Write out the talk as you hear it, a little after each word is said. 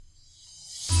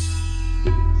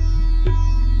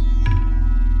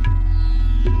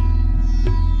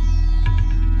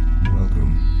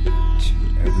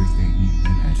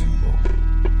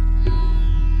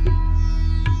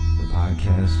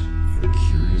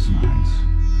curious minds.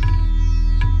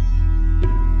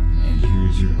 And here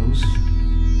is your host,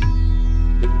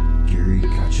 Gary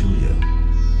Cacciolillo.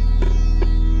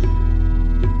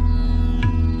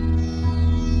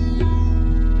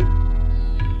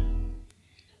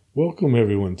 Welcome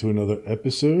everyone to another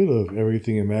episode of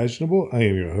Everything Imaginable. I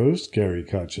am your host, Gary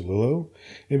Cacciolillo.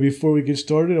 And before we get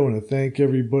started, I want to thank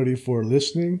everybody for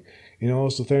listening and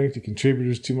also thank the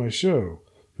contributors to my show,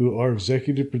 who are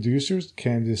executive producers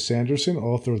Candace Sanderson,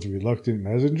 author of The Reluctant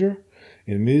Messenger,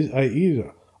 and Ms.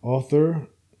 Aida, author,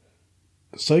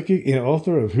 psychic and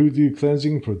author of Hoodoo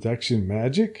Cleansing Protection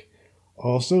Magic.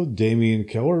 Also, Damian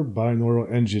Keller,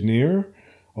 binaural engineer,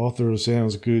 author of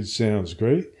Sounds Good, Sounds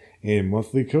Great, and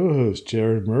monthly co-host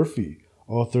Jared Murphy,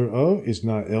 author of It's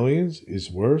Not Aliens, It's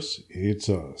Worse, It's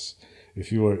Us.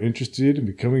 If you are interested in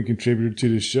becoming a contributor to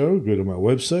the show, go to my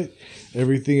website,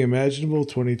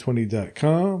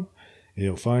 everythingimaginable2020.com, and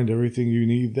you'll find everything you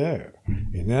need there.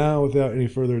 And now, without any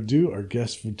further ado, our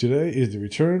guest for today is the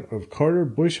return of Carter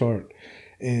Bushart,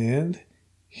 and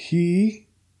he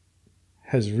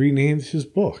has renamed his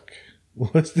book.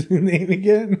 What's the name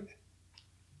again?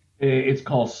 It's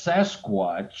called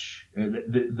Sasquatch.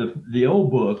 The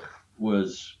old book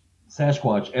was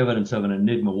Sasquatch, Evidence of an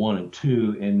Enigma 1 and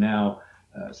 2, and now,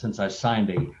 since I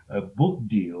signed a book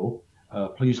deal,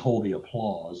 please hold the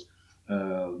applause,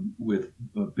 with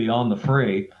Beyond the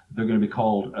Fray, they're going to be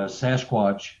called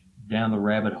Sasquatch, Down the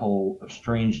Rabbit Hole of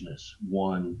Strangeness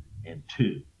 1 and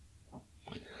 2.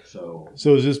 So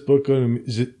is this book going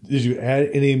to, did you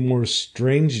add any more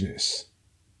strangeness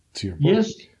to your book?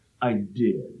 Yes, I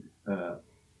did.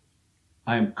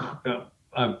 I'm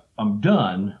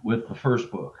done with the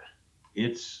first book.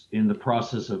 It's in the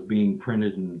process of being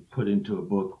printed and put into a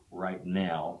book right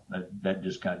now. That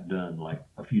just got done like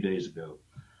a few days ago.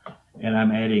 And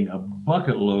I'm adding a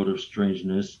bucket load of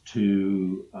strangeness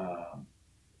to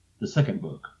the second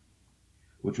book,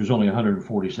 which was only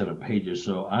 147 pages.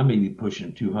 So I may be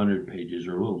pushing 200 pages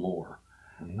or a little more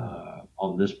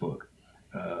on this book.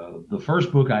 The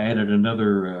first book, I added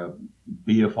another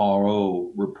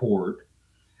BFRO report,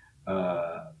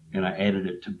 and I added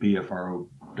it to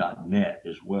BFRO.net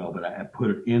as well, but I put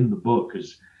it in the book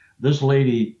because this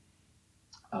lady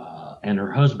and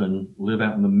her husband live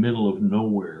out in the middle of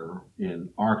nowhere in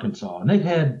Arkansas, and they've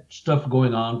had stuff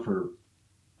going on for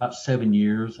about 7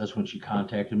 years. That's when she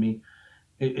contacted me.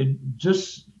 It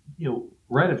just,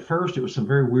 right at first, it was some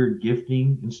very weird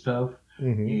gifting and stuff,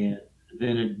 and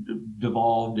then it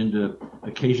devolved into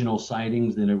occasional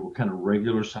sightings. Then it were kind of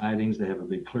regular sightings. They have a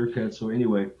big clear cut. So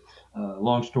anyway,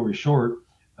 long story short,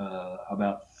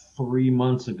 about 3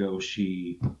 months ago,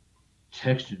 she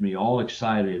texted me all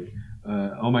excited.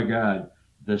 Oh my God,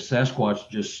 the Sasquatch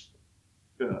just,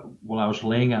 while I was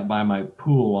laying out by my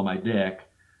pool on my deck,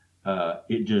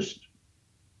 it just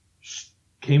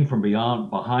came from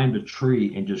behind a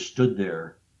tree and just stood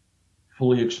there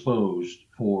fully exposed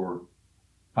for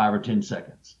 5 or 10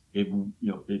 seconds.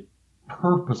 It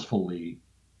purposefully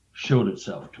showed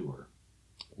itself to her.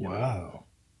 Wow.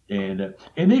 And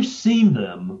they've seen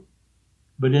them,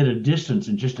 but at a distance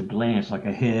and just a glance, like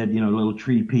a head, a little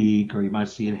tree peak, or you might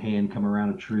see a hand come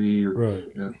around a tree, or right.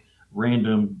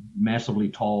 Random, massively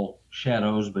tall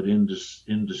shadows, but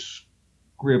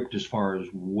indescript as far as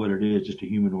what it is, just a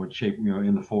humanoid shape,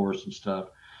 in the forest and stuff.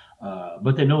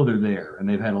 But they know they're there, and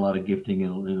they've had a lot of gifting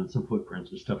and some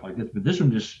footprints and stuff like this. But this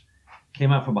one just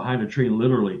came out from behind a tree and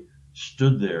literally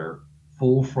stood there,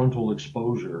 full frontal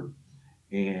exposure.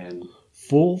 And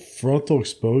full frontal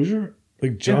exposure?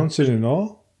 Like Johnson and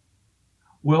all?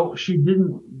 Well, she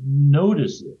didn't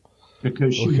notice it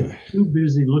because she was too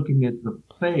busy looking at the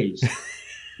face.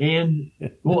 And,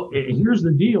 here's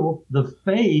the deal. The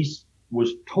face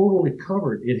was totally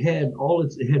covered. It had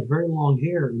very long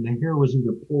hair, and the hair was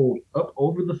either pulled up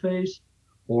over the face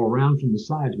or around from the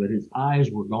sides, but his eyes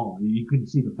were gone. You couldn't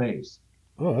see the face.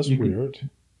 Oh, that's weird.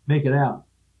 Make it out.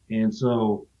 And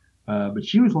so, but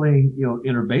she was laying,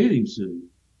 in her bathing suit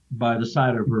by the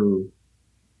side of her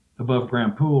above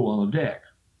ground pool on the deck.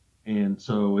 And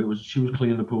so she was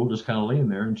cleaning the pool, just kind of laying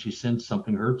there, and she sensed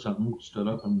something, heard something, stood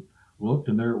up and looked,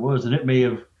 and there it was. And it may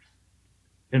have,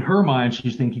 in her mind,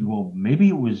 she's thinking, well, maybe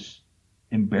it was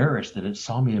embarrassed that it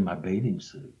saw me in my bathing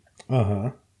suit.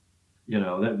 Uh-huh.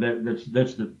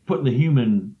 That's the putting the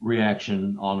human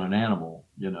reaction on an animal,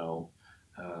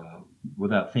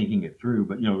 without thinking it through.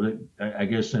 But, I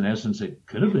guess in essence, it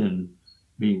could have been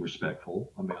being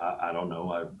respectful. I mean, I don't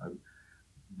know.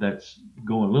 That's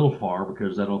going a little far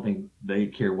because I don't think they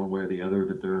care one way or the other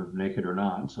that they're naked or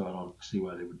not. So I don't see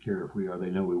why they would care if we are. They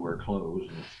know we wear clothes,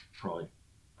 and it's probably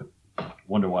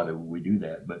wonder why we do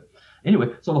that. But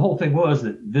anyway, so the whole thing was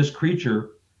that this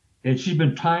creature And she's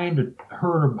been her and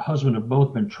her husband have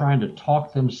both been trying to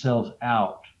talk themselves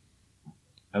out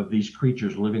of these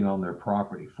creatures living on their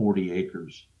property, 40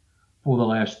 acres, for the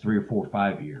last 3 or 4 or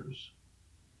 5 years.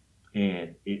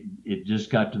 And it just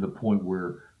got to the point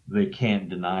where they can't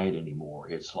deny it anymore.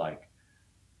 It's like,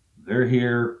 they're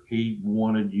here. He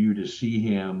wanted you to see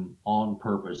him on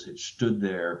purpose. It stood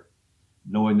there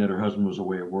knowing that her husband was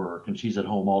away at work, and she's at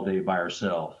home all day by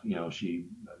herself. You know, she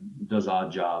does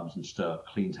odd jobs and stuff,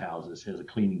 cleans houses, has a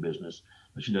cleaning business,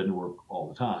 but she doesn't work all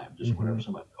the time, just whenever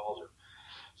somebody calls her.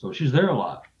 So she's there a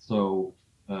lot. So,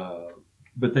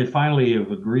 but they finally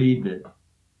have agreed that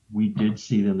we did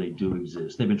see them. They do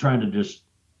exist. They've been trying to just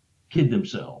kid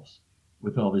themselves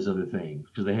with all these other things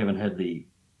because they haven't had the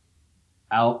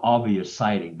obvious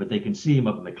sighting, but they can see him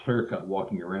up in the clear cut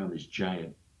walking around, these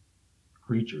giant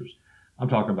creatures. I'm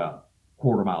talking about a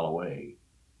quarter mile away,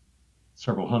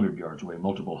 several hundred yards away,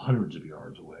 multiple hundreds of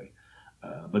yards away.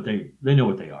 But they know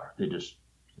what they are. They just,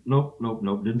 nope,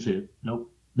 didn't see it.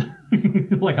 Nope.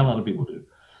 Like a lot of people do.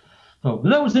 So, but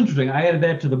that was interesting. I added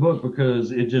that to the book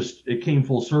because it came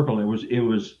full circle.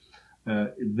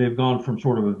 They've gone from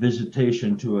sort of a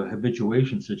visitation to a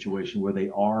habituation situation where they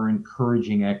are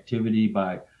encouraging activity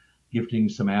by gifting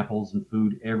some apples and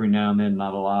food every now and then,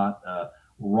 not a lot,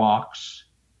 rocks,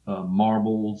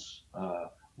 marbles,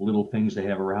 little things they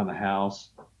have around the house,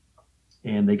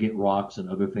 and they get rocks and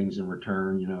other things in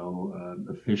return, you know,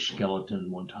 a fish skeleton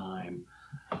one time.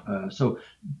 So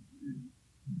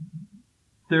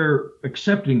they're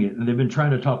accepting it, and they've been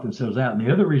trying to talk themselves out. And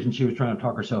the other reason she was trying to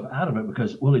talk herself out of it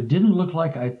because, well, it didn't look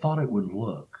like I thought it would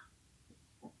look.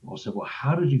 I said, well,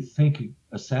 how did you think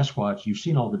a Sasquatch? You've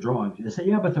seen all the drawings. They say,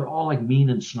 yeah, but they're all like mean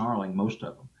and snarling, most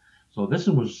of them. So this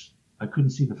one I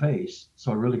couldn't see the face,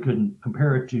 so I really couldn't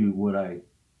compare it to what I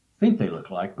think they look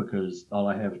like because all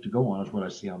I have to go on is what I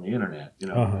see on the internet. You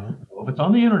know, Well, if it's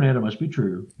on the internet, it must be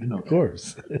true. You know, of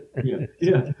course.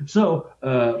 yeah. So,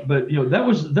 but you know, that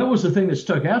was the thing that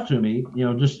stuck out to me. You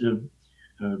know, just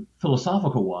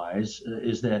philosophical wise,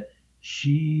 is that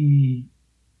she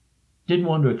didn't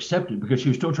want to accept it because she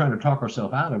was still trying to talk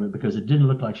herself out of it because it didn't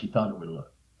look like she thought it would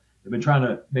look. They've been trying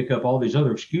to make up all these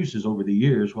other excuses over the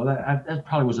years. Well, that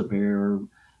probably was a bear,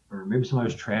 or maybe somebody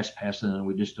was trespassing and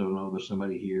we just don't know there's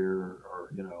somebody here,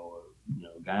 or you know,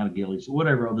 guy on a ghillie,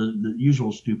 whatever, the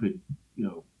usual stupid, you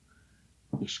know,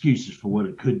 excuses for what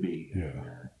it could be,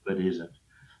 but isn't,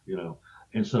 you know.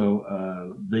 And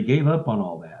so they gave up on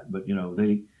all that. But you know,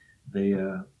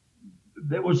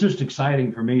 that was just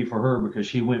exciting for me, for her, because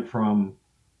she went from,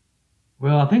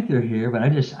 well, I think they're here, but I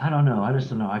don't know.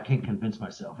 I can't convince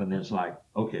myself. And then it's like,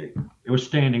 okay, it was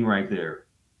standing right there,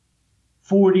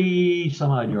 40 some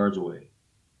odd yards away.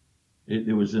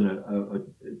 It was in at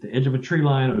the edge of a tree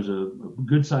line. It was a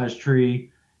good sized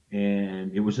tree,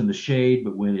 and it was in the shade.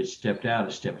 But when it stepped out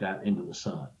into the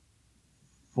sun.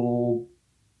 Full,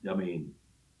 I mean,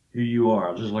 here you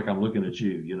are, just like I'm looking at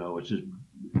you. You know, it's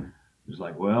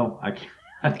like, well,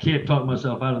 I can't talk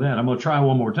myself out of that. I'm going to try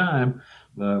one more time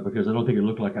because I don't think it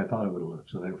looked like I thought it would look.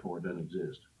 So therefore, it doesn't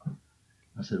exist.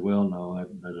 I said, well, no,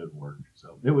 that doesn't work.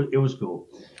 So it was cool.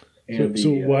 And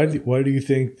so why do you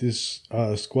think this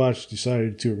Squatch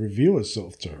decided to reveal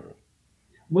itself to her?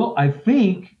 Well, I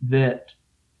think that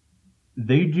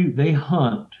they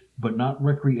hunt, but not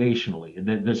recreationally.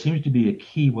 And that seems to be a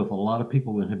key with a lot of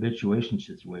people in habituation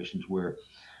situations, where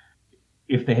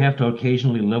if they have to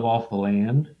occasionally live off the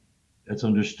land, that's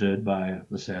understood by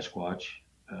the Sasquatch.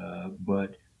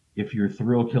 But if you're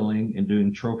thrill killing and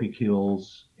doing trophy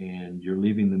kills and you're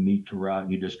leaving the meat to rot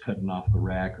and you're just cutting off the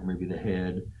rack or maybe the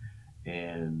head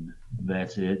and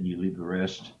that's it, and you leave the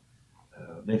rest,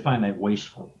 they find that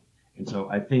wasteful. And so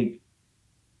I think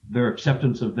their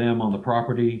acceptance of them on the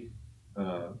property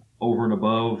over and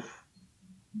above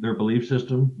their belief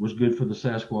system was good for the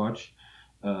Sasquatch.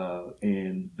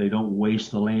 And they don't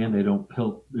waste the land. They don't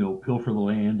pilfer the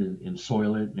land and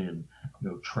soil it and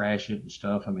trash it and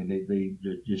stuff. I mean, they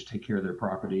just take care of their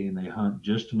property, and they hunt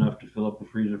just enough to fill up the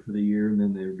freezer for the year, and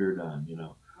then they're done.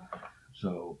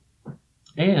 So,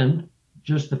 and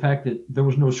just the fact that there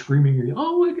was no screaming or,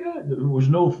 oh my God, there was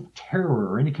no terror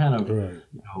or any kind of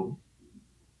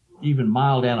even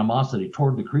mild animosity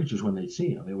toward the creatures when they'd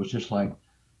see them. It was just like,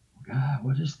 God,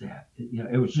 what is that?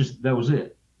 It was just, that was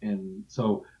it. And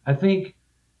so I think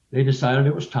they decided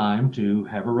it was time to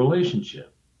have a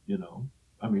relationship.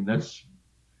 I mean, that's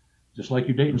just like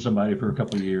you're dating somebody for a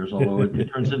couple of years, although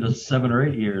it turns into 7 or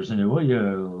 8 years. And you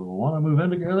want to move in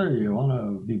together? You want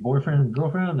to be boyfriend and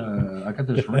girlfriend? I got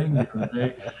this ring.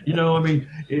 I mean,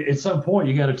 at some point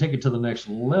you got to take it to the next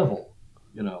level.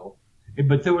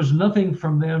 But there was nothing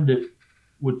from them that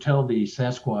would tell the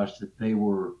Sasquatch that they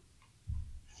were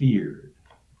feared,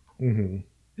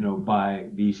 Mm-hmm. by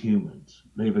these humans.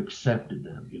 They've accepted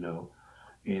them,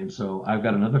 And so I've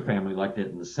got another family like that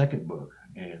in the second book,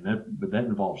 but that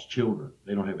involves children.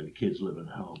 They don't have any kids living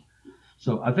at home.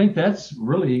 So I think that's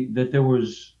really that there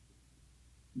was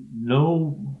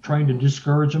no trying to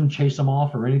discourage them, chase them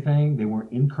off or anything. They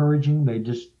weren't encouraging. They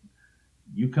just,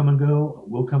 you come and go,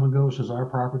 we'll come and go. This is our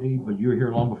property, but you're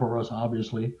here long before us,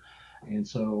 obviously. And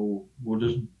so we'll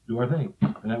just do our thing.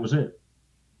 And that was it.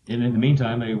 And in the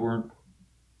meantime, they weren't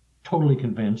totally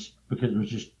convinced because it was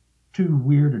just too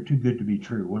weird or too good to be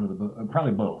true. One of the,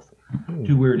 probably both,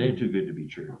 too weird and too good to be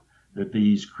true, that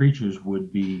these creatures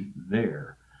would be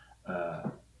there.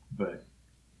 But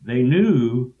they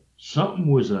knew something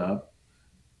was up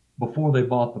before they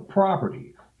bought the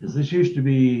property. Because this used to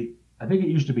be, I think it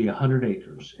used to be 100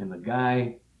 acres. And the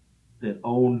guy that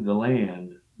owned the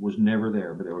land was never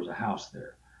there, but there was a house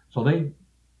there. So they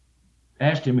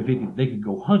asked him if they could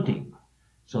go hunting.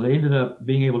 So they ended up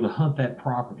being able to hunt that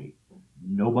property.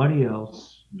 Nobody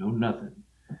else, no nothing.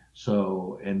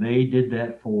 So, and they did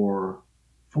that for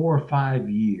 4 or 5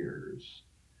 years.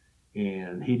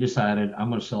 And he decided, I'm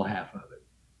going to sell half of it.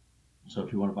 So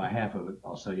if you want to buy half of it,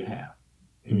 I'll sell you half.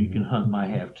 And you can hunt my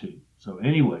half too. So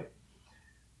anyway,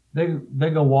 they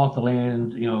go walk the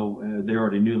land. They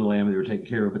already knew the land they were taking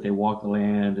care of, but they walked the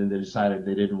land and they decided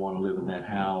they didn't want to live in that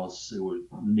house. It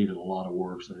needed a lot of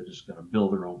work, so they're just going to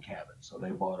build their own cabin. So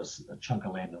they bought a chunk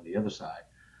of land on the other side.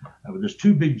 There's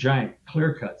 2 big giant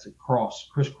clear cuts that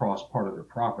crisscross part of their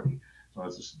property. So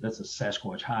that's a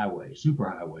Sasquatch highway, super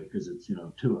highway, because it's 2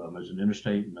 of them. There's an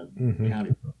interstate and a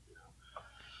county road.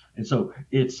 And so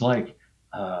it's like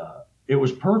it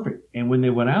was perfect. And when they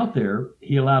went out there,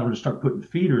 he allowed them to start putting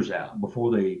feeders out before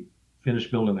they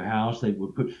finished building their house. They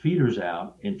would put feeders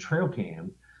out and trail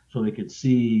cam so they could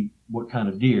see what kind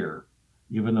of deer,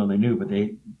 even though they knew, but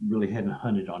they really hadn't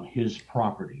hunted on his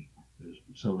property.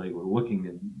 So they were looking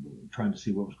and trying to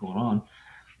see what was going on.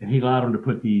 And he allowed them to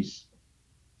put these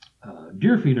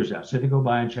deer feeders out. So they go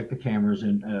by and check the cameras.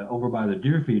 And over by the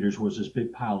deer feeders was this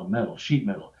big pile of metal, sheet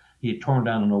metal. He had torn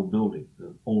down an old building.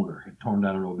 The owner had torn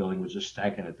down an old building, was just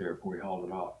stacking it there before he hauled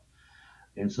it off.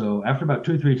 And so after about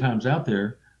 2 or 3 times out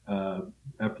there,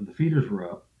 after the feeders were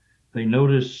up, they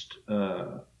noticed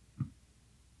on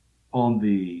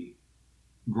the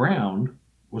ground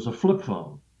was a flip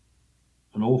phone,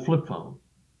 an old flip phone.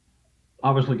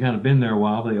 Obviously kind of been there a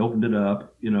while. They opened it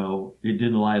up. It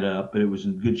didn't light up, but it was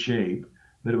in good shape.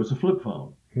 But it was a flip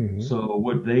phone. Mm-hmm. So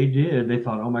what they did, they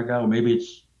thought, oh my God, well, maybe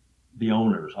it's the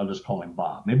owners. I'll just call him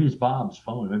Bob. Maybe it's Bob's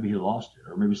phone. Maybe he lost it,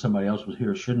 or maybe somebody else was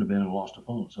here, shouldn't have been, and lost a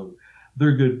phone. So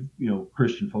they're good,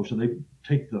 Christian folks. So they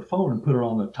take the phone and put it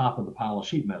on the top of the pile of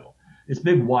sheet metal. It's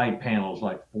big wide panels,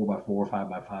 like 4x4,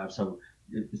 5x5. So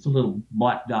it's a little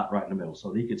black dot right in the middle,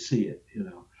 so they could see it.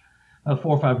 4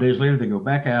 or 5 days later, they go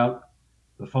back out.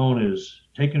 The phone is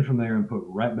taken from there and put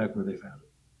right back where they found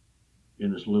it,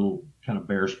 in this little kind of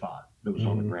bare spot that was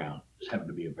on the ground. Just happened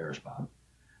to be a bare spot.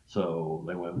 So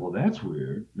they went, well, that's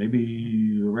weird.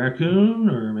 Maybe a raccoon,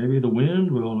 or maybe the wind.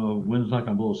 Well, no, wind's not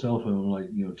going to blow a cell phone like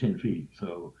 10 feet.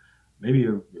 So maybe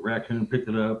a raccoon picked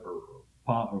it up,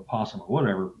 or possum, or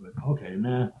whatever. But okay,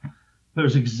 nah. But it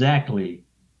was exactly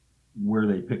where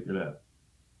they picked it up.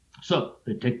 So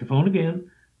they take the phone again,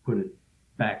 put it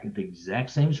back at the exact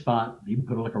same spot, even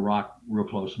put it like a rock, real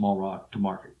close, small rock, to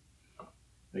mark it.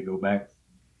 They go back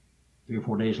 3 or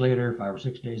 4 days later, 5 or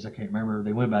 6 days, I can't remember.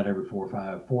 They went about every 4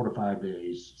 to 5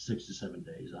 days, 6 to 7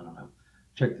 days, I don't know.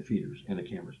 Check the feeders and the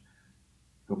cameras.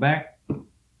 Go back,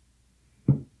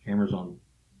 cameras on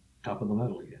top of the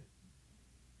metal again.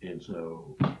 And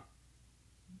so,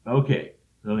 okay,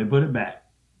 so they put it back.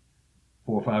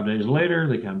 4 or 5 days later,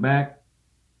 they come back,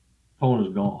 phone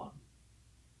is gone.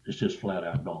 It's just flat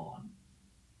out gone.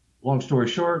 Long story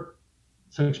short,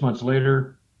 6 months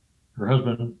later, her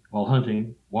husband, while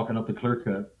hunting, walking up the clear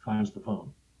cut, finds the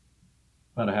phone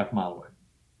about a half mile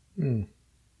away.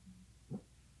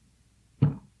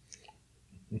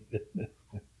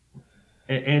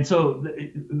 And so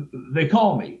they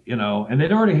call me, and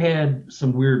they'd already had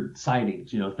some weird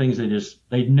sightings, things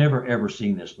they'd never ever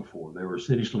seen this before. They were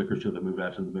city slickers till they moved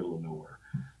out to the middle of nowhere.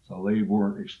 So they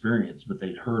weren't experienced, but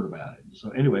they'd heard about it.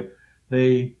 So anyway,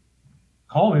 they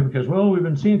called me because, well, we've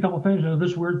been seeing a couple of things.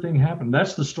 This weird thing happened.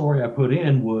 That's the story I put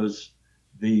in, was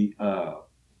I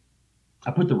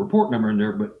put the report number in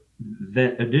there, but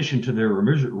that addition to their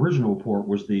original report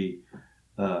was the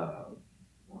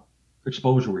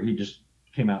exposure where he just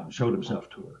came out and showed himself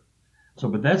to her. So,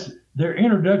 but that's their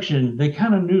introduction. They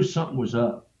kind of knew something was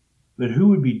up, but who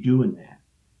would be doing that?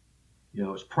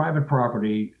 It's private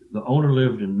property. the owner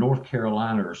lived in North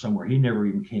Carolina or somewhere. He never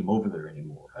even came over there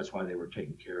anymore. That's why they were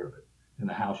taking care of it. And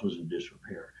the house was in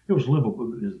disrepair. It was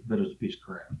livable, but it was a piece of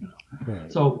crap, you know.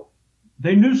 Right. So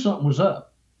they knew something was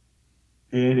up.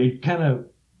 And it kind of,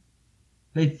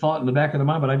 they thought in the back of their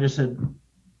mind, but I just said,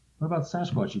 what about the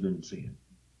Sasquatch you've been seeing?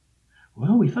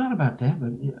 Well, we thought about that,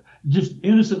 but you know, just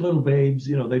innocent little babes,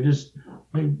 you know, they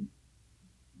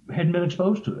hadn't been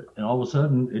exposed to it. And all of a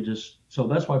sudden it just, so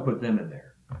that's why I put them in there.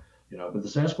 You know, but the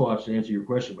Sasquatch, to answer your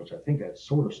question, which I think I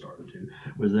sort of started to,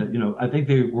 was that, you know, I think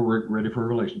they were ready for a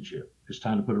relationship. It's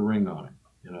time to put a ring on it.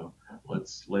 You know,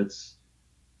 let's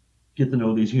get to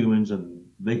know these humans and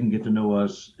they can get to know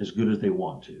us as good as they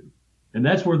want to. And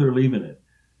that's where they're leaving it.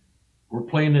 We're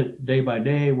playing it day by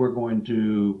day. We're going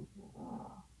to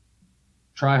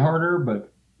try harder,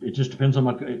 but it just depends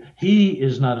on he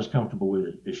is not as comfortable with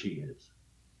it as she is.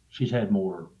 She's had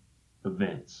more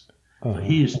events. So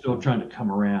he is still trying to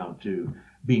come around to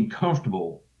being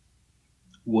comfortable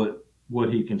with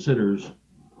what he considers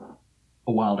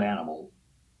a wild animal,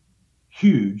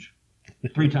 huge,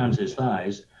 3 times his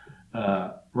size,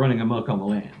 running amok on the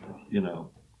land, you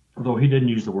know. Although he didn't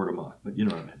use the word amok, but you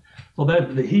know what I mean. So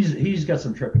that he's got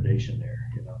some trepidation there,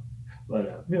 you know.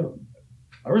 But you know,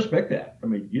 I respect that. I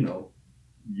mean, you know,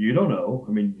 you don't know.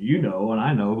 I mean, you know, and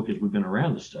I know because we've been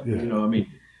around this stuff. Yeah. You know, I mean,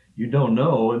 you don't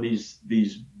know, and these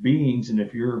beings, and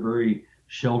if you're very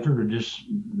sheltered or just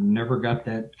never got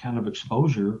that kind of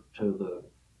exposure to the,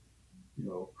 you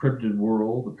know, cryptid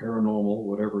world, the paranormal,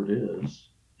 whatever it is,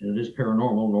 and it is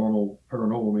paranormal.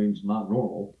 Paranormal means not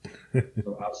normal,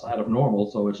 so outside of normal.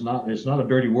 So it's not a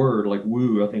dirty word like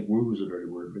woo. I think woo is a dirty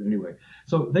word, but anyway.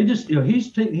 So they just, you know,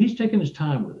 he's taking his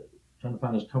time with it, trying to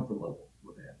find his comfort level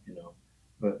with that, you know.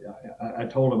 But I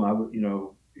told him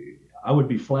I would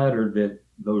be flattered that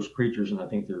those creatures, and I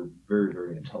think they're very,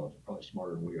 very intelligent, probably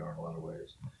smarter than we are in a lot of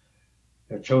ways,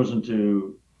 have chosen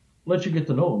to let you get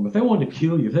to know them. If they wanted to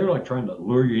kill you, if they're like trying to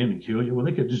lure you in and kill you, well,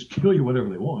 they could just kill you whatever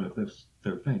they want if that's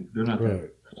their thing. They're not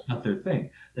that's not their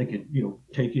thing. They could, you know,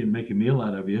 take you and make a meal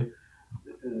out of you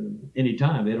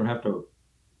anytime. They don't have to,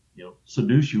 you know,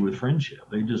 seduce you with friendship.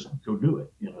 They just go do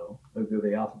it, you know. They're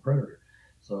the alpha predator.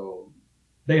 So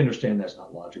they understand that's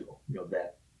not logical, you know,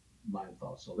 that mind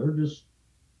thought. So they're just,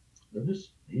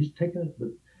 he's taking it, but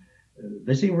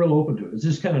they seem real open to it. It's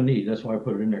just kind of neat. That's why I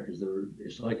put it in there, because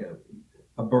it's like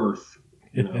a birth,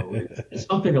 you know. It's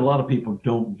something a lot of people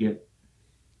don't get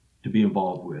to be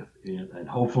involved with, and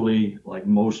hopefully, like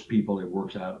most people, it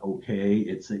works out okay.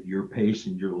 It's at your pace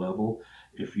and your level.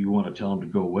 If you want to tell them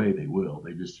to go away, they will.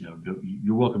 They just, you know,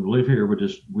 you're welcome to live here, but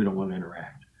we don't want to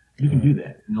interact. You can do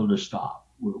that, and they'll just stop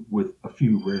with a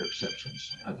few rare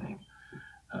exceptions, I think.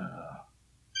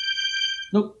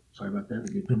 Nope. Sorry about that.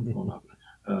 I get the phone up.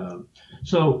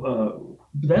 So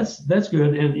that's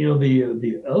good. And you know,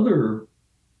 the other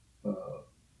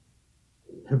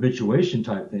habituation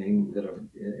type thing that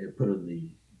I've put in the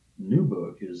new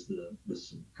book is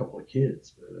this couple of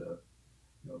kids. But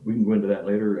you know, we can go into that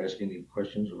later. Ask any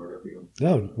questions or whatever you want.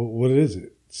 No. What is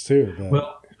it? Say about it.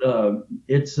 Well,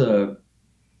 it's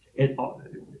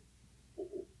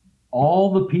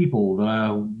all the people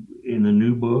that in the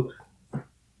new book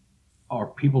are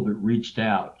people that reached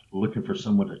out looking for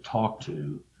someone to talk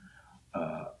to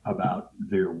about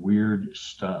their weird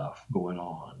stuff going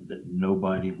on that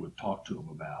nobody would talk to them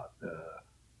about.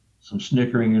 Some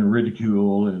snickering and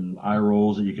ridicule and eye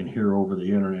rolls that you can hear over the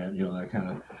internet, you know, that kind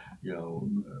of, you know,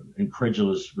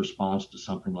 incredulous response to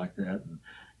something like that. And,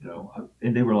 you know,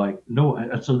 and they were like,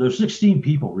 no. So there's 16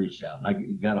 people reached out, and I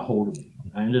got a hold of me.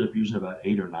 I ended up using about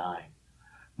 8 or 9.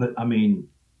 But I mean,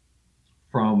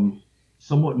 from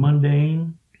somewhat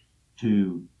mundane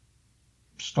to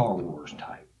Star Wars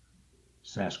type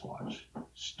Sasquatch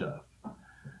stuff.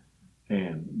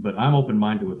 But I'm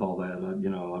open-minded with all that. You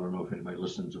know, I don't know if anybody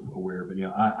listens aware, but you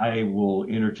know, I will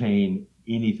entertain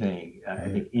anything. I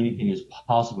think anything is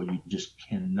possible. You just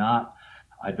cannot.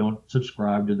 I don't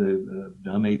subscribe to the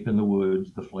dumb ape in the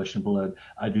woods, the flesh and blood.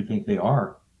 I do think they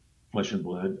are flesh and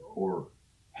blood, or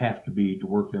have to be to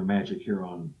work their magic here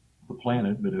on the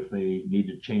planet. But if they need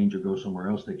to change or go somewhere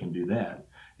else, they can do that.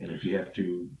 And if you have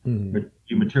to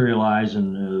you materialize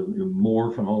and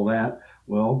morph and all that,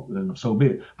 well, then so be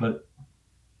it. But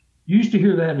you used to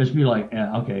hear that and just be like,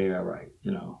 okay, all right,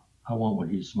 you know, I want what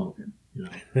he's smoking, you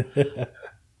know.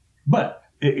 But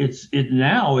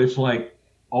now it's like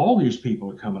all these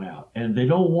people are coming out, and they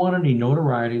don't want any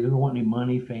notoriety. They don't want any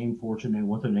money, fame, fortune. They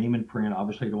want their name in print.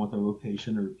 Obviously, they don't want their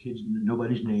location or kids,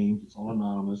 nobody's names. It's all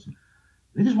anonymous.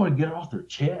 They just want to get it off their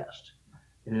chest.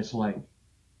 And it's like,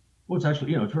 well, it's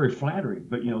actually, you know, it's very flattering,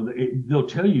 but, you know, they'll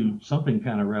tell you something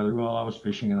kind of rather, well, I was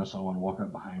fishing and I saw one walk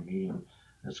up behind me and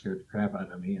That scared the crap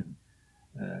out of me. And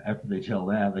after they tell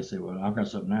that, they say, well, I've got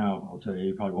something now. I'll tell you,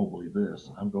 you probably won't believe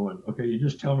this. I'm going, okay, you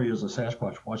just tell me as a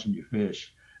Sasquatch watching you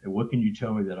fish, and what can you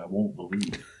tell me that I won't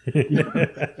believe? You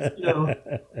know,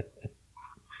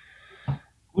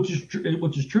 which is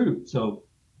true. So,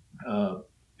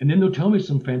 and then they'll tell me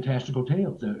some fantastical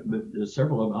tales. But there's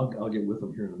several of them. I'll get with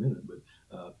them here in a minute. But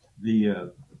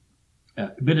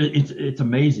it's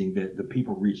amazing that the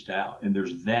people reached out, and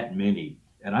there's that many.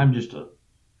 And I'm just a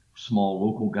small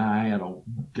local guy. I don't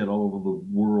get all over the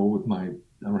world with I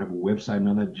don't have a website,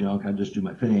 none of that junk. I just do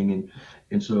my thing.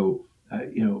 And so,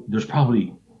 there's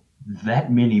probably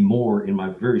that many more in my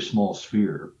very small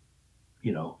sphere.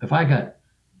 If I got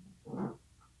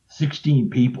 16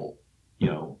 people,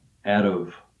 out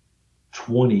of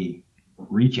 20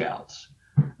 reach outs,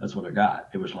 that's what I got.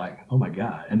 It was like, oh my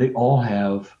God. And they all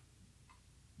have,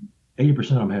 80% of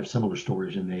them have similar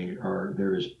stories, and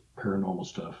there is paranormal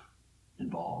stuff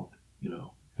involved,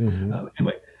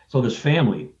 Anyway, so this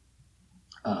family,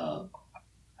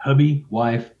 hubby,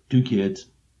 wife, 2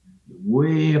 kids,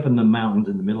 way up in the mountains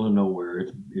in the middle of nowhere.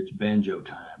 It's banjo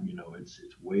time, it's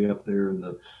way up there in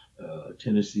the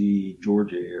Tennessee,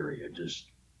 Georgia area, just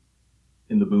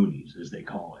in the boonies, as they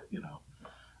call it,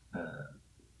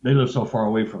 They live so far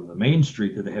away from the main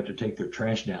street that they have to take their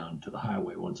trash down to the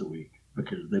highway once a week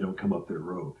because they don't come up their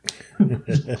road.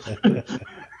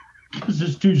 Because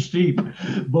it's too steep.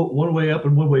 But one way up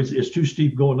and one way, it's too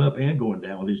steep going up and going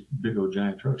down with these big old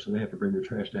giant trucks. So they have to bring their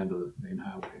trash down to the main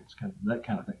highway. It's kind of that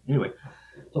kind of thing. Anyway,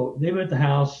 so they've been at the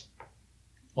house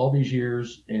all these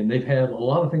years, and they've had a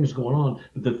lot of things going on.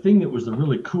 But the thing that was the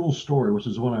really cool story, which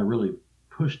is the one I really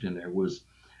pushed in there, was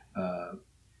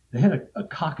they had a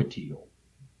cockatiel,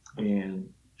 and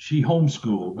she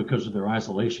homeschooled because of their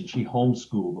isolation. She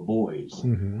homeschooled the boys.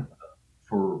 Mm-hmm.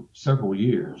 For several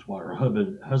years while her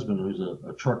husband, who's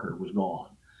a trucker, was gone,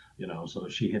 so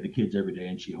she had the kids every day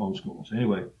and she homeschooled. So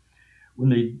anyway, when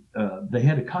they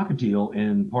had a cockatiel,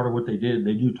 and part of what they did,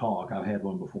 they do talk. I've had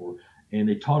one before, and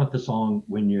they taught it the song,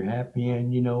 when you're happy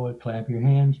and you know it, clap your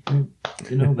hands,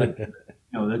 that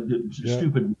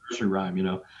stupid nursery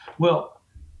rhyme, Well,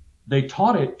 they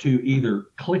taught it to either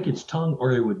click its tongue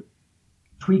or they would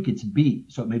tweak its beak,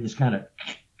 so it made this kind of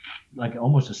like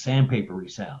almost a sandpapery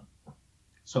sound.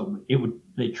 So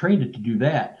they trained it to do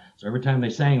that. So every time they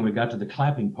sang, when we got to the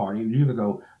clapping part, he would either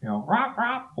go, rock,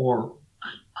 rock, or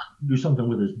do something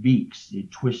with his beaks.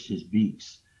 He'd twist his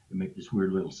beaks and make this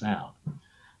weird little sound.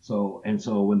 So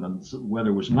when the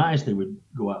weather was nice, they would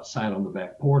go outside on the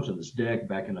back porch on this deck,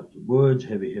 backing up the woods,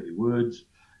 heavy, heavy woods.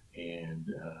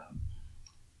 And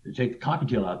they'd take the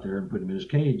cockatiel out there and put him in his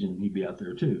cage, and he'd be out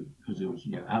there too, because it was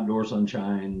outdoor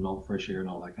sunshine and all the fresh air and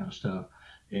all that kind of stuff.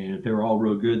 And if they were all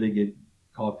real good, they'd get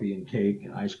coffee and cake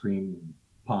and ice cream and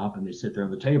pop, and they'd sit there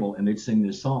on the table and they'd sing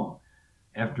this song.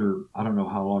 After, I don't know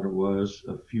how long it was,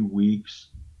 a few weeks,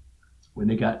 when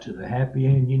they got to the happy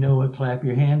end, clap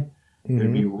your hand, mm-hmm.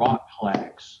 There'd be rock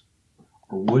clacks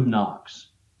or wood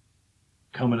knocks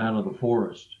coming out of the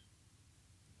forest.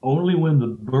 Only when the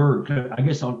bird, I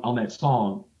guess on that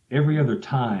song, every other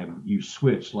time you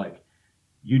switch, like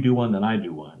you do one, then I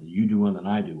do one, you do one, then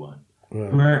I do one.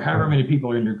 Right. However many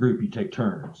people are in your group, you take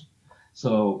turns.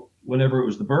 So whenever it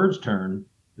was the bird's turn,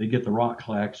 they get the rock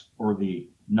clacks or the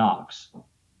knocks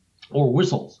or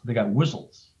whistles. They got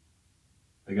whistles.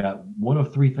 They got one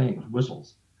of 3 things,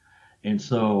 whistles. And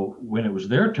so when it was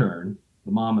their turn,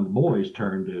 the mom and the boys'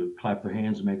 turn to clap their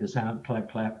hands and make the sound, clap,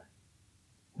 clap,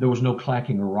 there was no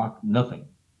clacking or rock, nothing.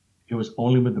 It was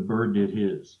only when the bird did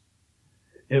his.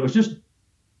 It was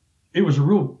a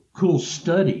real cool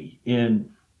study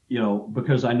in,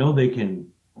 because I know they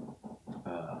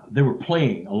were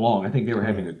playing along. I think they were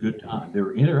having a good time. They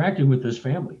were interacting with this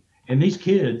family. And these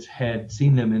kids had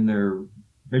seen them in their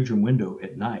bedroom window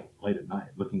at night, late at night,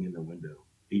 looking in their window,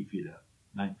 8 feet up,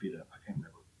 9 feet up. I can't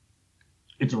remember.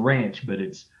 It's a ranch, but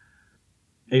it's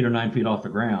 8 or 9 feet off the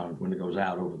ground when it goes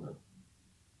out over the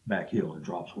back hill and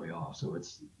drops way off. So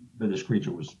but this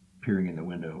creature was peering in the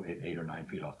window at 8 or 9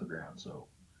 feet off the ground. So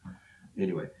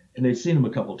anyway, and they'd seen him a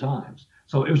couple times.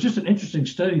 So it was just an interesting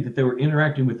study that they were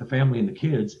interacting with the family and the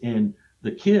kids. And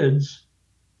the kids,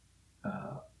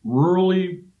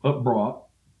 rurally upbrought,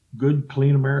 good,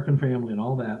 clean American family and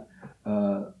all that,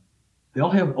 they all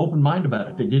have an open mind about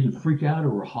it. They didn't freak out or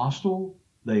were hostile.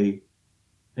 They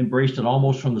embraced it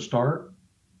almost from the start.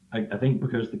 I think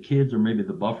because the kids are maybe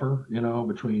the buffer,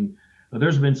 between. But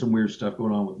there's been some weird stuff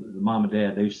going on with the mom and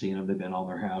dad. They've seen them. They've been on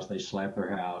their house. They slapped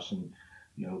their house, and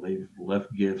they've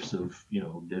left gifts of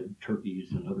dead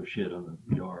turkeys and other shit on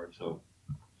the yard. So,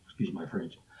 excuse my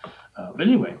French. But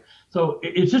anyway, so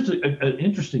it's just an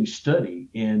interesting study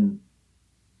in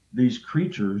these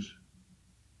creatures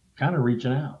kind of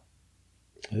reaching out.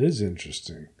 It is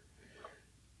interesting.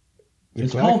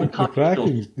 It's called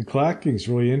The clacking's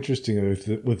really interesting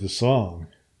with the song.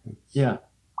 Yeah.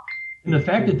 And the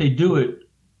fact that they do it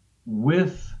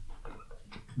with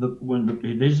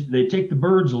they take the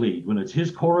bird's lead. When it's his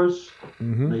chorus,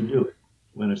 they do it.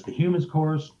 When it's the human's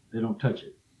chorus, they don't touch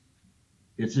it.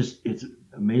 It's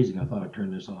amazing. I thought I'd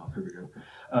turn this off. Here we go.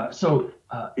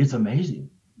 It's amazing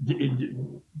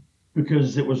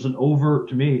because it was an overt,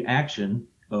 to me, action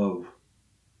of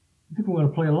people want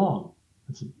to play along.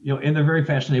 And they're very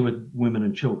fascinated with women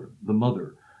and children, the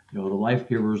mother, the life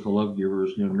givers, the love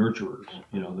givers, nurturers.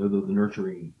 They're the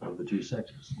nurturing of the two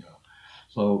sexes.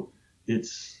 So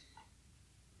it's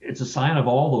a sign of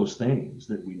all those things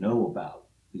that we know about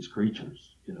these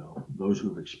creatures. Those who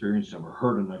have experienced them or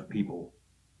heard enough people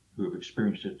who have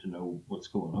experienced it to know what's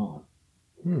going on.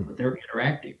 But they're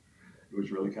interacting. It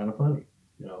was really kind of funny.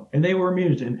 And they were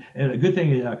amused. And a good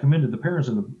thing, I commended the parents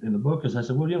in the book, is I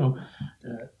said, well,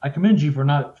 I commend you for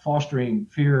not fostering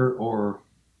fear or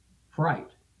fright.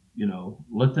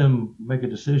 Let them make a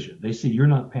decision. They see you're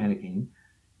not panicking.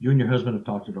 You and your husband have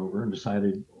talked it over and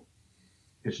decided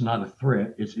it's not a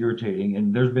threat. It's irritating.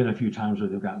 And there's been a few times where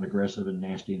they've gotten aggressive and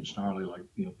nasty and snarly, like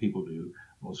people do.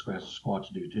 Well,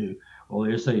 Squatch do too. Well,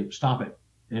 they just say stop it,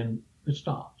 and it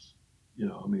stops.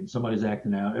 Somebody's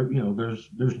acting out. There's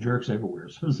jerks everywhere.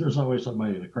 So there's always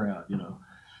somebody in the crowd.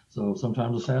 So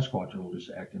sometimes the Sasquatch will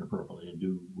just act inappropriately and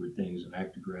do weird things and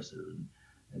act aggressive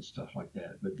and stuff like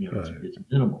that. But it's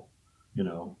minimal.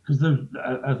 Because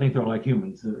I think they're like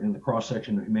humans. In the cross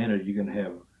section of humanity, you're going to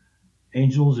have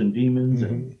angels and demons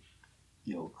and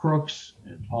crooks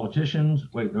and politicians.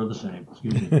 Wait, they're the same.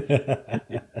 Excuse me.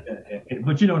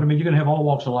 But you know what I mean. You're going to have all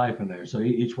walks of life in there. So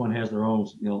each one has their own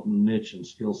niche and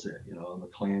skill set. And the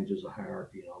clans, there's a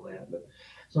hierarchy and all that. But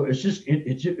so it's just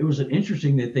it was an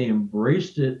interesting that they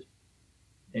embraced it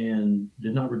and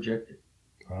did not reject it.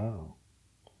 Wow.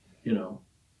 And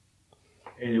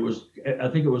I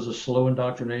think it was a slow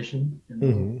indoctrination,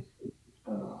 and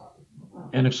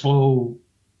a slow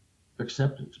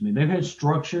acceptance. I mean, they've had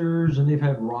structures and they've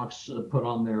had rocks put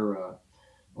on their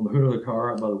on the hood of the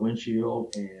car out by the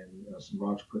windshield, and some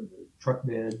rocks put in the truck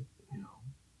bed,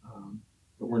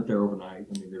 that weren't there overnight.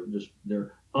 I mean,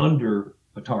 they're under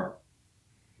a tarp.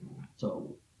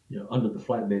 So, under the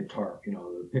flatbed tarp,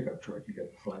 the pickup truck, you got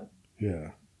the flat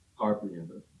tarp,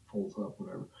 that folds up,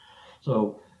 whatever.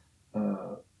 So,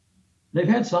 they've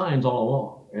had signs all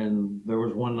along, and there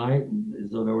was one night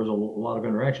as though there was a lot of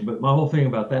interaction. But my whole thing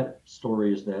about that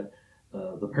story is that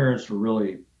the parents were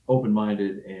really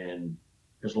open-minded, and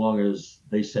as long as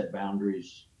they set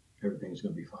boundaries, everything's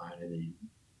going to be fine. And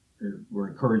they were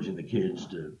encouraging the kids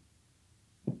to,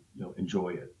 enjoy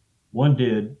it. One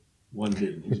did, one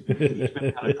didn't. He's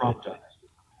been kind of traumatized,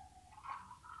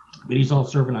 but he's all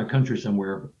serving our country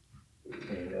somewhere,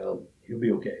 and he'll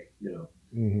be okay. He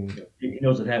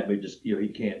knows it happened, but just he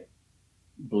can't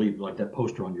believe, like that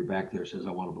poster on your back there says,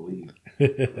 "I want to believe."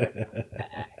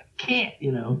 I can't,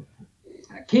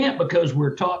 I can't, because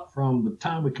we're taught from the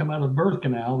time we come out of the birth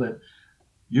canal that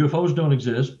UFOs don't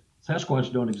exist,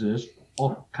 Sasquatch don't exist,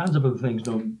 all kinds of other things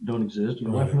don't exist.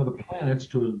 Life on other planets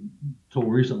till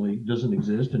recently doesn't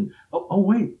exist, and oh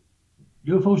wait,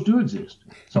 UFOs do exist.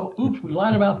 So, oops, we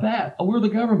lied about that. Oh, we're the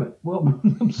government. Well,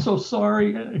 I'm so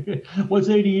sorry. What's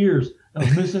 80 years? That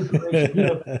was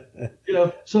misinformation.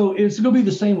 So it's going to be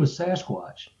the same with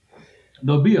Sasquatch.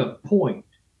 There'll be a point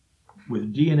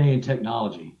with DNA and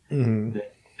technology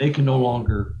that they can no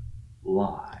longer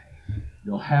lie.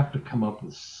 They'll have to come up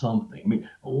with something. I mean,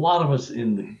 a lot of us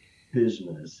in the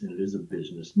business, and it is a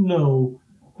business, know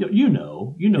what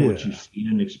you've seen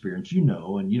and experienced,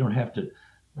 and you don't have to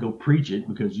go preach it,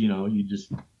 because you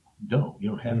just don't. You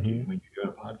don't have to. I mean, you're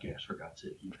doing a podcast, for God's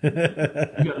sake. You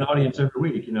got an audience every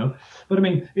week, But I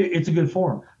mean, it's a good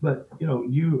forum. But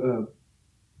it's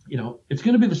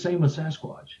going to be the same with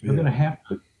Sasquatch. They're going to have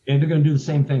to, and they're going to do the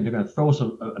same thing. They're going to throw us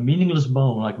a meaningless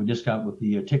bone, like we just got with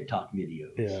the TikTok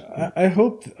videos. Yeah, I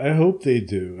hope they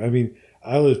do. I mean,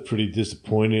 I was pretty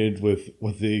disappointed with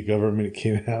what the government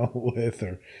came out with,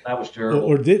 or that was terrible,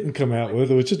 or didn't come out with.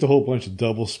 It was just a whole bunch of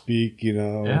double speak,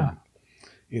 Yeah.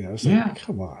 It's like,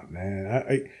 come on,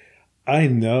 man. I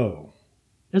know.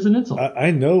 It's an insult.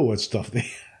 I know what stuff they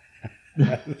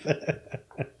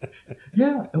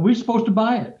Yeah, and we're supposed to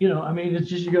buy it. I mean, it's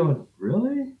just, you're going,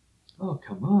 really? Oh,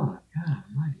 come on. God,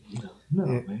 no,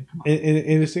 man, come on.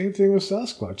 And the same thing with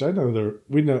Sasquatch. I know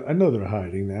they're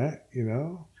hiding that,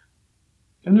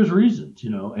 And there's reasons,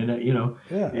 Yeah,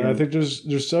 and I think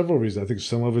there's several reasons. I think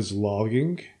some of it's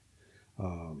logging.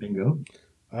 Bingo.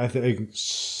 I think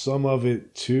some of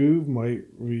it too might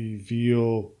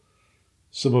reveal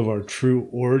some of our true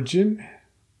origin.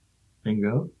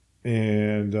 Bingo.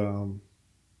 And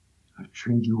I've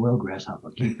trained you well,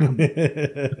 Grasshopper. Keep coming.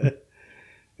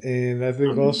 and I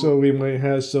think also we might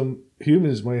have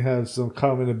humans might have some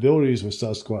common abilities with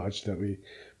Sasquatch that we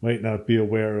might not be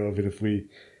aware of. And if we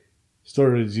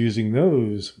started using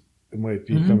those, it might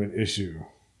become an issue.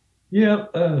 Yeah,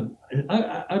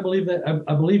 I believe that.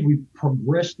 I believe we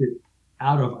progressed it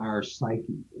out of our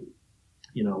psyche.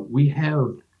 You know, we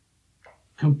have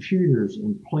computers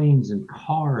and planes and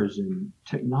cars and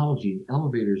technology and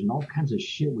elevators and all kinds of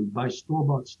shit. We buy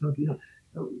store-bought stuff. You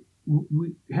know,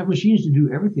 we have machines to do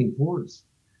everything for us,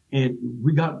 and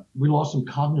we lost some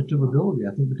cognitive ability.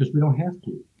 I think because we don't have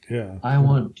to. Yeah. I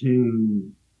want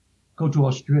to go to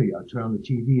Australia. I turn on the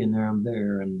TV and I'm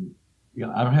there, and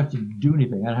I don't have to do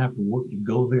anything. I don't have to work to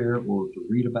go there or to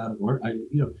read about it.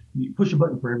 You push a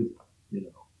button for everything.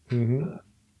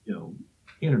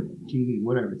 Internet, TV,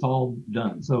 whatever. It's all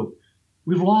done. So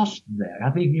we've lost that.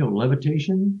 I think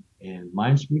levitation and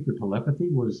mind speak or telepathy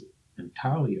was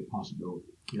entirely a possibility.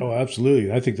 Oh,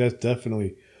 absolutely. I think that's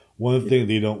definitely one thing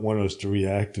they don't want us to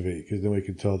reactivate because then we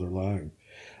can tell they're lying.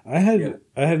 I had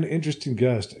an interesting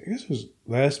guest. I guess it was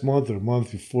last month or the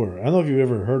month before. I don't know if you've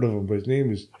ever heard of him, but his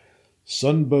name is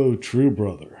Sunbo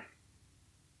Truebrother.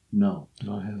 No,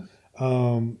 I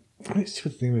haven't. Let me see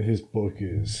what the name of his book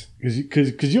is,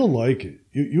 because you'll like it.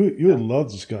 You would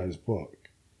love this guy's book.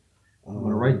 I'm going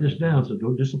to write this down, so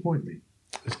don't disappoint me.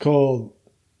 It's called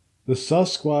The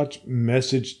Sasquatch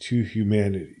Message to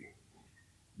Humanity.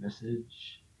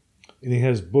 Message. And he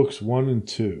has books 1 and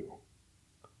 2.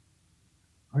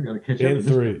 I got to catch up. And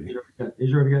 3.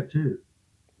 He's already got 2.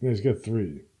 Yeah, he's got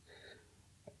 3.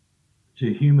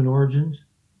 To Human Origins?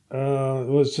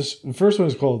 It's just the first one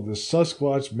is called The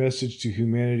Sasquatch Message to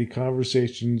Humanity: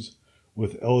 Conversations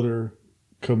with Elder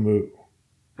Camus.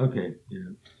 Okay,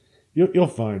 yeah. You'll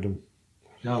find him.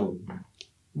 No.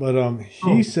 But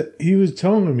he said he was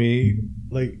telling me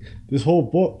like this whole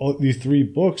book, these 3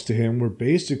 books to him were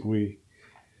basically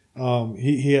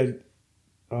he had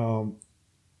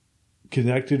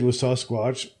connected with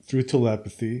Sasquatch through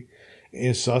telepathy.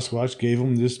 And Sasquatch gave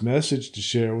him this message to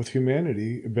share with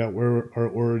humanity about where our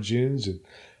origins and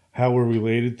how we're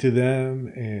related to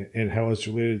them and how it's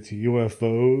related to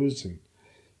UFOs. And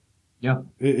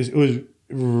it was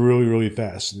really, really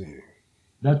fascinating.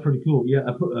 That's pretty cool. Yeah,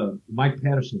 I put Mike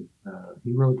Patterson.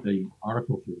 He wrote the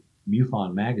article for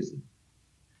MUFON magazine.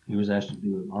 He was asked to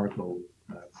do an article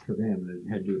for them that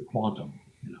had to do with quantum,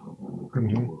 the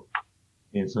crypto world.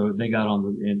 And so they got on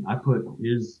and I put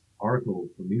his article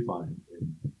from MUFON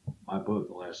in my book,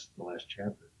 the last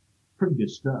chapter. Pretty good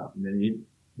stuff. And then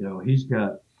he's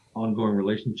got ongoing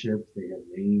relationships. They have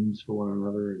names for one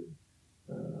another,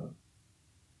 and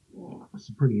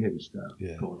some pretty heavy stuff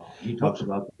going on. He talks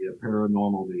about the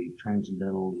paranormal, the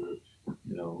transcendental,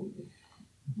 the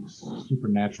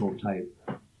supernatural type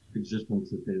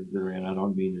existence that they're in. I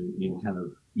don't mean in any kind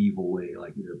of evil way,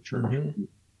 like church and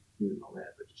all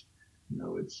that, but just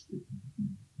it's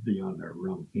beyond our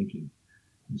realm of thinking.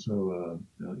 And so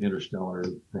interstellar,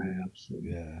 perhaps,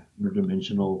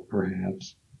 interdimensional,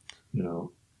 perhaps,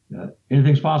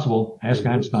 anything's possible. Ask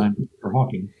Einstein or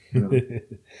Hawking.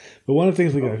 But one of the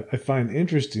things I find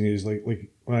interesting is like when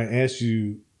I asked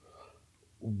you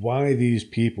why these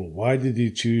people, why did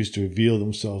they choose to reveal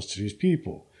themselves to these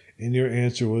people? And your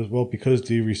answer was, well, because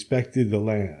they respected the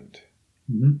land.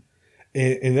 Mm-hmm.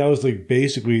 And that was like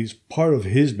basically part of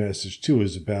his message too,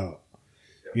 is about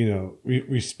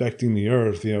respecting the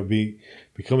earth,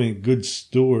 becoming good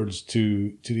stewards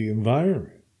to the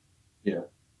environment. Yeah.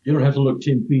 You don't have to look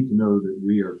 10 feet to know that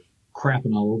we are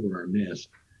crapping all over our nest,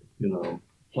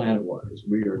 planet-wise.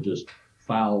 We are just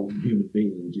foul human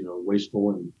beings,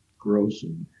 wasteful and gross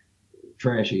and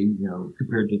trashy,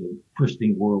 compared to the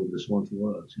pristine world this once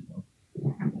was,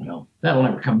 That'll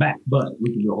never come back, but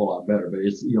we can do a whole lot better. But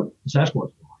it's,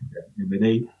 Sasquatch like that. I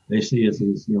mean, they see us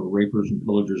as, rapers and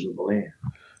pillagers of the land.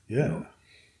 Yeah.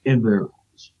 In their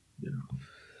lives,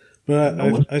 But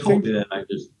I think that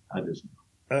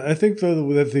I think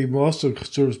though that they also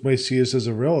sort of might see us as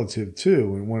a relative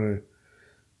too, and want to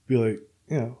be like,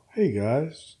 hey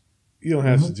guys, you don't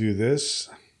have to do this.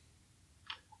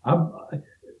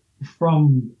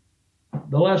 From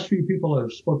the last few people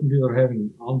I've spoken to that are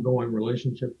having ongoing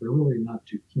relationships, they're really not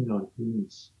too keen on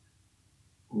humans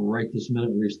right this minute,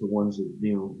 at least the ones that,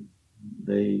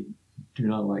 they do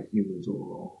not like humans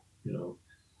overall,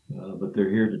 but they're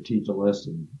here to teach a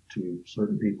lesson to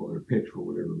certain people that are picked for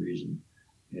whatever reason,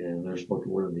 and they're supposed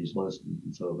to learn these lessons,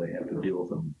 and so they have to deal with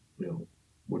them,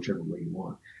 whichever way you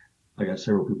want. I got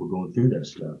several people going through that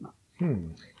stuff.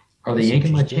 Are they That's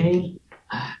yanking my interesting. chain?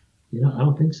 I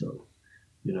don't think so.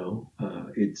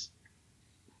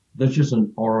 There's just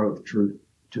an aura of truth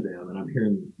to them, and I'm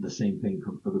hearing the same thing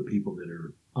from other people that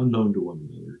are unknown to one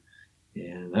another.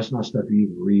 And that's not stuff you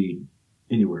even read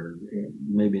anywhere,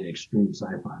 maybe an extreme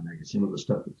sci-fi magazine, some of the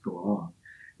stuff that's going on.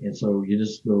 And so you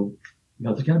just go,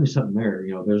 there's got to be something there.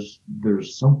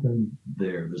 There's something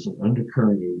there. There's an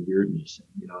undercurrent of weirdness.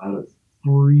 Out of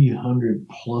 300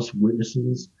 plus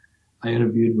witnesses I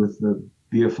interviewed with the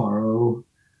BFRO,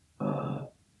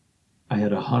 I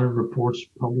had 100 reports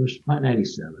published, not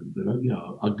 97, but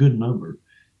a good number.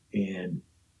 And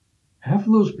half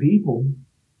of those people,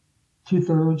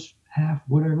 2/3, half,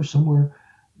 whatever, somewhere,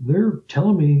 they're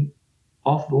telling me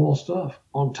off the wall stuff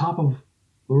on top of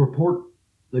the report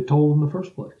they told in the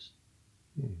first place.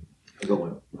 I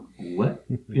go, what?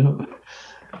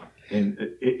 And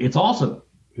it's awesome.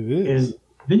 It is. And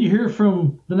then you hear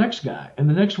from the next guy and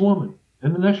the next woman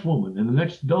and the next woman and the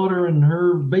next daughter and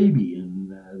her baby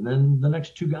and then the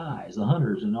next two guys, the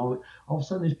hunters, and all of a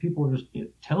sudden these people are just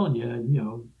telling you,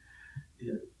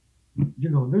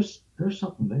 there's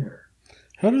something there.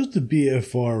 How does the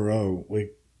BFRO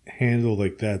handle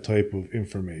that type of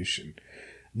information?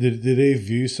 Did they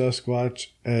view Sasquatch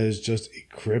as just a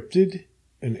cryptid,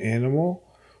 an animal,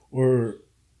 or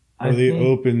are they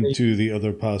open to the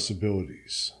other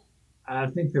possibilities? I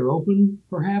think they're open,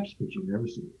 perhaps, but you never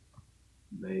see it.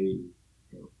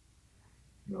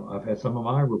 I've had some of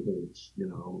my reports,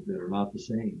 that are not the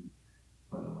same,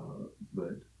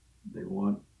 but they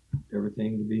want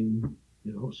everything to be,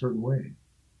 a certain way,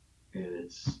 and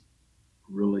it's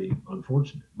really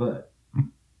unfortunate. But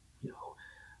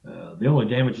the only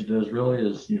damage it does really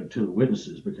is, to the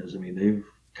witnesses, because they've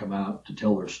come out to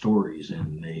tell their stories,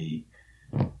 and the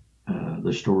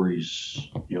stories,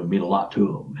 mean a lot to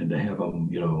them, and to have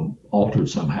them, altered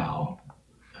somehow,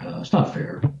 it's not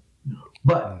fair.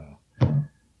 But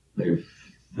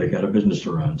they got a business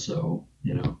to run, so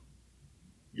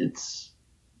it's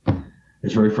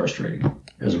very frustrating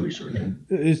as a researcher.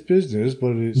 It's business,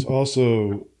 but it's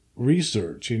also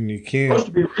research, and you can't. It's supposed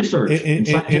to be research, and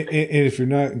if you're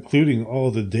not including all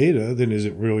the data, then is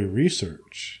it really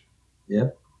research?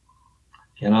 Yep,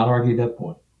 cannot argue that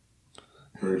point.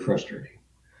 Very frustrating.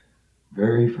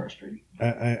 Very frustrating.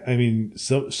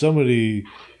 Some of the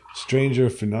stranger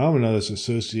phenomena that's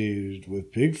associated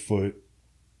with Bigfoot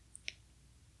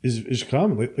is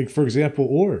common. Like for example,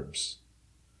 orbs.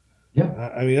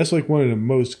 Yeah. That's one of the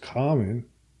most common.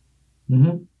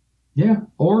 Mm-hmm. Yeah,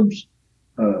 orbs,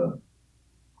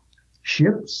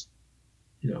 ships,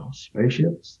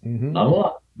 spaceships. Mm-hmm. Not a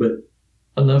lot, but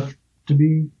enough to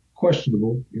be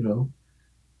questionable.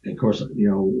 And of course,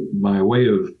 my way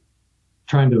of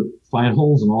trying to find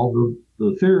holes in all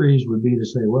the theories would be to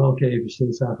say, well, okay, if you see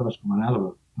the Sasquatch coming out of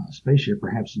a spaceship,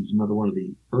 perhaps it's another one of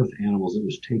the Earth animals that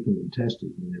was taken and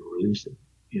tested and they were released it,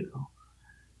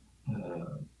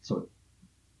 so it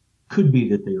could be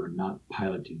that they are not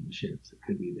piloting the ships. It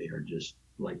could be they are just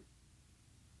like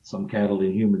some cattle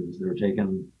and humans. They're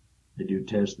taken, they do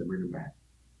tests, they bring them back.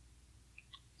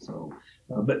 So,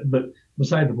 but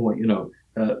beside the point,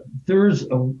 there's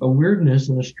a weirdness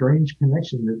and a strange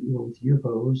connection that, with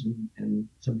UFOs and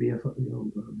some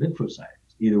Bigfoot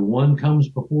sightings. Either one comes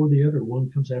before the other,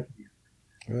 one comes after the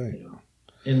other. Right.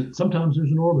 And sometimes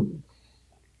there's an orbital.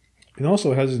 It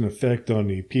also has an effect on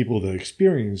the people that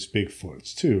experience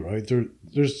Bigfoots too, right?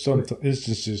 There's some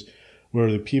instances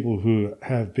where the people who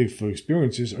have Bigfoot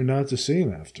experiences are not the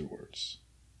same afterwards.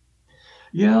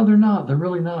 Yeah, they're not. They're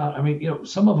really not.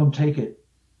 Some of them take it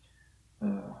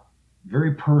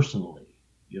very personally,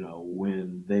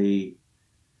 when they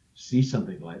see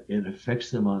something like it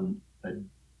affects them on a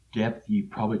depth you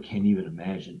probably can't even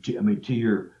imagine. To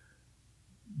your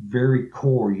very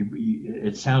core,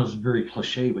 it sounds very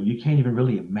cliche, but you can't even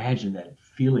really imagine that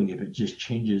feeling if it just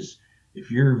changes. If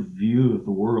your view of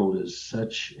the world is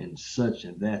such and such,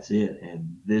 and that's it,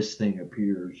 and this thing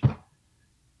appears,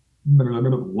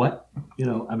 what?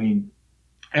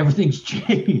 Everything's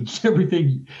changed.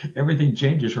 Everything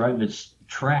changes right in its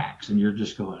tracks, and you're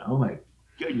just going, oh my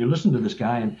God, you listen to this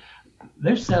guy, and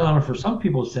they've sat on it for some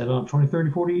people have sat on it 20,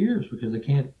 30, 40 years because they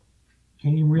can't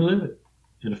even relive it.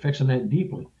 It affects them that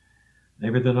deeply.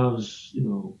 Maybe they're not as,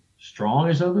 strong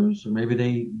as others, or maybe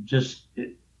they just,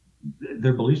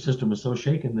 their belief system is so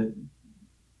shaken that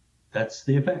that's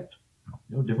the effect.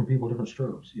 Different people, different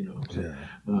strokes, So,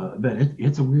 but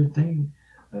it's a weird thing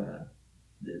that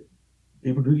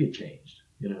people do get changed,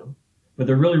 but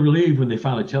they're really relieved when they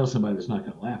finally tell somebody that's not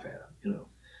going to laugh at them,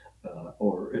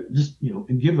 or just,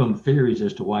 and give them theories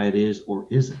as to why it is or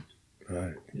isn't.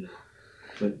 Right.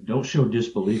 but don't show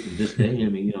disbelief and disdain. I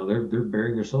mean, they're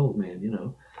bearing their souls,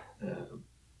 man.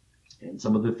 And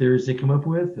some of the theories they come up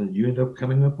with, and you end up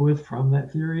coming up with from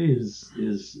that theory, is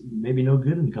maybe no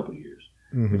good in a couple of years.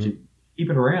 Mm-hmm. But you keep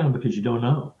it around because you don't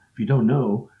know. If you don't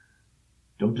know,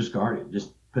 don't discard it.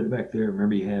 Just put it back there.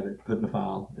 Remember you have it. Put it in the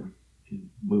file and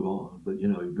move on. But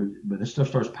this stuff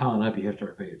starts piling up. You have to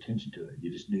start paying attention to it.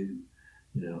 You just do.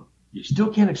 You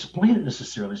still can't explain it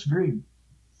necessarily. It's very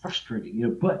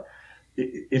frustrating. But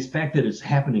it's the fact that it's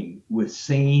happening with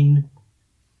sane,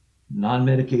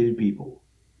 non-medicated people.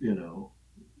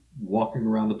 Walking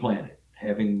around the planet,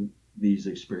 having these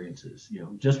experiences,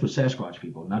 just with Sasquatch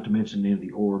people, not to mention any of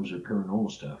the orbs or paranormal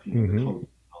stuff, the clothing and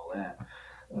all that.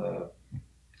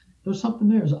 There's something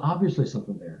there. There's obviously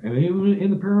something there. I mean, even in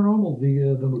the paranormal,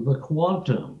 the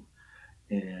quantum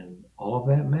and all of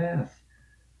that math,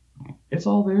 it's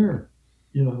all there,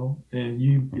 and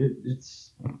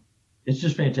it's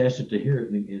just fantastic to hear it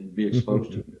and be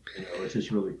exposed to it. It's just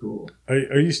really cool.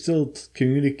 Are you still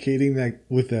communicating that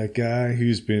with that guy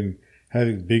who's been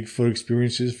having Bigfoot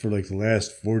experiences for like the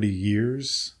last 40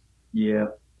 years? Yeah.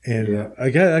 And I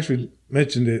got actually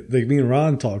mentioned it. Like me and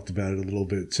Ron talked about it a little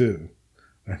bit too.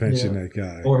 I mentioned that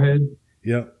guy. Forehead.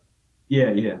 Yep.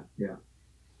 Yeah.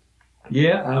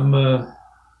 I'm.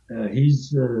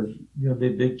 He's a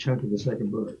big chunk of the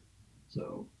second book.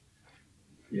 So,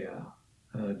 yeah.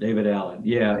 David Allen.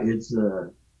 Yeah,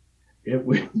 it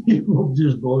will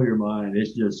just blow your mind.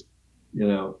 It's just,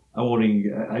 I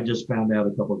just found out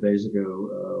a couple of days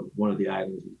ago, one of the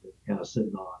items he's kind of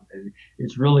sitting on, and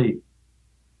it's really,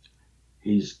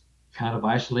 he's kind of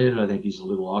isolated. I think he's a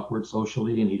little awkward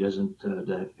socially, and he doesn't have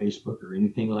Facebook or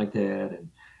anything like that,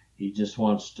 and he just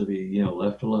wants to be,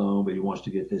 left alone, but he wants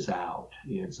to get this out.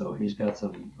 And so he's got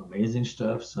some amazing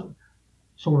stuff, some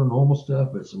sort of normal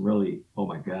stuff, but some really, oh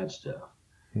my God stuff.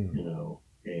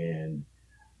 And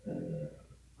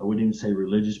I wouldn't even say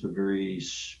religious, but very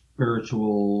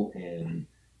spiritual and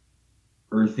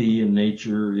earthy in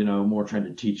nature, more trying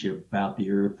to teach you about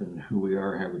the earth and who we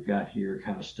are, how we got here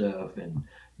kind of stuff. And,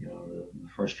 the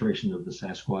frustration of the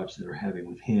Sasquatch that are having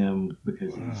with him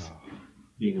because he's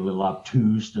being a little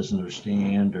obtuse, doesn't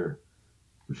understand or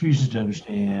refuses to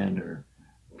understand or,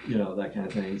 that kind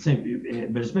of thing.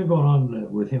 But it's been going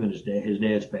on with him and his dad. His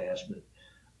dad's passed, but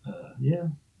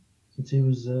since he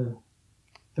was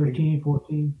 13,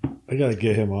 14. I got to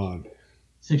get him on.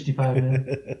 65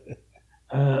 minutes.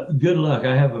 Good luck.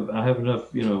 I have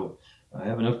enough, I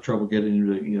have enough trouble getting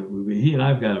into he and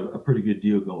I've got a pretty good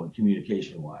deal going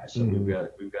communication wise. So we've got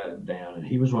it down. And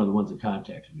he was one of the ones that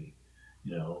contacted me.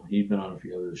 He'd been on a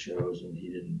few other shows and he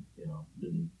didn't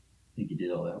think he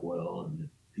did all that well. And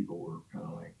people were kind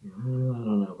of like, I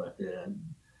don't know about that.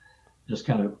 Just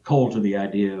kind of cold to the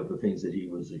idea of the things that he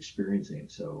was experiencing.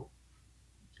 So,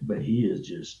 but he has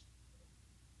just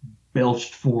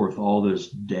belched forth all this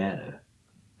data.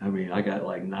 I mean, I got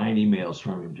like 9 emails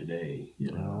from him today,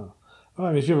 I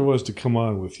mean, if he ever was to come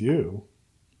on with you.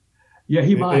 Yeah,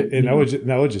 he might. And I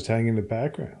would just hang in the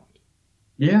background.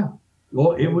 Yeah.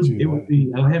 Well, it would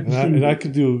be, I would have to see. And I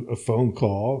could do a phone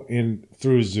call and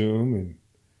through Zoom and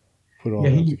put all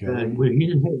that together. He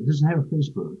doesn't have a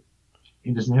Facebook.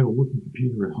 He doesn't have a working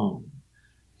computer at home.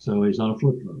 So he's on a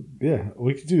flip phone. Yeah,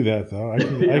 we could do that, though. I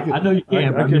know you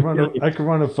can. I could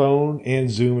run a phone and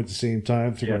Zoom at the same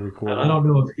time through my recorder. I don't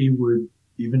know if he would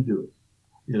even do it.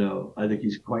 I think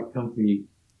he's quite comfy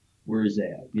where he's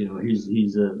at.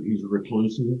 He's a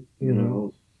reclusive,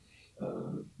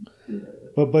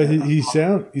 But he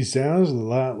sounds a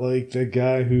lot like that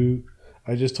guy who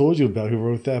I just told you about who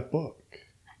wrote that book.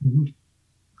 Mm-hmm.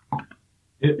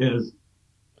 It is.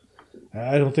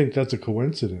 I don't think that's a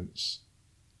coincidence.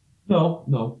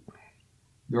 No.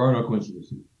 There are no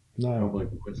coincidences. No. I don't believe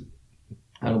coincidence.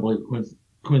 I don't believe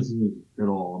coincidence at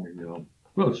all. I mean,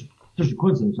 well, it's just a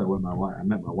coincidence I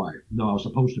met my wife. No, I was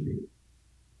supposed to meet her.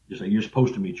 Just like you're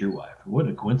supposed to meet your wife. It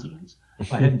wasn't a coincidence.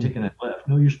 If I hadn't taken that left.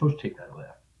 No, you're supposed to take that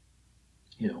left.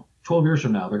 12 years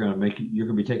from now, you're going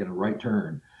to be taking a right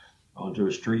turn onto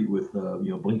a street with,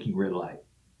 blinking red light.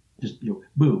 Just,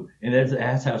 boom. And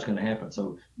that's how it's going to happen.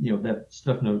 So, that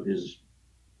stuff is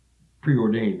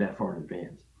preordained that far in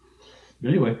advance. But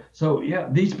anyway, so yeah,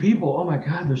 these people, oh my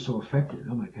God, they're so affected.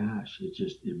 Oh my gosh, it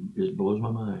just blows my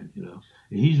mind, And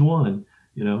he's one,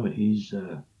 and he's,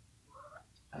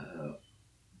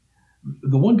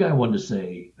 the one guy I wanted to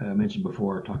say, I mentioned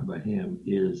before, I talked about him,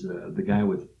 is the guy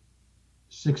with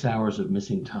 6 hours of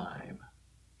missing time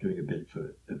doing a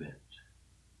Bigfoot event.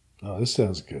 Oh, this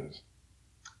sounds good.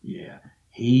 Yeah,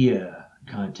 he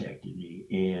contacted me,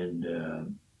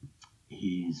 and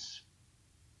he's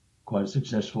quite a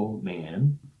successful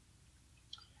man.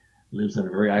 lives in a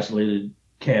very isolated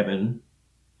cabin,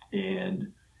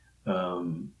 and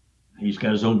he's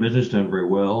got his own business done very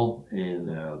well,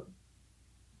 and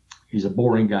he's a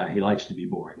boring guy. He likes to be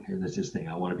boring, and that's his thing.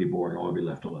 I want to be boring. I want to be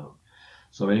left alone.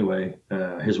 So anyway,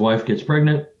 his wife gets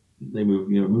pregnant. They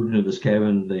moved into this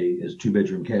cabin. It's a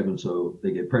 2-bedroom cabin, so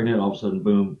they get pregnant. All of a sudden,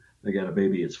 boom, they got a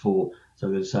baby. It's full. So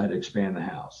they decide to expand the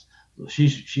house. So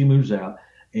she moves out,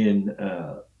 and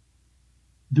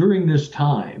during this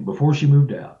time, before she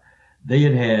moved out, they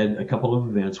had a couple of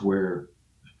events where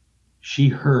she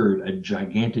heard a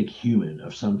gigantic human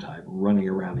of some type running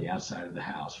around the outside of the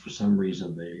house. For some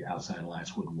reason, the outside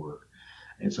lights wouldn't work,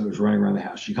 and so it was running around the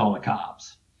house. She called the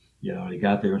cops, and he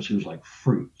got there, and she was like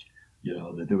freaked,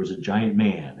 that there was a giant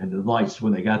man, and the lights,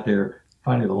 when they got there,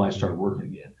 finally the lights started working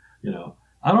again.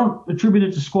 I don't attribute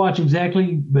it to Squatch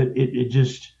exactly, but it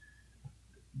just,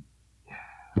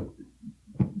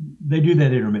 they do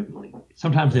that intermittently.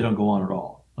 Sometimes they don't go on at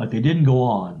all. Like they didn't go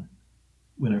on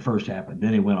when it first happened.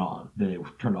 Then it went on. Then it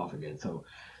turned off again. So,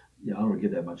 I don't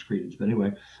give that much credence. But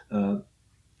anyway, and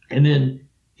then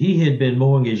he had been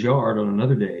mowing his yard on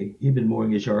another day. He'd been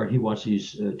mowing his yard. He watched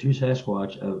these 2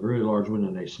 Sasquatch, a very large one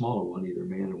and a smaller one, either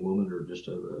man or woman or just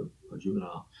a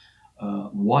juvenile,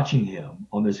 watching him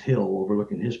on this hill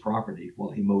overlooking his property while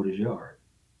he mowed his yard.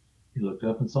 He looked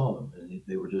up and saw them, and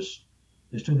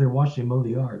they stood there watching him mow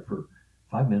the yard for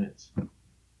 5 minutes.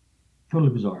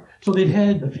 Totally bizarre. So they'd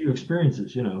had a few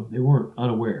experiences, they weren't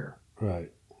unaware. Right.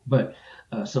 But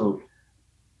so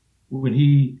when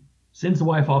he sends the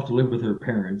wife off to live with her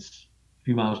parents a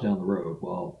few miles down the road,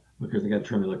 because they got to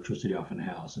turn the electricity off in the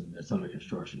house and it's under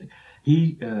construction,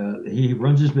 he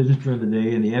runs his business during the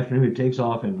day. In the afternoon, he takes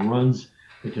off and runs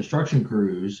the construction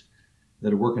crews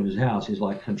that are working his house. He's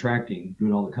like contracting,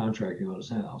 doing all the contracting on his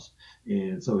house.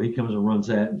 And so he comes and runs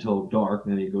that until dark,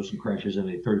 and then he goes and crashes in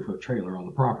a 30-foot trailer on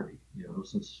the property,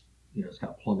 since, it's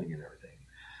got plumbing and everything.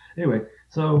 Anyway,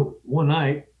 so one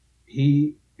night,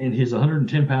 he and his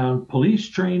 110-pound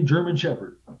police-trained German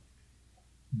Shepherd,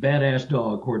 badass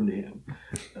dog, according to him,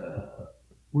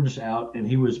 we're just out, and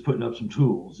he was putting up some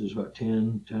tools. It was about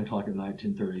 10 o'clock at night,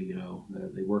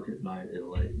 10:30, they work at night,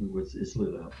 it's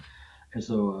lit up. And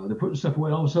so they're putting stuff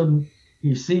away. All of a sudden,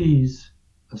 he sees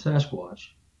a Sasquatch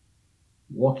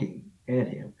walking at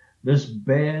him. This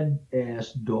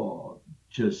badass dog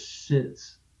just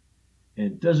sits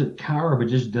and doesn't cower, but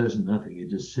just does nothing. It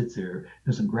just sits there,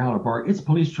 doesn't growl or bark. It's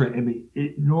police trained. I mean,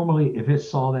 normally, if it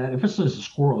saw that, if it's just a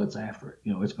squirrel, it's after it.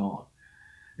 It's gone.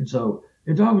 And so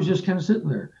the dog was just kind of sitting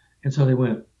there. And so they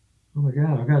went, oh my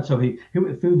God, oh God. So he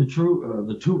went through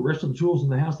the rest of the tools in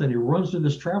the house. Then he runs to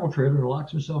this travel trailer and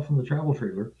locks himself in the travel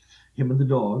trailer, him and the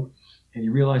dog. And he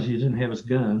realizes he didn't have his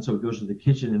gun. So he goes to the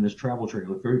kitchen in this travel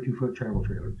trailer, 32-foot travel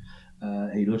trailer.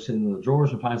 He looks in the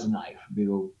drawers and finds a knife, a big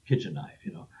old kitchen knife,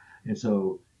 And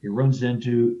so he runs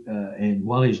into, and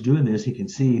while he's doing this, he can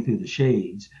see through the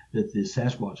shades that this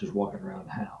Sasquatch is walking around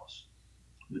the house,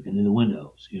 looking in the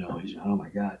windows. He's, oh my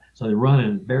God. So they run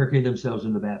and barricade themselves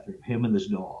in the bathroom, him and this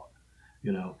dog.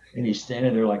 And he's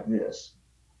standing there like this,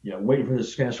 waiting for the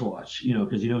Sasquatch,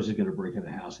 because he knows he's going to break in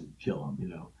the house and kill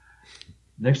him,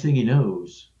 Next thing he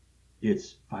knows,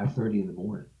 it's 5:30 in the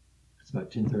morning. It's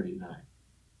about 10:30 at night.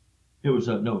 It was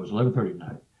 11:30 at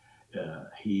night.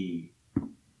 He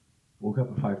woke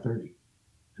up at 5:30.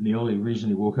 And the only reason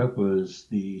he woke up was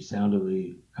the sound of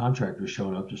the contractor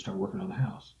showing up to start working on the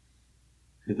house.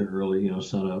 Get there early,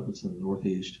 sun up, it's in the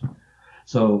northeast.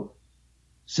 So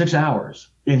 6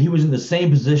 hours, and he was in the same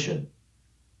position,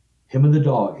 him and the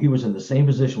dog, he was in the same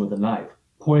position with a knife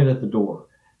pointed at the door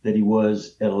that he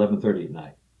was at 11:30 at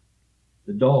night.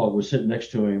 The dog was sitting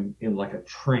next to him in like a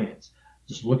trance,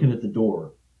 just looking at the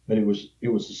door, but it was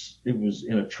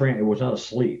in a trance. It was not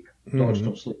asleep. Dogs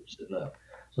don't sleep sitting up.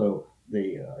 So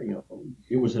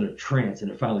it was in a trance,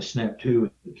 and it finally snapped to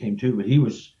and came to, but he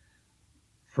was,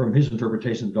 from his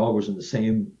interpretation, the dog was in the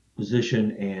same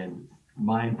position and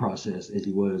mind process as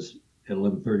he was at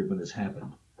 11:30 when this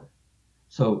happened.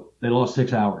 So they lost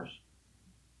 6 hours.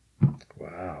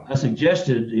 Wow. I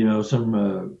suggested,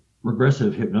 some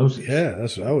regressive hypnosis. Yeah,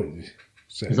 that's what I would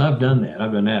say. Because I've done that.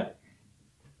 I've done that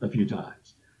a few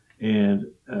times. And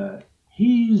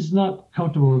he's not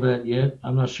comfortable with that yet.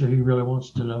 I'm not sure he really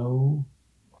wants to know.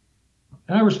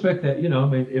 And I respect that,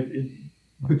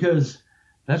 because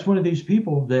that's one of these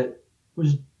people that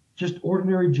was just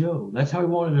ordinary Joe. That's how he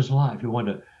wanted his life. He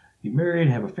wanted to be married,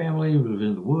 have a family, live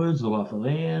in the woods, live off the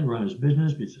land, run his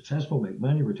business, be successful, make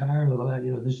money, retire, and all that.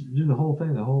 Do the whole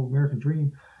thing, the whole American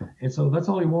dream. And so that's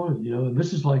all he wanted, And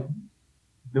this is like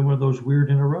been one of those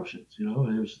weird interruptions,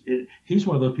 And he's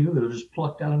one of those people that are just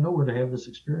plucked out of nowhere to have this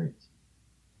experience.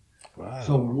 Wow.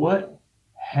 So what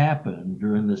happen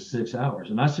during the 6 hours?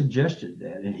 And I suggested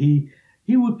that, and he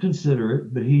would consider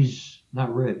it, but he's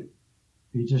not ready.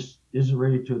 He just isn't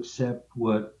ready to accept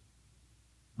what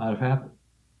might have happened.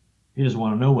 He doesn't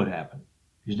want to know what happened.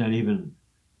 He's not even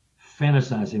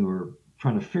fantasizing or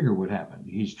trying to figure what happened.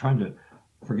 He's trying to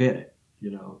forget it,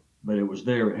 but it was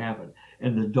there, it happened.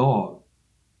 And the dog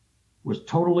was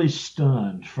totally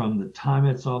stunned from the time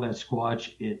it saw that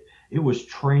squatch. It was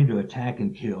trained to attack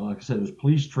and kill. Like I said, it was a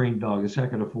police trained dog. This guy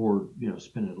could afford,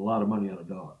 spending a lot of money on a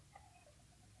dog.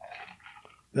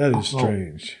 That is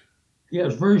strange. Yeah,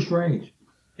 it's very strange.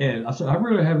 And I said, I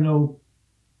really have no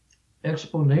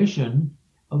explanation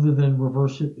other than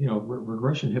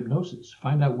regression hypnosis.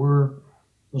 Find out where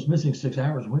those missing 6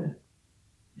 hours went.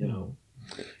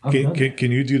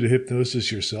 Can you do the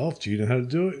hypnosis yourself? Do you know how to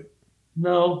do it?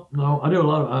 No. I do a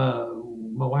lot of.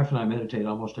 My wife and I meditate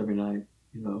almost every night.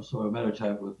 So I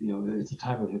meditate with. It's a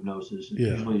type of hypnosis. It's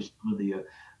usually some of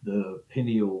the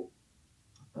pineal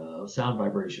sound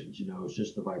vibrations. It's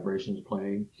just the vibrations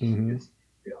playing. Mm-hmm. It's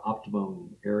the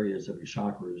optimum areas of your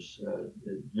chakras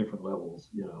at different levels.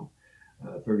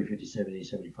 30, 50, 70,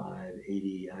 75,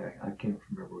 80. I can't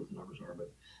remember what the numbers are,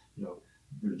 but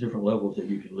there's different levels that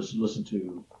you can listen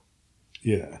to.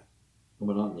 Yeah. A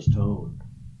monotonous tone,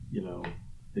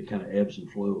 that kind of ebbs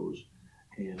and flows,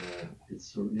 and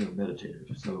it's meditative.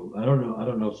 So I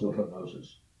don't know self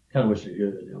hypnosis. Kind of wish I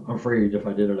could. I'm afraid if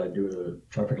I did it, I'd do it at a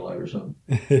traffic light or something.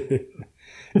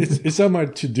 It's on my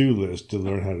to-do list to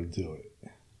learn how to do it.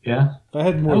 Yeah. If I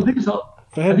had more. I don't think it's all.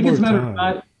 I think it's a matter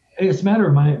of it's a matter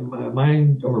of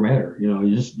mind over matter.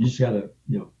 You just got to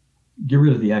get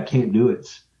rid of the I can't do it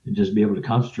and just be able to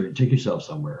concentrate and take yourself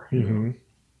somewhere. Mm-hmm.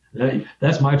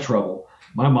 That's my trouble.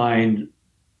 My mind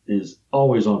is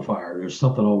always on fire. There's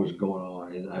something always going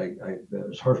on, and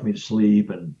it's hard for me to sleep,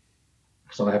 and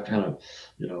so I have to kind of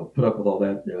put up with all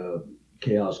that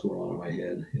chaos going on in my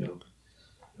head.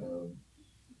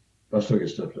 I still get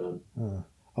stuff done.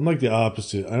 I'm like the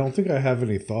opposite. I don't think I have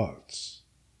any thoughts.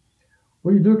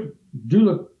 Well, you do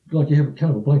look like you have kind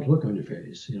of a blank look on your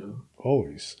face,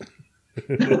 Always.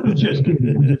 Just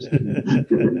kidding.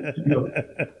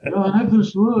 I have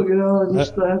this look, it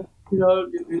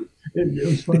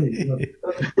was funny.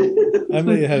 I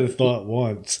may have had a thought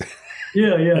once.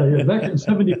 Yeah. Back in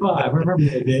 '75, I remember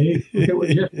that day. It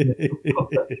was yesterday.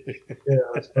 Yeah,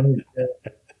 that's funny. Yeah.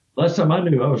 Last time I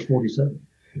knew, I was 47.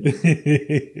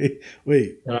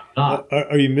 Wait, and I'm not.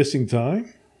 Are you missing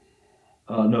time?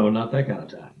 No, not that kind of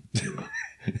time.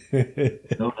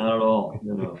 No, not at all.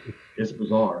 It's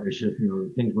bizarre. It's just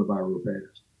things went by real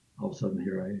fast. All of a sudden,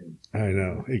 here I am. I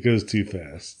know it goes too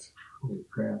fast. Holy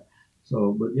crap!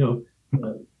 So, but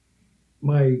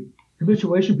my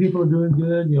habituation people are doing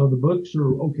good. The books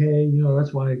are okay.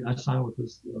 That's why I signed with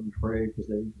this Frey, because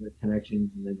they have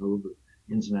connections and they know the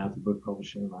ins and outs of book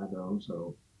publishing, and I don't.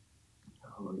 So,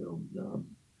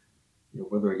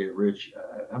 whether I get rich,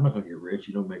 I'm not going to get rich.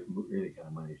 You don't make any kind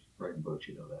of money writing books.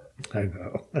 You know that. I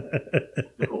know.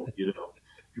 No, if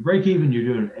you break even, you're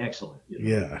doing excellent.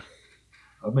 Yeah.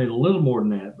 I've made a little more than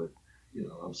that, but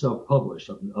I'm self-published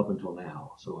up until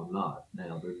now, so I'm not.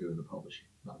 Now they're doing the publishing,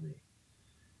 not me.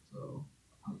 So,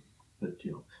 but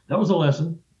that was a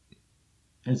lesson,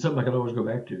 and something I could always go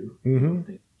back to. Mm-hmm.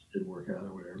 Things didn't work out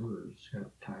or whatever, or just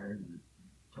got tired and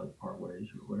tried to part ways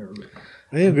or whatever.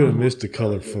 I am going to miss the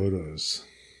color photos.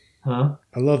 Huh?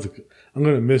 I'm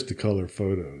going to miss the color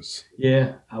photos.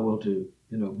 Yeah, I will too.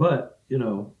 But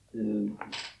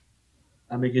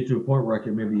I may get to a point where I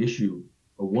can maybe issue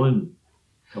a one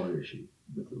color issue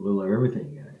with a little of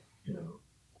everything in it.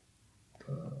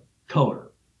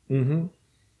 Color. Mm-hmm.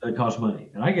 That costs money,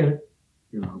 and I get it.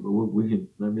 But we can.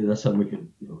 Maybe that's something we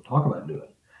can talk about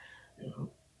doing.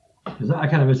 Because I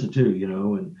kind of miss it too.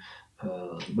 And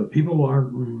but people aren't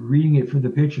reading it for the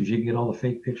pictures. You can get all the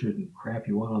fake pictures and crap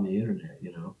you want on the internet.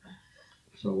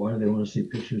 So why do they want to see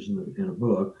pictures in a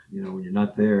book? When you're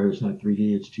not there, it's not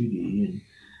 3D, it's 2D, and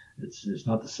it's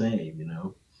not the same. You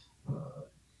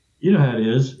know how it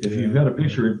is. If you've got a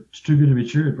picture, it's too good to be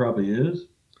true. It probably is.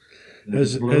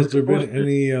 Has there been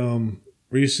any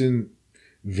recent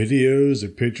videos or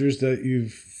pictures that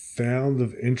you've found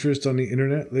of interest on the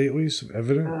internet lately? Some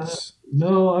evidence?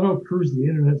 No, I don't cruise the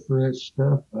internet for that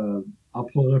stuff. I'll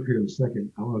pull it up here in a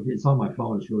second. It's on my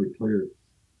phone. It's really clear.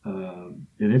 And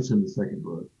it's in the second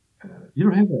book. You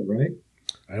don't have that, right?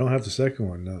 I don't have the second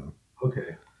one, no.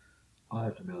 Okay. I'll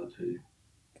have to mail it to you.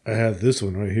 I have this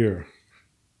one right here.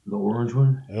 The orange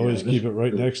one? I always keep it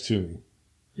right next to me.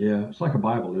 Yeah, it's like a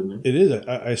Bible, isn't it? It is.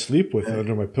 I sleep with it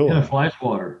under my pillow. And a flash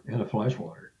water. That's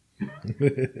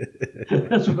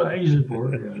what I use it for.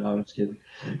 Yeah, no, I'm just kidding.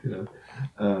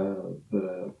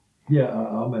 But Yeah,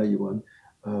 I'll mail you one.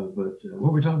 What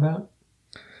were we talking about?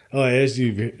 Oh, I asked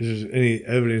you if there's any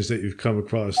evidence that you've come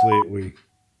across lately.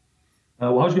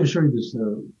 Well, I was going to show you this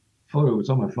photo. It's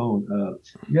on my phone.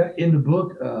 Yeah, in the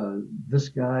book, this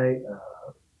guy,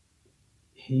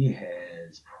 he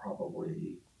has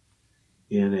probably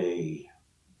in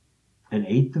an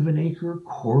eighth of an acre,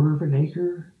 quarter of an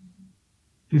acre,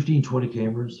 15, 20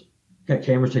 cameras. Got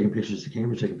cameras taking pictures of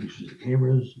cameras, taking pictures of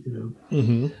cameras, you know.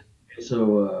 Mm-hmm.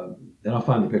 So, and I'll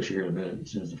find the picture here in a minute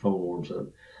as soon as the phone warms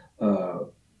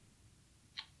up.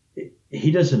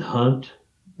 He doesn't hunt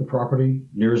the property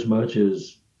near as much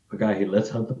as a guy he lets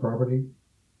hunt the property.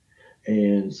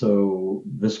 And so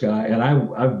this guy, and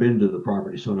I've been to the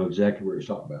property, so I know exactly what he's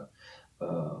talking about.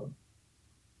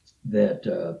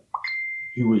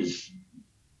 He was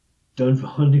done for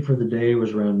hunting for the day. It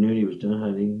was around noon. He was done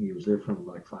hunting. He was there from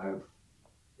like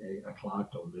 8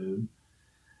 o'clock till noon.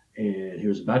 And he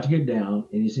was about to get down,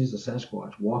 and he sees the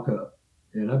Sasquatch walk up.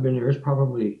 And I've been there. It's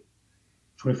probably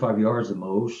 25 yards the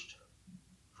most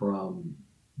from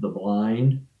the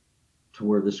blind to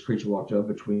where this creature walked up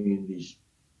between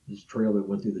this trail that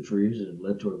went through the trees and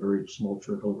led to a very small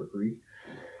trickle of a creek.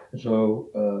 And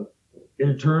so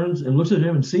it turns and looks at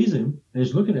him and sees him, and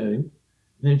he's looking at him.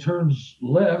 And he turns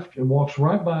left and walks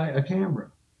right by a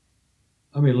camera.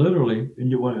 I mean, literally,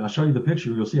 and when I show you the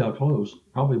picture, you'll see how close,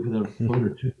 probably within a foot or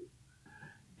two.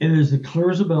 And it is the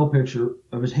clear as a bell picture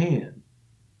of his hand.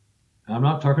 I'm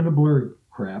not talking the blurry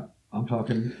crap. I'm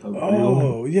talking.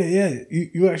 Yeah.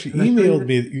 You actually emailed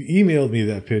me. You emailed me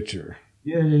that picture.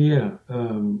 Yeah.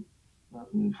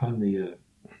 Let me find the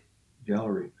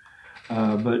gallery.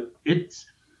 But it's.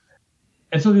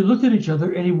 And so they looked at each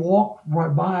other, and he walked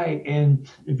right by. And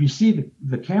if you see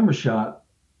the camera shot,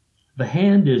 the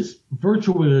hand is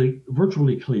virtually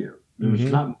clear.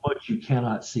 There's not much you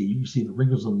cannot see. You can see the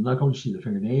wrinkles on the knuckles, you see the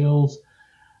fingernails,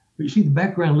 but you see the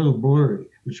background a little blurry,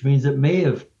 which means it may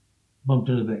have bumped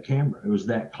into that camera. It was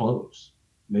that close.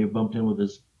 May have bumped in with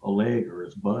a leg or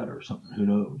his butt or something. Who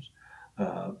knows?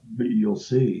 But you'll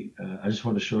see. I just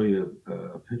want to show you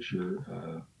a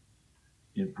picture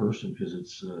in person because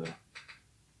it's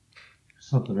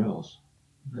something else.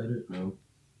 Is that it? No.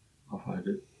 I'll find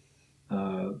it.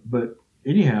 But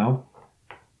anyhow,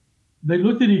 they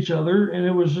looked at each other, and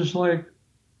it was just like,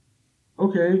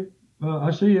 okay,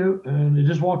 I see you. And it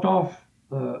just walked off.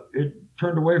 It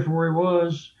turned away from where he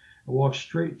was and walked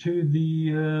straight to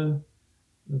the,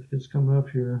 if it's coming up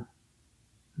here.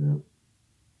 Yep.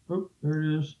 Oh, there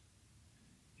it is.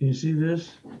 Can you see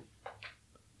this?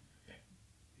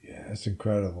 Yeah, that's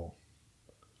incredible.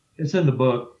 It's in the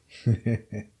book.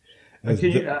 That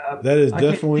is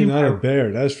definitely not a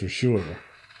bear, that's for sure.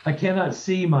 I cannot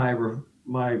see my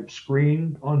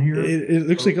screen on here. It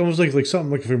looks like almost like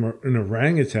something like from an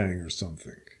orangutan or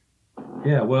something.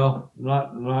 Yeah, well,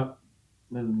 not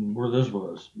in where this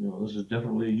was. You know, this is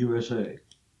definitely USA.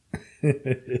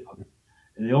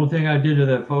 And the only thing I did to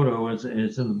that photo, and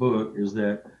it's in the book, is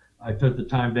that I took the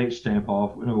time date stamp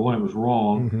off. Number one, it was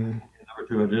wrong. And number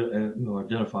two, it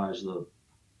identifies the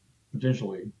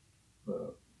potentially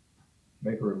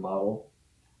maker and model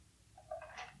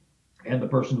and the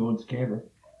person who owns the camera.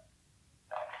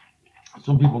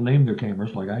 Some people name their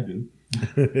cameras like I do.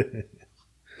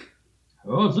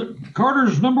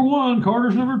 Carter's number 1,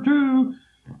 Carter's number 2.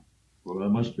 Well, that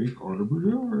must be Carter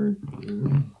Broussard.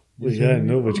 Well, you gotta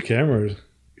know which camera you're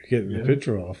getting the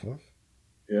picture off of.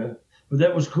 Yeah, but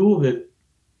that was cool that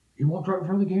he walked right in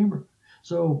front of the camera.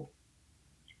 So,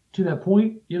 to that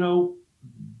point,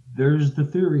 there's the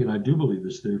theory, and I do believe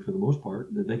this theory for the most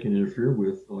part, that they can interfere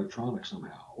with electronics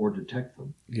somehow or detect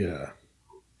them. Yeah.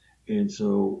 And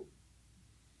so,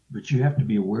 but you have to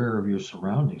be aware of your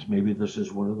surroundings. Maybe this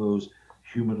is one of those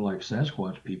human-like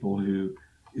Sasquatch people who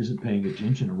isn't paying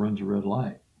attention and runs a red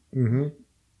light.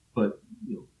 But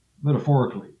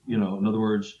metaphorically, in other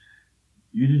words,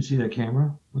 you didn't see that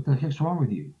camera. What the heck's wrong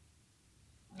with you?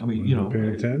 I mean, paying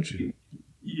attention.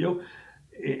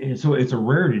 And so it's a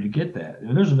rarity to get that.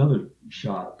 And there's another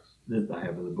shot that I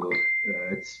have in the book.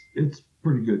 It's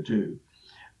pretty good too.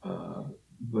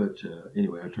 But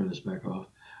anyway, I turn this back off.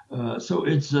 So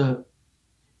it's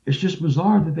just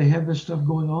bizarre that they have this stuff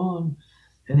going on,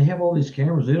 and they have all these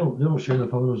cameras. They don't share the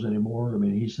photos anymore. I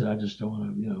mean, he said, I just don't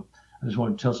want to, I just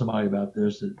want to tell somebody about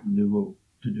this that knew what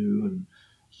to do and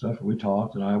stuff. And we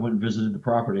talked, and I went and visited the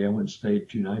property. I went and stayed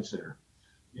 2 nights there,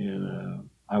 and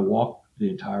I walked the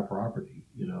entire property.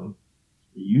 It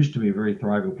used to be a very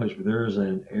thriving place, but there is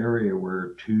an area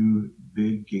where 2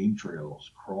 big game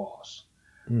trails cross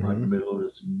right in the middle of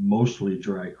this mostly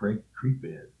dry creek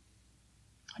bed.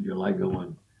 And you're like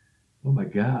going, oh my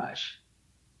gosh,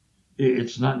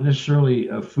 It's not necessarily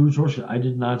a food source. I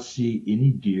did not see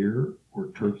any deer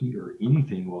or turkey or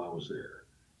anything while I was there.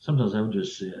 Sometimes I would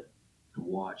just sit to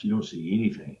watch. You don't see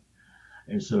anything.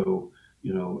 And so,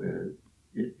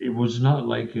 it was not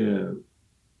like a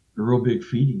real big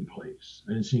feeding place.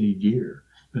 I didn't see any deer,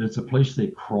 but it's a place they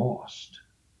crossed.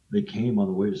 They came on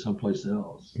the way to someplace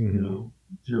else,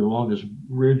 through along this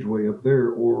ridgeway up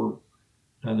there or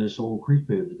down this old creek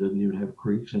bed that doesn't even have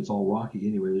creeks and it's all rocky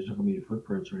anyway. There's not going to be any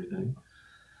footprints or anything.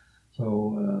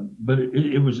 So, but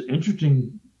it was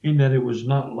interesting in that it was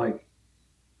not like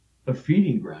a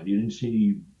feeding ground. You didn't see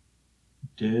any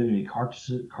dead, any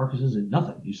carcasses, and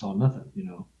nothing. You saw nothing.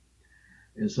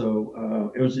 And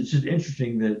so it's just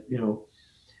interesting that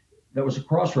that was a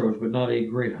crossroads, but not a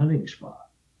great hunting spot.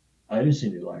 I didn't see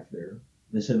any life there.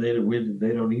 They said they don't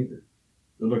either.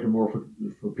 They're looking more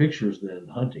for pictures than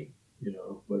hunting.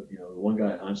 But the one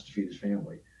guy hunts to feed his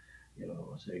family.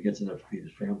 So he gets enough to feed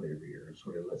his family every year. That's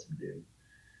what he lets him do.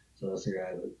 So that's the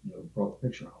guy that brought the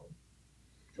picture home.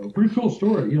 So pretty cool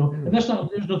story, and there's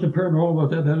nothing paranormal about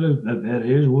that. That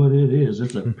is what it is.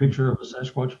 It's a picture of a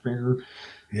Sasquatch finger.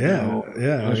 Yeah,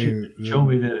 yeah. I mean, show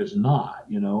me that it's not,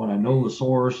 and I know the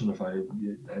source, and if I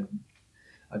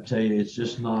tell you, it's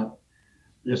just not.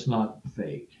 It's not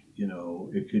fake.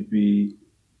 It could be,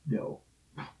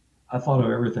 I thought of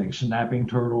everything. Snapping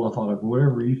turtle. I thought of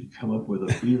whatever you could come up with.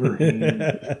 A beaver hand,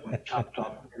 chopped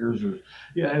off fingers, or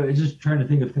it's just trying to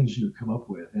think of things you would come up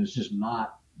with, and it's just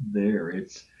not there.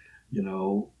 It's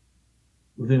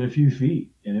within a few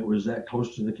feet, and it was that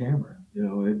close to the camera.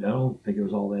 I don't think it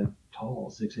was all that tall,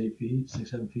 6, 8 feet, 6,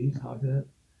 7 feet, something like that.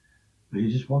 But he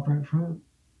just walked right in front.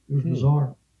 It was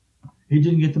bizarre. He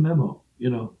didn't get the memo.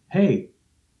 Hey,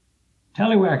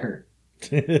 tallywhacker.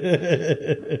 You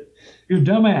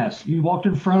dumbass. You walked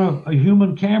in front of a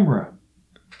human camera.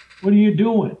 What are you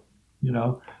doing?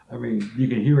 I mean, you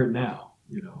can hear it now,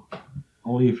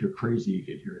 Only if you're crazy you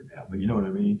can hear it now. But you know what I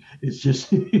mean? It's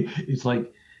just it's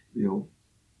like, you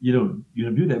don't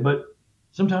do that. But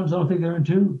sometimes I don't think they're in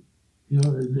tune.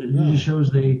 It just shows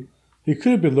they. He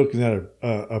could have been looking at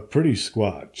a pretty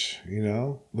squatch,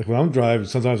 Like when I'm driving,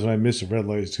 sometimes when I miss a red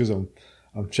light, it's because I'm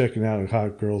checking out a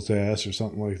hot girl's ass or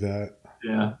something like that.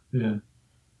 Yeah, yeah.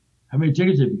 How many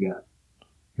tickets have you got?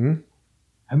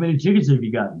 How many tickets have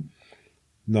you gotten?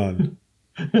 None.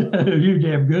 You're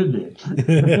damn good then.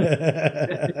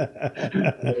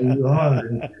 You are,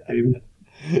 baby.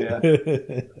 Yeah.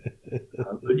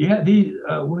 But yeah,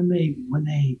 when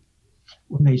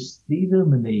they see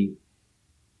them and they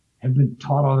have been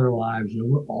taught all their lives,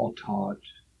 we're all taught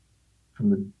from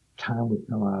the time we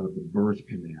come out of the birth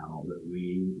canal that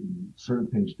certain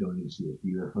things don't exist.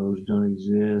 UFOs don't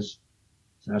exist.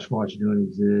 Sasquatch don't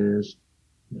exist.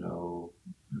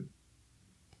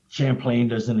 Champlain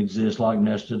doesn't exist. Loch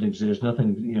Ness doesn't exist.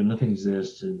 Nothing, nothing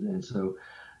exists. And so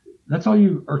that's all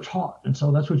you are taught. And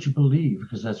so that's what you believe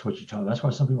because that's what you're taught. That's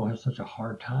why some people have such a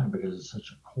hard time because it's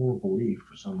such a core belief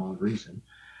for some odd reason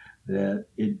that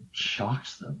it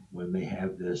shocks them when they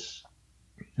have this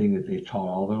thing that they've taught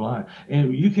all their life.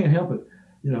 And you can't help it.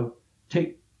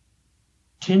 Take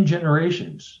 10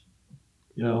 generations,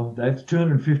 that's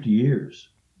 250 years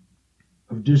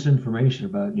of disinformation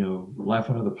about, life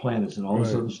on other planets and all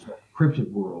this other stuff,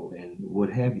 cryptid world and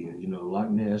what have you,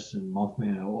 Loch Ness and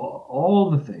Mothman,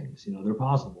 all the things, they're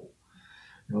possible.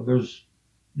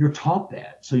 You're taught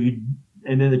that.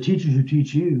 And then the teachers who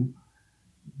teach you,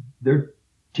 they're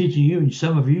teaching you, and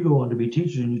some of you go on to be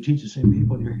teachers and you teach the same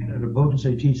people and you're handed a book and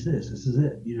say, teach this. This is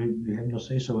it. You have no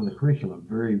say so in the curriculum.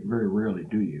 Very, very rarely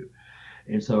do you.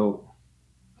 And so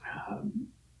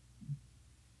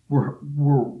we're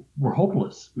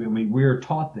hopeless. I mean, we're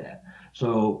taught that.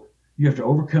 So you have to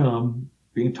overcome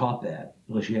being taught that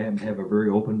unless you have a very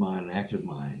open mind, an active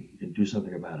mind, and do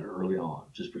something about it early on,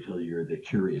 just because you're the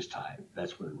curious type.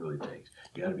 That's what it really takes.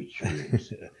 You got to be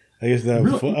curious. I guess that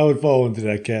I would fall into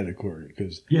that category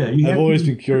because I've always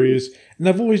been curious and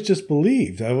I've always just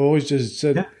believed. I've always just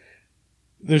said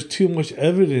there's too much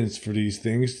evidence for these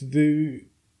things to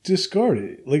discard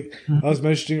it. Like I was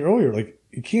mentioning earlier, like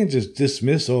you can't just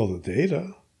dismiss all the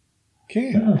data.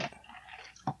 You can't.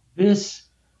 This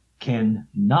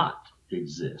cannot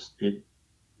exist.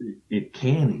 It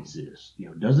can exist.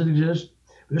 Does it exist?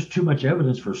 There's too much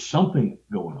evidence for something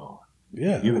going on.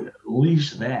 Yeah. Give it at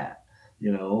least that.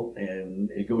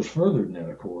 And it goes further than that,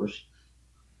 of course,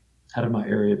 out of my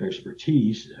area of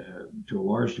expertise to a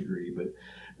large degree. But,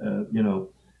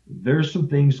 there's some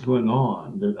things going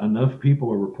on that enough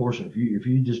people are reporting. If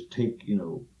you just take,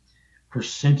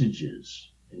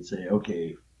 percentages and say,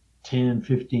 okay, 10,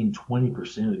 15,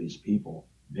 20% of these people,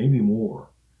 maybe more,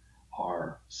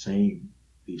 are saying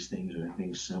these things or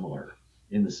things similar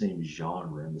in the same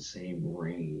genre, in the same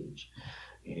range.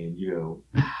 And you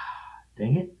go,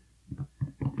 dang it.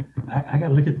 I got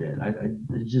to look at that.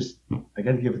 I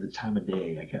got to give it the time of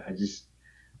day.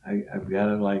 I've got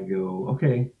to like go,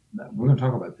 okay, we're going to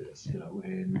talk about this,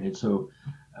 and so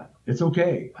it's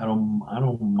okay. I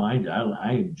don't mind it.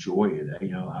 I enjoy it.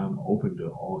 I'm open to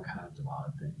all kinds of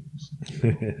odd things.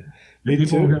 Me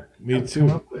too. Me come too.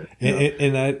 up with,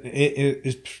 And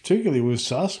it's particularly with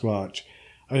Sasquatch.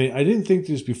 I mean, I didn't think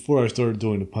this before I started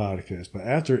doing the podcast, but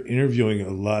after interviewing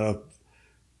a lot of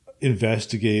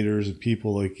investigators and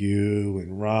people like you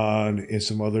and Ron and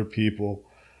some other people,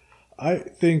 I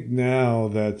think now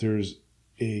that there's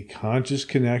a conscious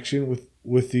connection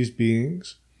with these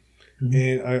beings. Mm-hmm.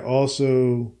 And I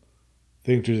also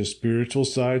think there's a spiritual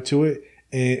side to it.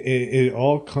 And it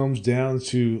all comes down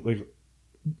to like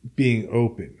being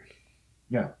open.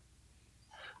 Yeah.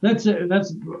 That's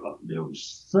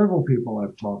several people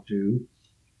I've talked to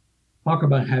talk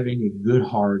about having a good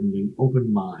heart and an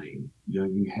open mind.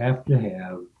 You have to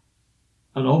have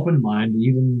an open mind to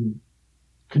even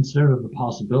consider the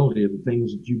possibility of the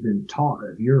things that you've been taught.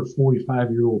 If you're a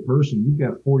 45-year-old person, you've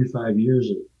got 45 years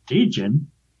of teaching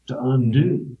to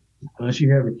undo, unless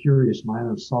you have a curious mind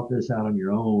and sought this out on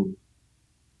your own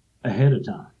ahead of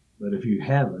time. But if you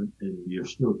haven't and you're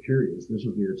still curious, this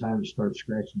will be your time to start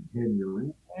scratching your head and you're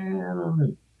like, I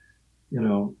don't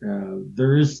know.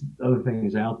 There is other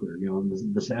things out there.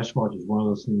 The Sasquatch is one of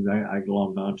those things I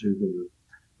glommed onto the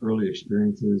early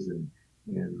experiences and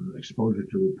exposure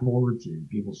to reports and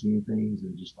people seeing things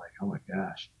and just like, oh my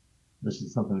gosh, this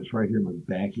is something that's right here in my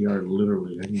backyard.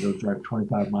 Literally, I can go drive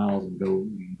 25 miles and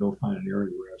go find an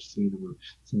area where I've seen them,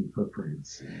 seen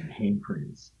footprints and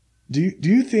handprints. Do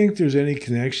you think there's any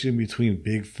connection between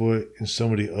Bigfoot and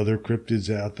some of the other cryptids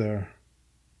out there?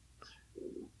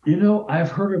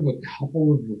 I've heard of a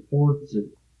couple of reports that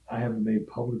I haven't made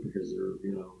public because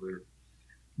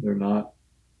they're not.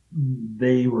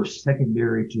 They were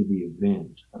secondary to the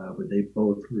event, but they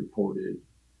both reported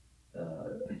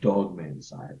a dogman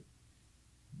sighting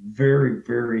very,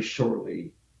 very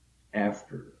shortly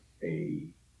after a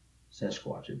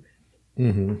Sasquatch event.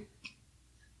 Mm-hmm.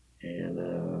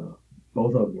 And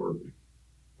both of them were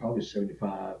probably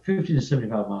 50 to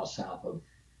 75 miles south of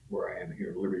where I am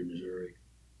here in Liberty, Missouri.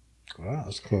 Wow,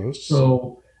 that's close.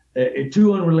 So,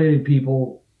 two unrelated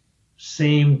people,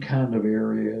 same kind of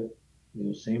area,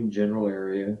 same general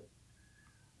area.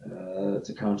 It's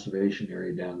a conservation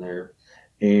area down there.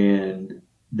 And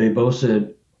they both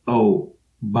said, oh,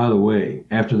 by the way,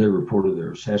 after they reported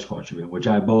their Sasquatch event, which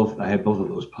I had both of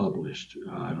those published.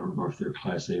 I don't know if they're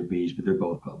Class A or Bs, but they're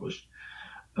both published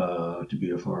to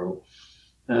BFRO.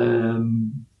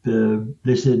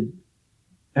 They said,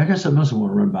 I got something else I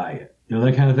want to run by you.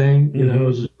 That kind of thing. It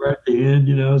was just right at the end,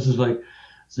 it's just like,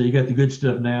 so you got the good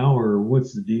stuff now, or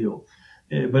what's the deal?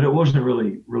 But it wasn't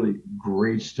really, really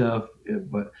great stuff.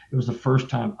 But it was the first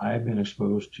time I had been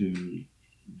exposed to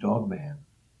dogman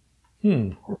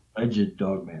or alleged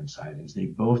dogman sightings. They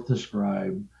both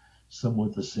describe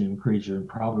somewhat the same creature and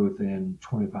probably within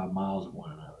 25 miles of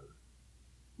one another.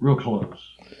 Real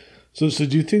close. So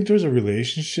do you think there's a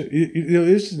relationship?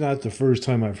 This is not the first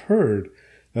time I've heard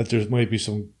that there might be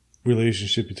some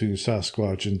relationship between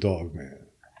Sasquatch and dogman.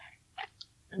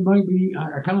 It might be.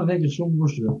 I kind of think it's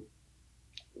almost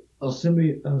a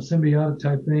symbiotic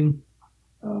type thing.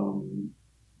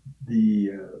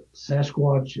 The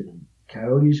Sasquatch and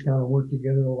coyotes kind of work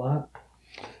together a lot.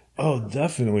 Oh,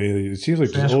 definitely. It seems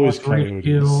like there's always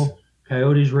coyotes.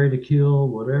 Coyotes ready to kill,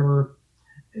 whatever.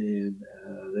 And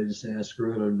they just say,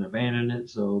 screw it and abandon it.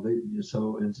 So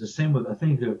it's the same with, I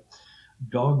think the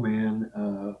dogman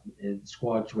and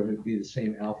Squatch would be the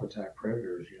same alpha type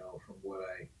predators, from what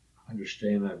I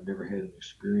understand. I've never had an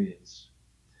experience.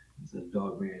 The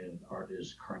dogman aren't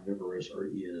as carnivorous or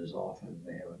eat as often.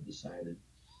 They haven't decided.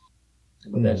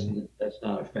 But that's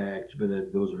not a fact. But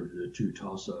those are the two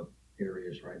toss-up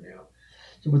areas right now.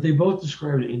 So, but they both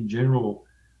described it in general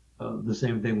the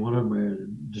same thing. One of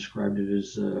them described it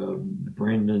as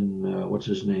Brandon. What's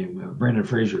his name? Brandon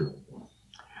Fraser,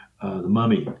 the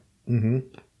mummy. Mm-hmm.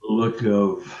 Look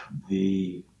of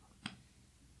the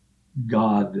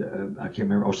god. I can't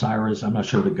remember Osiris. I'm not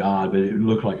sure the god, but it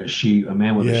looked like a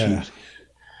man with a sheep.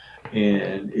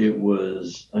 And it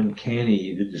was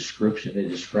uncanny, the description. They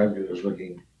described it as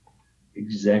looking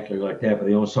exactly like that, but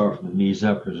they only saw it from the knees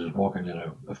up because it was walking in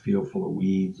a field full of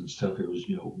weeds and stuff. It was,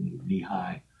 knee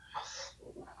high.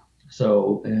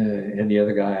 So, and the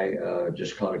other guy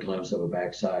just caught a glimpse of a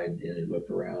backside and he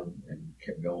looked around and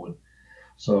kept going.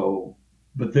 So,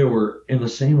 but they were in the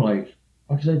same, like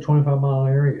I said, 25-mile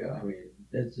area. I mean,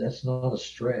 that's not a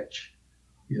stretch.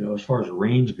 As far as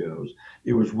range goes,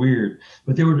 it was weird,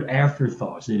 but they were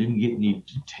afterthoughts. They didn't get any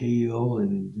detail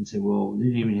and say, well, they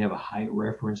didn't even have a height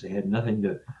reference. They had nothing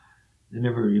to, they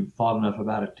never even thought enough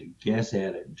about it to guess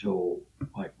at it until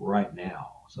like right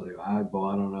now. So they go, I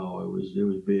don't know. It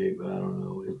was big, but I don't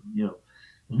know. There's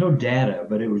no data,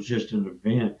 but it was just an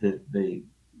event that they,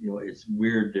 it's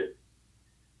weird that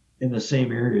in the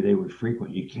same area they would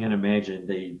frequent. You can't imagine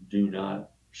they do not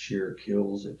share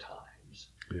kills at times.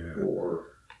 Yeah. Or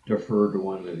defer to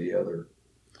one or the other.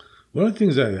 One of the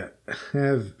things I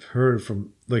have heard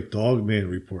from like Dogman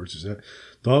reports is that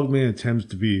Dogman tends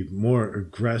to be more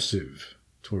aggressive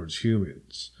towards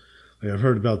humans. Like I've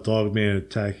heard about Dogman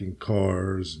attacking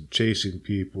cars and chasing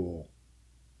people.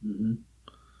 Mm-hmm.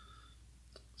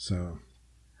 So.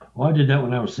 Well, I did that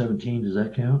when I was 17. Does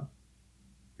that count?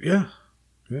 Yeah.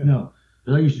 Yeah. No,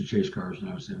 because I used to chase cars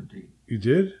when I was 17. You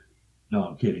did? No,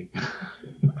 I'm kidding.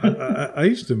 I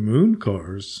used to moon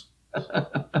cars.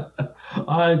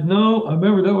 I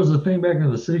remember that was the thing back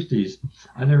in the 60s.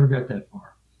 I never got that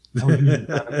far. I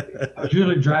was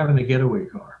usually driving the getaway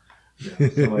car.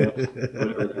 Somebody else,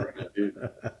 whatever they were going to do.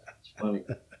 It's funny.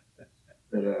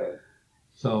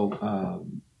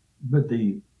 But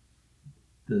the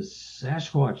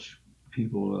Sasquatch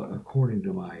people, according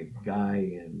to my guy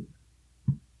in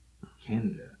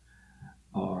Canada,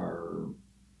 are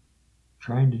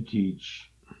trying to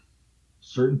teach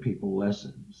certain people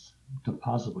lessons to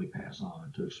possibly pass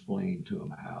on, to explain to them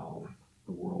how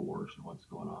the world works and what's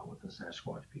going on with the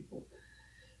Sasquatch people.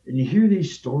 And you hear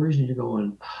these stories and you're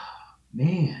going,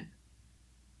 man,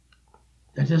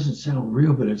 that doesn't sound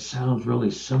real, but it sounds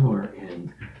really similar.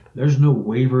 And there's no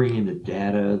wavering in the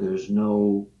data. There's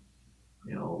no,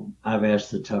 I've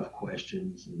asked the tough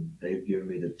questions and they've given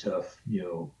me the tough,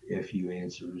 FU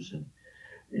answers,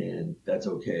 and that's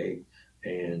okay.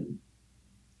 And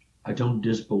I don't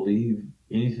disbelieve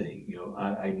anything.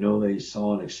 I know they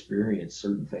saw and experienced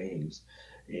certain things,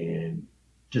 and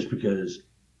just because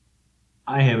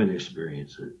I haven't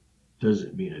experienced it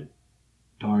doesn't mean a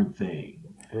darn thing.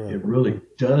 Right. It really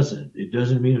doesn't. It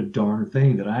doesn't mean a darn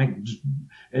thing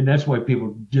and that's why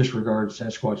people disregard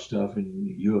Sasquatch stuff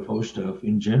and UFO stuff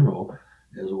in general.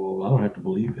 As well, I don't have to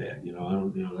believe that. I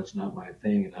don't. That's not my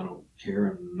thing, and I don't care,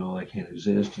 and know I can't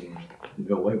exist and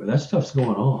go away. But that stuff's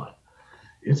going on.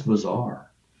 It's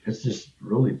bizarre. It's just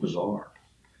really bizarre.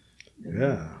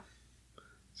 Yeah,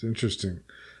 it's interesting.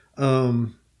 How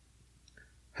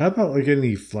about like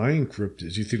any flying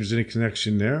cryptids? Do you think there's any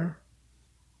connection there?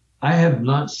 I have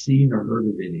not seen or heard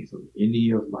of any from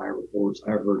any of my reports.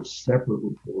 I've heard separate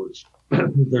reports.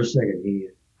 They're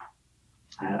secondhand.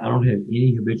 I don't have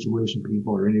any habituation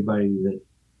people or anybody that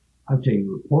I've taken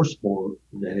reports for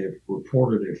that have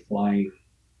reported a flying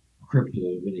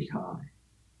cryptid of any kind.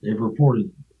 They've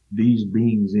reported these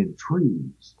beings in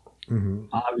trees. Mm-hmm.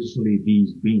 Obviously,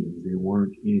 these beings, they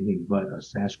weren't anything but a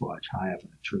Sasquatch high up in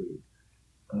a tree.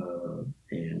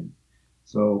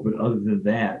 But other than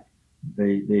that,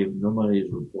 nobody has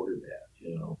reported that,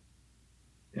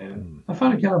 And I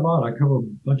find it kind of odd. I cover a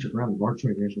bunch of ground. The Mark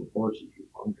Twain National Forest is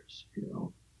humongous,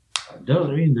 It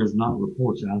doesn't mean there's not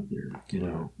reports out there,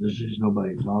 There's just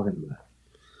nobody talking about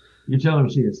it. You tell them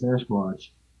to see a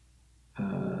Sasquatch,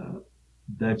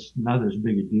 that's not as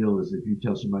big a deal as if you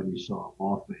tell somebody you saw a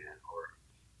Mothman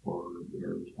or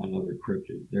another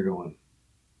cryptid. They're going,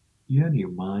 you out of your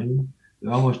mind?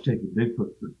 They're almost taking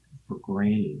Bigfoot for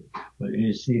granted. But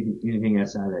anything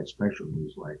outside that spectrum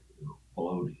is like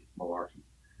baloney, malarkey.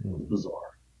 It's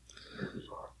bizarre. It's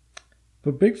bizarre.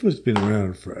 But Bigfoot's been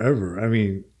around forever. I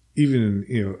mean, even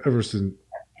ever since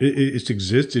it's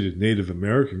existed in Native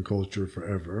American culture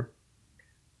forever.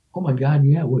 Oh my God,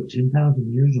 yeah,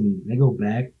 10,000 years? I mean, they go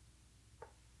back.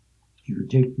 You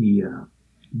take the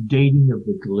dating of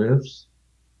the glyphs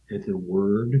at the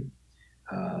word,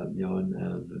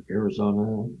 in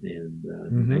Arizona and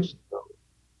New Mexico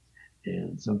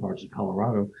and some parts of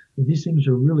Colorado. But these things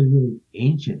are really, really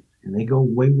ancient, and they go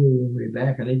way, way, way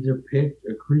back, and they depict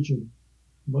a creature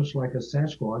much like a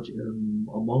Sasquatch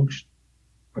amongst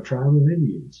a tribe of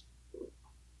Indians.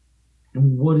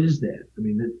 And what is that? I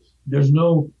mean, there's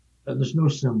no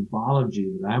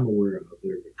symbology that I'm aware of.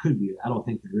 There could be. I don't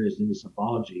think there is any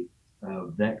symbology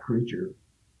of that creature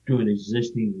to an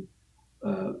existing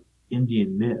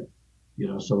Indian myth.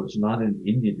 So it's not an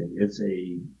Indian thing.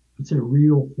 It's a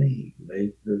real thing.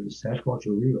 The Sasquatch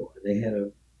are real. They had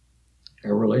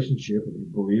a relationship, and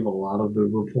I believe a lot of the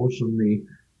reports from the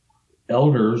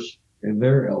elders and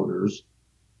their elders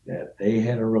that they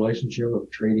had a relationship of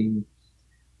trading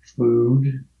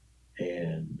food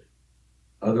and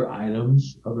other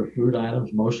food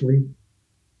items mostly,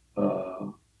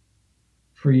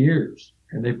 for years,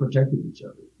 and they protected each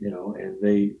other, and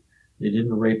they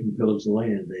didn't rape and pillage the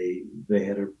land. They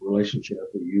had a relationship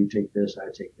where you take this,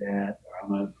 I take that, or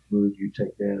I'm not in the mood, you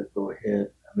take that, go ahead.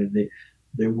 I mean,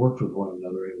 they worked with one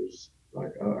another. It was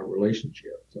like a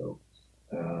relationship. So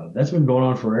that's been going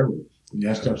on forever. And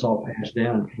that stuff's all passed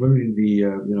down, including the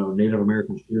Native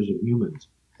American fears of humans.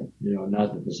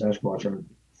 Not that the Sasquatch aren't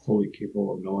fully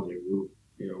capable of knowing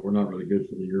we're not really good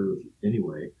for the earth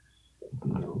anyway.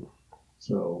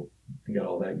 So we got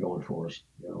all that going for us.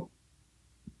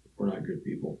 We're not good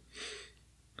people.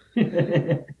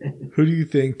 Who do you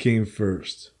think came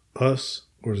first, us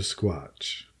or the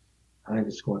Squatch? I think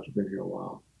the Squatch have been here a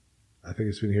while. I think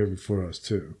it's been here before us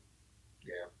too.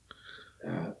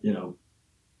 Yeah.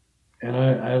 And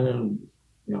I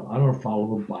don't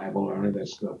follow the Bible or any of that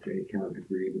stuff to any kind of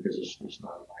degree because it's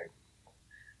not my,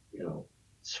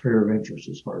 sphere of interest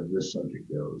as far as this subject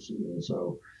goes.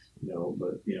 So,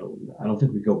 but I don't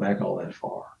think we go back all that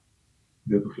far,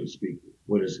 biblically speaking.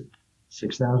 What is it,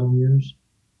 6,000 years?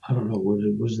 I don't know. What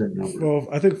is that number? Well,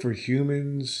 I think for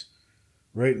humans,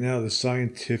 right now, the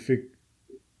scientific.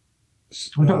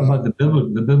 I'm talking about the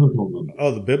biblical number.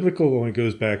 Oh, the biblical only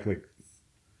goes back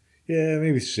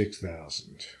maybe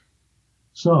 6,000.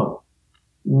 So,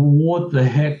 what the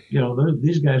heck?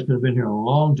 These guys could have been here a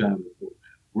long time before that.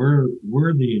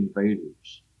 We're the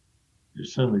invaders. They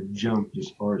suddenly jumped as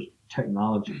far as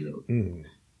technology goes. Mm.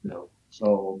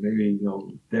 So maybe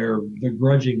they're the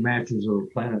grudging masters of the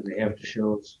planet. They have to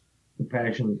show us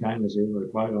compassion and kindness, even though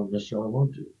they probably don't necessarily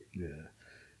want to. Yeah,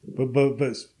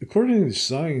 but according to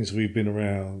science, we've been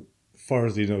around, as far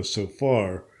as they know so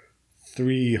far,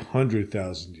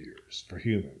 300,000 years for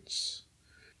humans,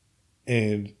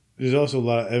 and there's also a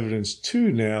lot of evidence too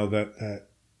now that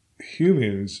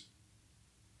humans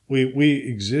we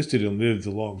existed and lived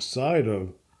alongside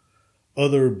of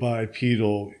other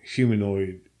bipedal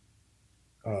humanoid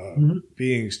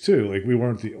beings too. Like we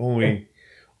weren't the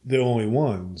only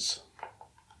ones.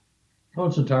 Oh,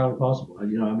 it's entirely possible.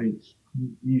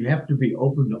 You have to be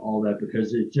open to all that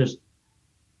because it just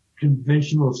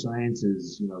conventional science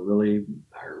is, really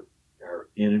our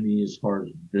enemy as far as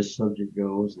this subject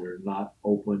goes. They're not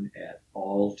open at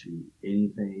all to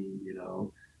anything,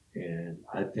 and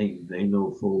I think they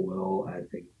know full well. I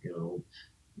think,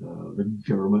 the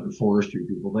government and forestry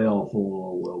people, they all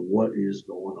full well what is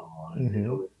going on. And they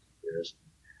know this.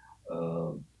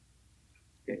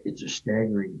 It's a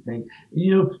staggering thing.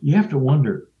 You have to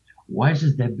wonder, why is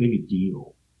it that big a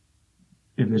deal?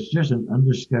 If it's just an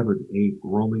undiscovered ape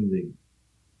roaming the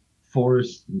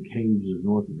forests and caves of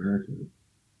North America,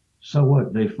 so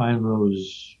what? They find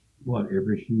those,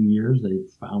 every few years? They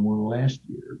found one last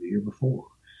year, the year before.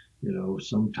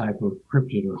 Some type of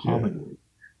cryptid or hominid.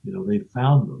 They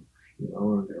found them.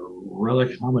 They're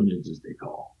relic hominids, as they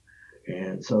call.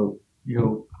 And so,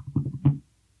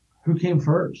 who came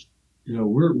first?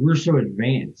 We're so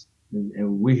advanced,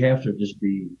 and we have to just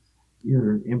be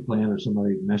either an implant or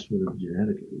somebody messed with them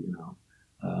genetically.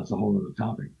 It's a whole other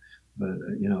topic. But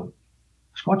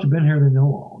Squatch have been here; they know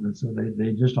all, and so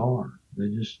they just are. They're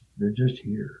just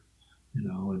here.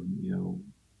 And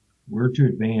we're too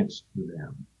advanced for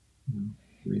them.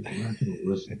 We're not going to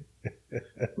listen.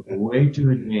 We're way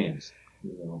too advanced.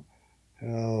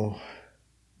 Oh,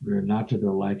 we're not to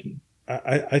their liking.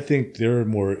 I think they're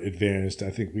more advanced. I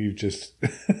think we've just.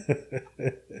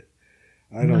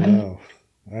 I don't know.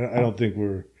 I don't think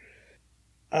we're.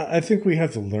 I think we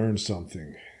have to learn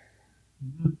something.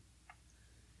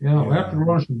 Yeah, we have to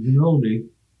learn some humility.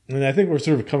 And I think we're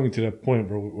sort of coming to that point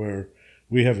where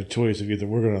we have a choice of either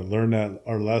we're going to learn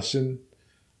our lesson,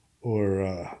 or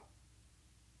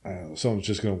I don't know, someone's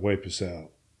just going to wipe us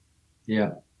out.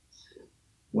 Yeah.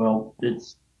 Well,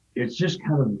 it's just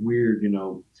kind of weird,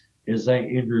 as I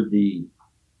entered the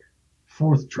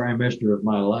fourth trimester of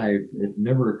my life, it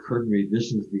never occurred to me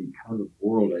this is the kind of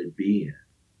world I'd be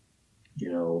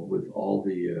in, with all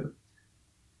the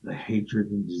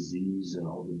hatred and disease and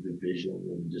all the division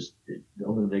and just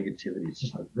all the negativity. It's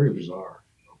just very bizarre.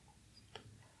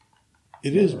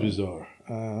 It is bizarre.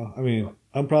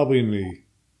 I'm probably in the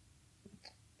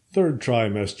third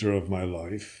trimester of my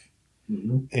life,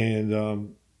 and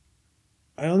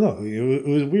I don't know. It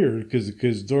was weird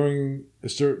because during a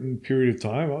certain period of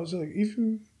time, I was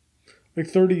even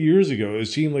 30 years ago, it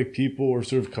seemed like people were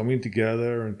sort of coming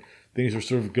together and things were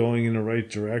sort of going in the right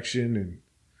direction, and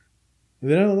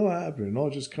then I don't know what happened. It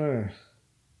all just kind of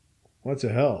went to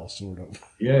hell, sort of.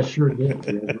 Yeah, sure did.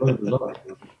 Yeah, it's really bizarre.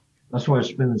 That's why I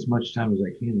spend as much time as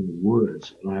I can in the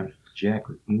woods. I don't have to jack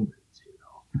with humans,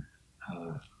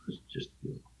 It's just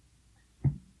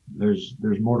there's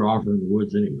more to offer in the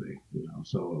woods anyway,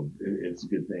 so it's a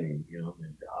good thing, and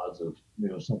the odds of,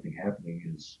 something happening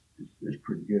is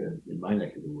pretty good in my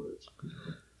neck of the woods.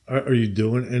 Are you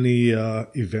doing any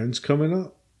events coming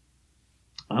up?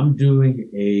 I'm doing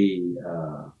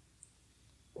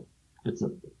it's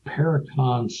a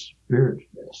Paracon Spirit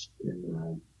Fest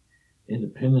in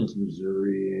Independence,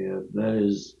 Missouri. That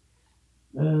is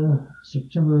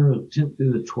September 10th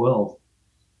through the 12th.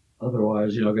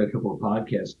 Otherwise, I've got a couple of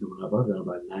podcasts coming up. I've done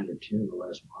about 9 or 10 the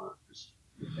last month. It's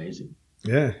amazing.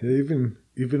 Yeah, you've been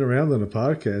around on a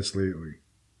podcast lately.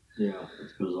 Yeah,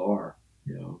 it's bizarre.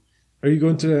 Are you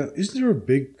going to that? Isn't there a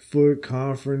Bigfoot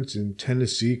conference in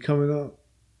Tennessee coming up?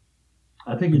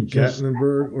 I think it just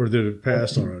Gatlinburg, or did it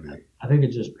pass already? I think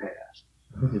it just passed.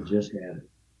 I think it just had it.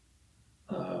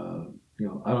 I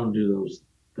don't do those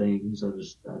things. I'm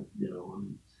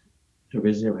too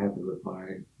busy. I'm happy with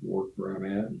my work where I'm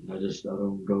at, and I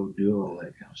don't go do all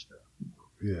that kind of stuff.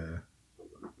 Yeah.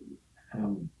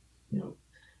 I'm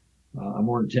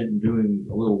more intent in doing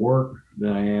a little work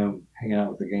than I am hanging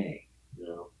out with the gang.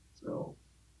 So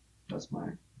that's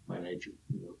my nature.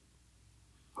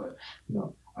 But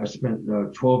I spent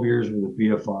 12 years with the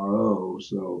BFRO,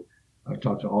 so I've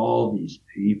talked to all these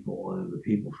people and the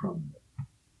people from the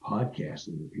podcast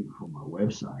and the people from my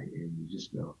website, and you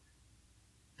just go,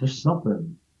 there's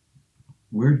something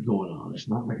weird going on. It's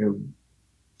not like a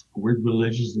weird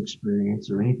religious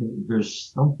experience or anything. There's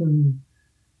something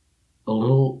a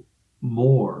little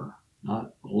more,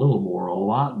 not a little more, a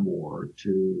lot more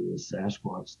to the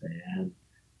Sasquatch than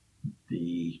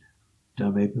the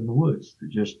dumb ape in the woods. There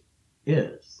just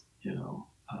is,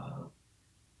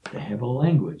 They have a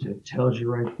language that tells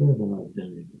you right there they're not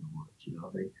dumb ape in the woods.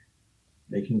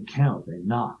 They can count, they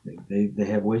knock, they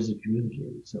have ways of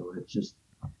communicating. So it's just,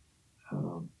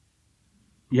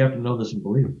 you have to know this and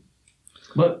believe it.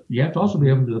 But you have to also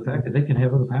be open to the fact that they can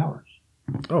have other powers.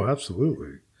 Oh,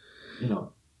 absolutely.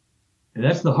 And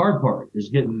that's the hard part, is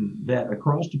getting that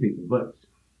across to people. But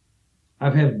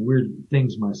I've had weird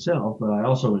things myself, but I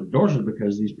also endorse it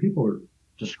because these people are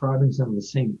describing some of the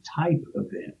same type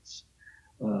events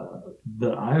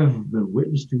that I've been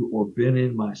witness to or been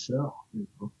in myself.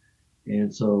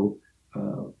 And so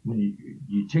when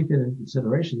you take that into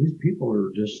consideration, these people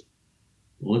are just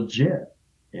legit,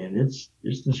 and it's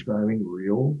describing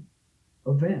real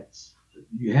events.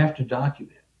 You have to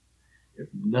document, if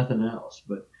nothing else.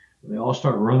 But when they all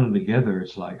start running together,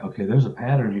 it's like, okay, there's a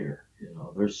pattern here.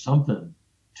 There's something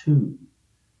to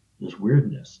this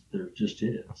weirdness. There just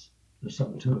is. There's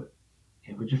something to it.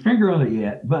 Can't put your finger on it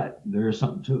yet, but there is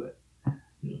something to it.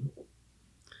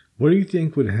 What do you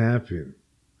think would happen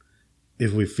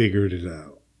if we figured it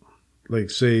out? Like,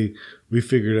 say we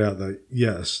figured out that,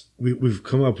 yes, we've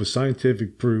come up with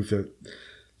scientific proof that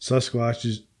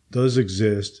Sasquatch does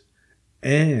exist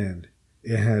and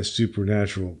it has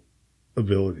supernatural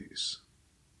abilities.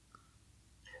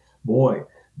 Boy,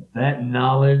 that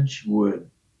knowledge would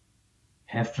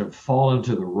have to fall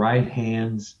into the right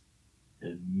hands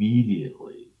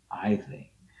immediately, I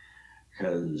think,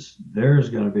 because there's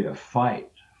going to be a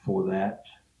fight for that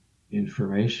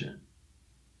information,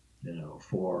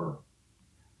 for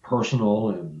personal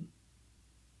and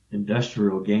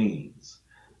industrial gains,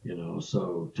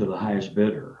 so to the highest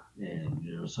bidder.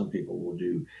 And, some people will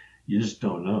do, you just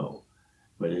don't know.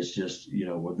 But it's just,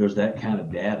 when there's that kind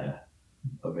of data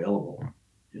available,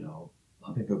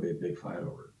 I think there'll be a big fight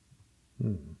over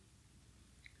it.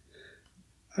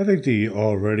 I think the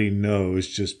already know is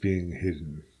just being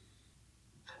hidden.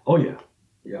 Oh, yeah.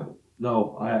 Yeah.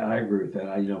 No, I agree with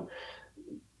that.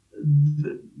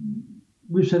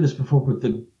 We've said this before, but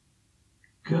the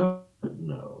government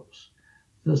knows.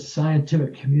 The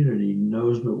scientific community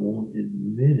knows but won't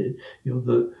admit it.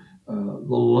 The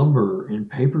lumber and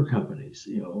paper companies,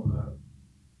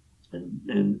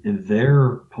 and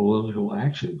their political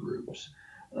action groups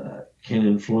can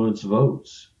influence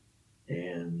votes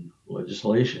and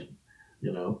legislation,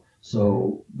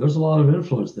 So there's a lot of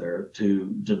influence there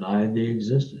to deny the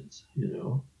existence,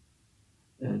 and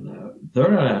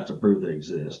they're not have to prove they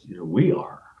exist. We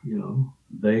are,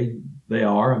 they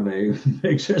are, and they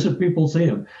exist, and people see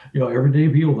them. Everyday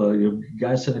people,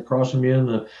 guys sitting across from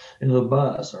you in the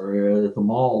bus or at the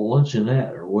mall lunching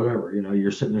at or whatever.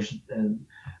 You're sitting there, and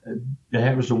it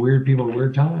happens to weird people at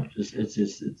weird times. It's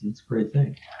a great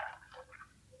thing.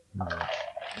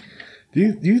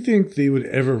 Do you think they would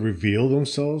ever reveal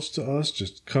themselves to us?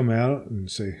 Just come out and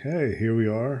say, "Hey, here we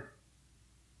are."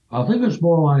 I think it's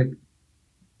more like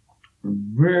a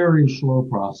very slow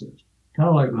process, kind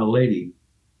of like when a lady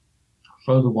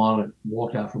throws the wallet,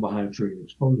 walk out from behind a tree and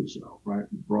expose herself, right,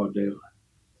 in broad daylight.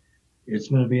 it's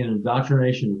going to be an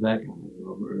indoctrination of that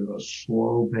kind of a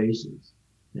slow basis,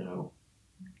 you know.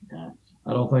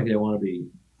 I don't think they want to be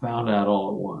found out all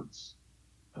at once,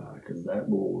 because that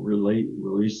will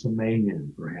release some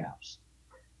mayhem, perhaps,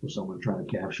 for someone trying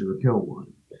to capture or kill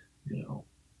one, you know,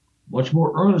 much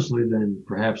more earnestly than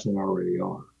perhaps they already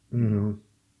are. Mm-hmm.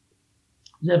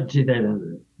 You have to take that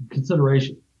into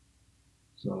consideration.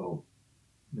 So,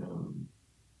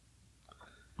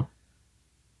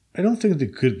 I don't think they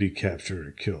could be captured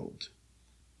or killed.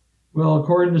 well,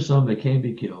 according to some, they can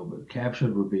be killed, but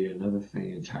captured would be another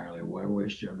thing entirely. Why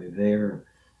waste your? I mean, they're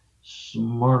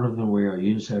smarter than we are.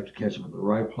 You just have to catch them at the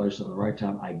right place at the right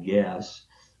time, I guess,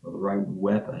 or the right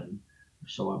weapon.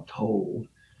 So I'm told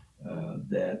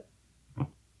that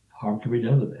harm can be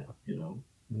done to them, you know.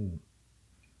 Mm.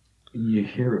 You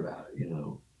hear about it, you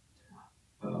know.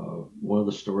 One of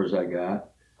the stories I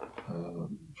got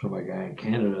from a guy in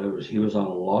Canada was he was on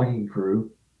a logging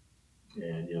crew,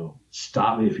 and you know,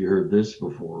 stop me if you heard this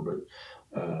before, but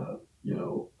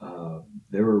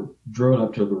they were driven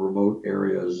up to the remote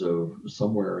areas of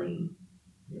somewhere in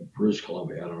British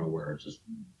Columbia. I don't know where. It's just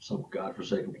some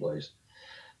godforsaken place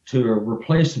to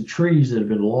replace the trees that had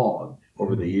been logged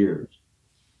over the years.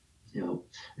 You know,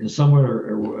 and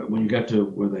somewhere when you got to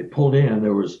where they pulled in,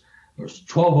 there was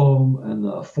 12 of them and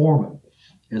the foreman,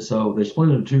 and so they split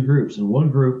into two groups. And one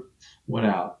group went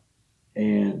out,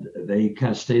 and they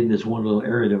kind of stayed in this one little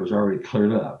area that was already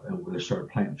cleared up, and where they started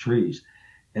planting trees.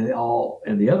 And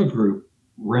the other group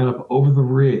ran up over the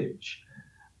ridge,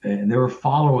 and they were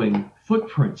following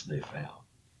footprints they found,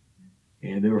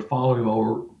 and they were following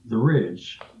over the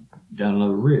ridge, down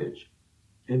another ridge,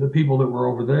 and the people that were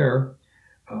over there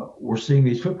were seeing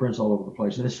these footprints all over the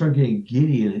place, and they started getting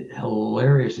giddy and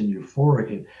hilarious and euphoric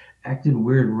and acting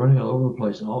weird, running all over the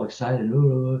place and all excited.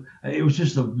 It was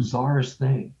just the bizarrest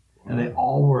thing, and they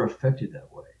all were affected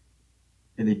that way,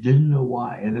 and they didn't know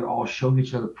why, and they're all showing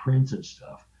each other prints and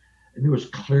stuff, and there was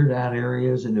cleared out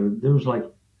areas, and there was like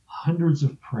hundreds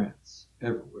of prints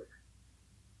everywhere,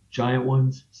 giant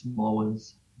ones, small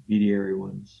ones, mediary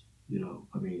ones, you know,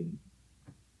 I mean,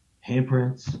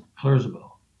 handprints, clear as a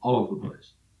bell, all over the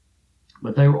place.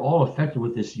 But they were all affected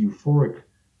with this euphoric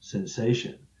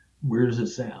sensation. Weird as it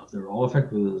sounds, they were all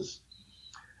affected with this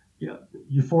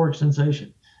euphoric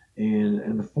sensation.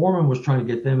 And the foreman was trying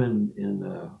to get them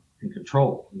in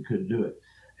control and couldn't do it.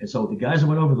 And so the guys that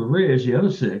went over the ridge, the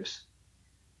other 6,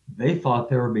 they thought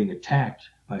they were being attacked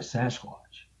by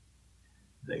Sasquatch.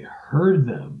 They heard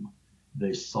them.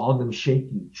 They saw them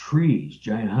shaking trees,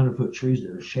 giant 100-foot trees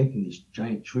that were shaking these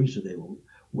giant trees, so they were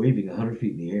waving 100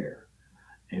 feet in the air.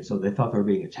 And so they thought they were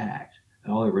being attacked.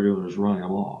 And all they were doing was running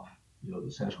them off. You know, the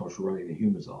Sasquatch were running the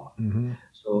humans off. Mm-hmm.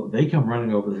 So they come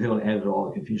running over the hill and added to all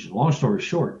the confusion. Long story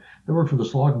short, they work for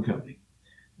this logging company.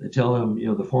 They tell them, you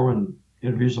know, the foreman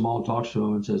interviews them all and talks to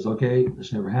them and says, okay,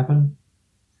 this never happened.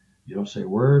 You don't say a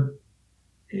word.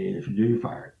 And if you do, you're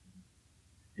fired.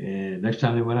 And next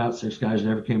time they went out, 6 guys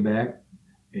never came back.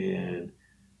 And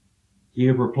he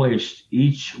had replaced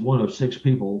each one of 6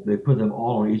 people. They put them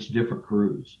all on each different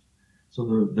cruise.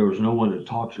 So there was no one to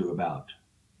talk to about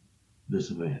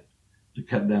this event, to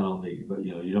cut down on but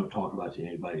you know, you don't talk about to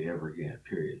anybody ever again,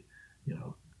 period. You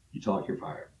know, you talk, you're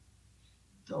fired.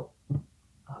 So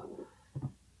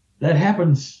that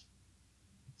happens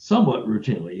somewhat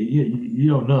routinely. You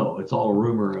don't know. It's all a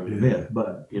rumor and a myth,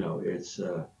 but you know, it's,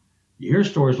 you hear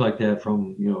stories like that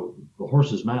from, you know, the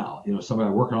horse's mouth. You know, somebody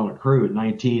working on a crew at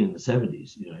 19 in the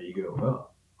 70s, you know, you go,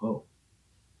 oh,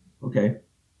 okay.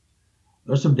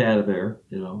 There's some data there,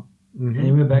 you know. Mm-hmm. And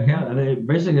he went back out, and they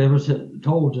basically was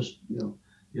told, just, you know,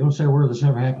 you don't say a word, this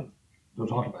never happened. Don't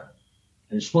talk about it.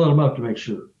 And he split them up to make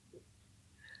sure.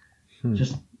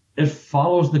 Just, it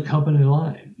follows the company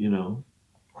line, you know.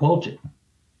 Quote it.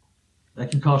 That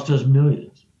can cost us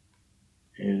millions.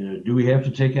 And do we have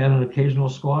to take out an occasional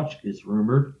Squatch? It's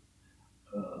rumored.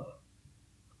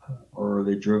 Or are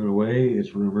they driven away?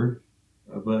 It's rumored.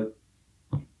 But,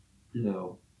 you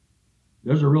know,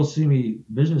 there's a real seamy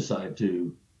business side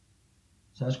to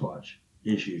Sasquatch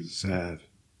issues. Sad.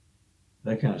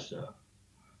 That kind of stuff.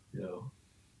 You know.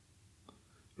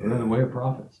 They're in the way of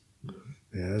profits.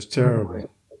 Yeah, it's terrible.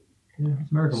 Yeah,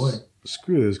 it's American way.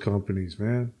 Screw those companies,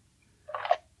 man.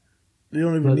 You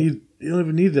don't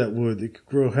even need that wood. They could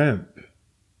grow hemp.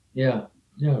 Yeah,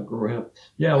 grow hemp.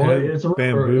 Yeah, well, hemp, it's a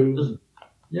rumor. Bamboo.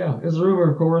 It's a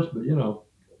rumor, of course, but you know,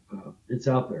 it's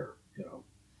out there. You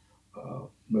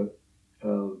know, but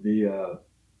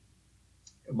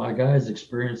my guys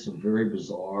experienced some very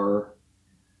bizarre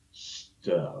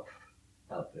stuff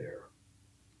out there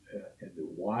in the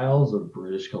wilds of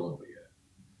British Columbia.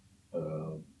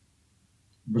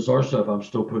 bizarre stuff I'm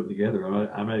still putting together.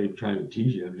 I'm not even trying to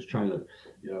tease you. I'm just trying to,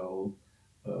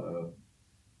 uh,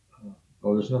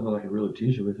 oh, there's nothing I can really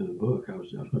tease you with in the book. I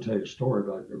was going to tell you a story,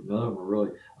 but none of them are really.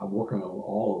 I'm working on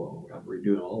all of them. I'm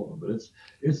redoing all of them, but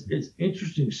it's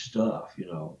interesting stuff.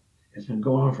 It's been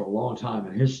going on for a long time,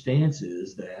 and his stance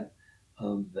is that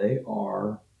they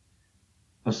are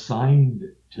assigned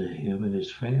to him and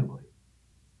his family,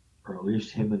 or at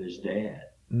least him and his dad.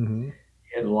 Mm-hmm.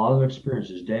 He had a lot of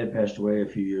experiences. His dad passed away a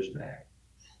few years back,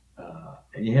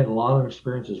 and he had a lot of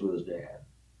experiences with his dad.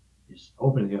 He's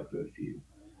opening up to a few.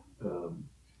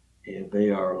 And they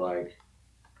are like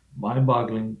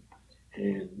mind-boggling.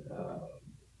 And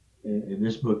in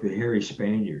this book, the Hairy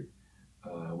Spaniard,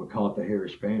 we call it the Hairy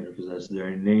Spaniard because that's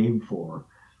their name for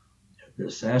the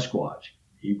Sasquatch.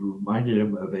 He reminded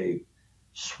him of a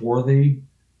swarthy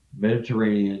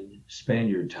Mediterranean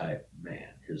Spaniard type man,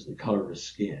 is the color of his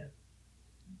skin,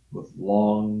 with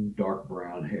long, dark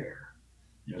brown hair.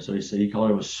 So he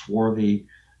called him a swarthy,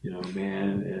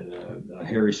 man, and a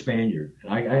hairy Spaniard.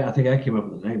 And I think I came up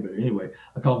with the name, but anyway,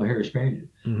 I call him a hairy Spaniard.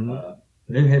 Mm-hmm.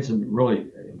 They've had some really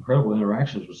incredible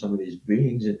interactions with some of these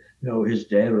beings, and his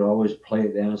dad would always play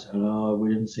it down and say, "No, we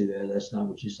didn't see that. That's not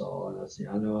what you saw." And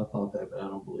I know I thought that, but I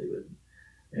don't believe it.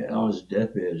 And on his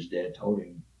deathbed, his dad told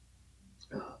him,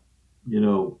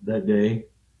 that day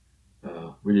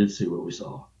we did see what we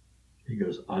saw. He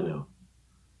goes, "I know."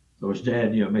 So his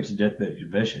dad, makes a deathbed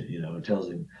confession, and tells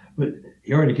him, but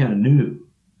he already kind of knew.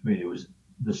 I mean, it was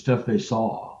the stuff they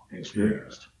saw and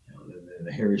experienced.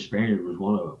 The Hairy Spaniard was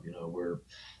one of them, where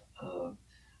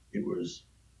it was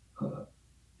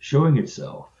showing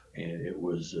itself, and it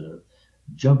was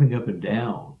jumping up and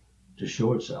down to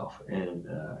show itself, and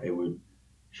it would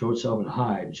show itself and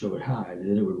hide, and show it hide, and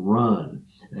then it would run.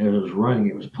 And as it was running,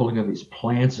 it was pulling up these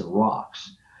plants and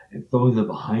rocks and throwing them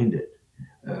behind it.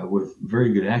 With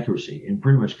very good accuracy and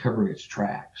pretty much covering its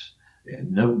tracks.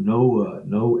 And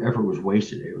no effort was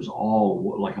wasted. It was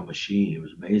all like a machine. It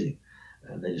was amazing.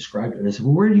 And they described it. And they said,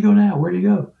 "Well, where did you go now? Where did you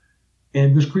go?"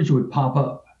 And this creature would pop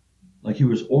up like he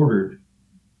was ordered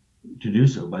to do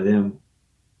so by them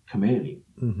commanding.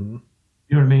 Mm-hmm.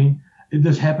 You know what I mean?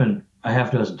 This happened a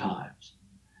half dozen times.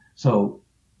 So,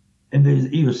 and they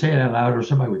either say it out loud or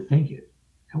somebody would think it.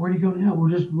 And where do you go now? We're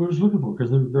just looking for it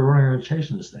because they're running around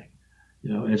chasing this thing.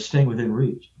 And it's staying within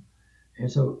reach.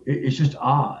 And so it's just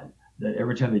odd that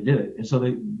every time they did it. And so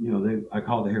I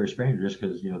call it the Hairy Spaniard just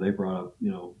because, they brought up,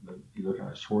 you look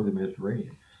at swarthy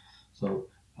Mediterranean. So,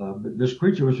 but this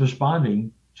creature was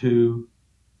responding to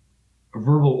a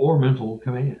verbal or mental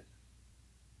command,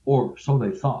 or so they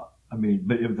thought. I mean,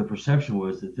 but if the perception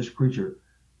was that this creature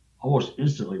almost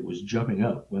instantly was jumping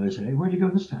up when they said, "Hey, where'd you go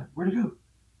this time? Where'd you go?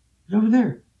 He's over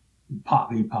there." He'd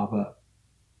pop up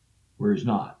where he's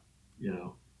not.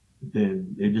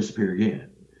 Then they disappear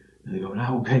again. And they go,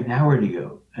 "Now where'd he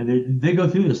go?" And they go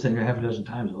through this thing a half a dozen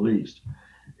times at least.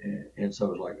 And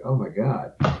so it's like, oh my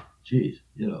God, geez,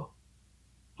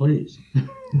 please.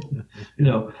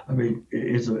 I mean,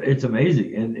 it's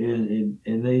amazing.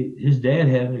 And his dad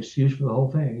had an excuse for the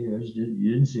whole thing.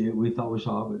 You didn't see it. We thought we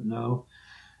saw it, but no.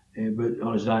 But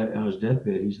on his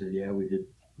deathbed, he said, "Yeah, we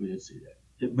did see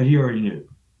that." But he already knew.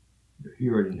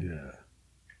 Yeah.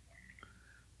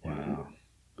 Wow.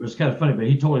 It was kind of funny, but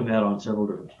he told him that on several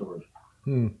different stories.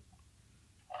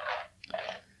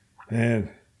 Man,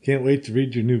 can't wait to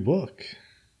read your new book.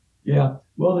 Yeah.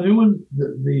 Well, the new one,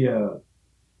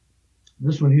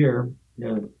 this one here,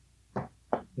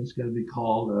 it's going to be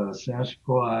called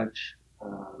Sasquatch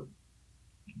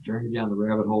Journey Down the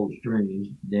Rabbit Hole Strange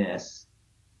Nest.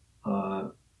 I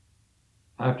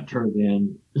have to turn it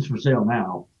in. It's for sale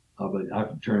now, but I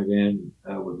have to turn it in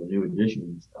with the new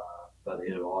editions by the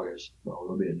end of August. So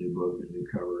there'll be a new book, a new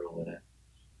cover, and all that.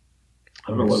 I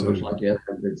don't know what it looks like yet. I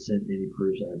haven't been sent any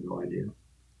proofs. I have no idea.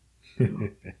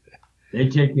 They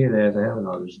take care of that. They have an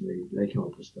artist. They come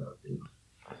up with stuff.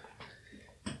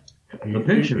 The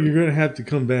picture. You're going to have to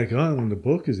come back on when the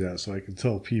book is out so I can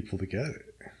tell people to get it.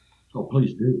 Oh,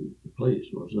 please do.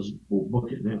 Please. We'll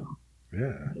book it now.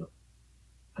 Yeah.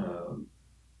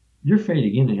 You're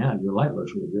fading in and out. Your light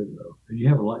looks really good, though. If you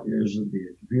have a light, there's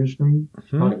the computer screen.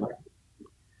 Mm-hmm.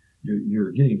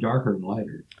 You're getting darker and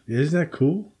lighter. Isn't that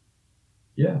cool?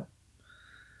 Yeah.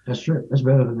 That's true. That's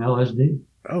better than LSD.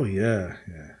 Oh, yeah.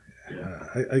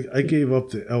 I gave up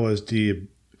the LSD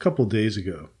a couple of days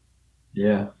ago.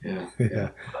 Yeah.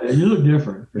 You look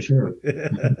different, for sure.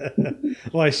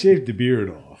 Well, I shaved the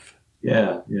beard off.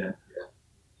 Yeah.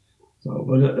 So,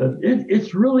 but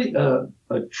it's really a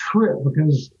trip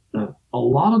because a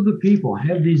lot of the people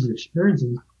have these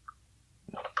experiences.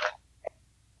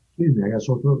 Excuse me, I got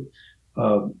sore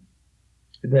throat.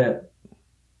 That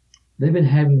they've been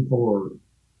having for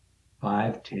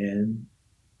 5, 10,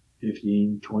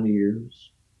 15, 20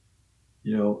 years,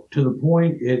 to the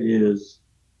point it is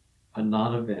a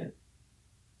non-event.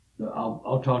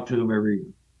 I'll talk to them every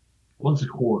once a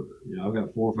quarter. I've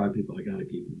got 4 or 5 people I got to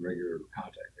keep in regular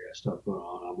contact. I got stuff going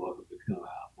on. I'm welcome to come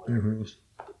out. Whatever. That's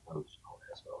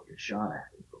all get shot at.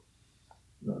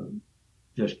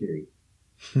 Just kidding.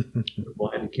 They're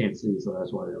blind and can't see, so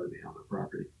that's why they let me on the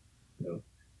property. But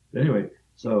anyway,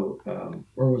 so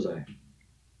where was I?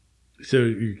 So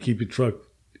you keep in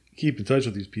touch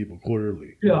with these people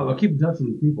quarterly. Yeah, I'll keep in touch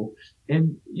with these people,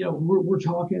 and we're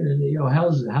talking, and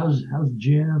how's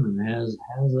Jim, and how's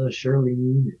Shirley,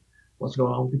 and what's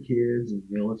going on with the kids, and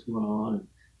what's going on,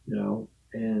 and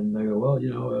and they go, well,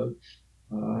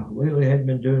 lately hadn't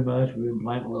been doing much. We've been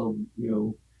planting little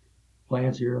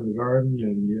plants here in the garden,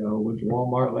 and went to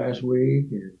Walmart last week,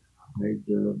 and made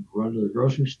run to the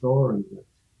grocery store, and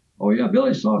oh yeah,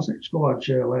 Billy saw Sasquatch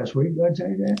last week. Did I tell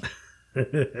you that?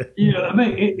 I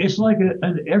mean, it's like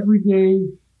an everyday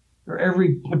or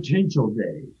every potential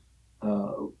day.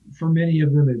 For many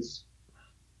of them, it's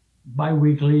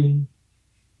bi-weekly,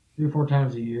 3 or 4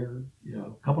 times a year,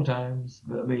 a couple times.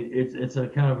 But I mean, it's a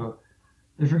kind of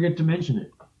they forget to mention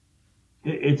it.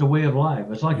 It's a way of life.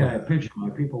 It's like I picture my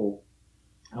people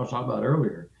I was talking about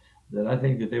earlier, that I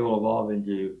think that they will evolve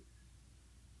into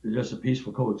just a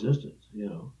peaceful coexistence,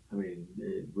 I mean,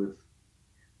 with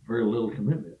very little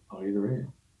commitment on either end,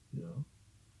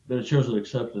 But it shows an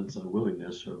acceptance and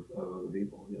willingness of other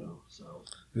people, so.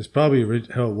 It's probably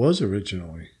how it was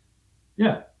originally.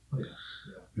 Yeah.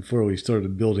 Before we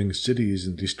started building cities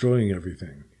and destroying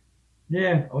everything.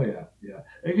 Yeah. Oh, yeah.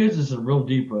 It gives us a real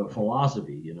deep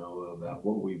philosophy, about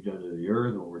what we've done to the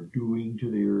earth, what we're doing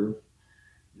to the earth,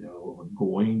 what we're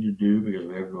going to do because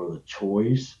we have no other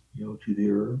choice, to the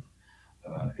earth.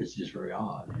 It's just very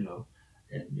odd,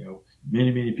 And,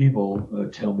 many people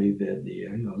tell me that the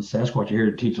Sasquatch are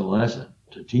here to teach a lesson,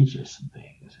 to teach us some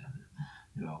things.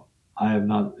 And, I have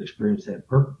not experienced that,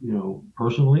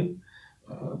 personally,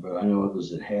 but I know others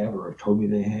that have or have told me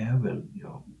they have. And,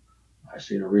 I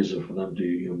see no reason for them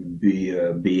to be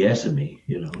BSing me,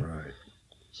 Right.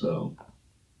 So.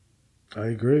 I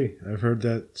agree. I've heard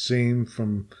that same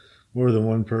from more than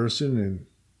one person, and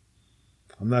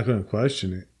I'm not going to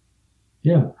question it.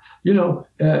 Yeah.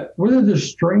 Whether they're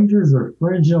strangers or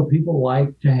friends, people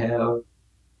like to have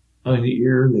an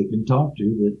ear they can talk to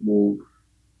that will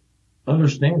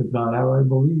understand, if not outright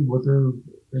believe, what they're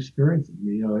experiencing.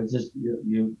 It's just,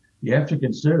 you have to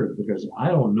consider it, because I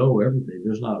don't know everything.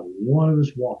 There's not one of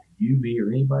us walking, you, me, or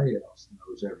anybody else, that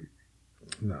knows everything.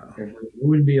 No. It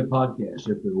wouldn't be a podcast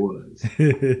if there was.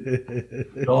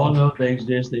 We'd all know they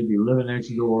exist. They'd be living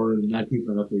next door and not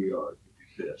keeping up their yard.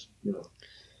 They'd be pissed,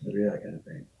 It'd be that kind of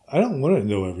thing. I don't want to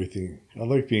know everything. I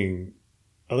like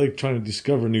trying to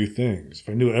discover new things. If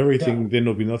I knew everything, then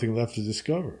there'll be nothing left to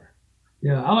discover.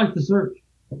 Yeah, I like the search.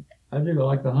 I do. I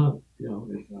like the hunt.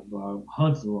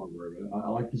 Hunt's the wrong word. I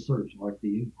like the search. I like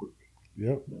the inquiry.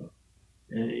 Yep.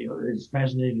 And it's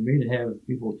fascinating to me to have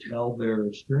people tell their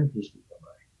experiences to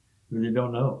somebody who they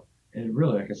don't know. And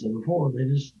really, like I said before, they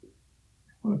just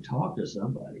want to talk to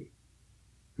somebody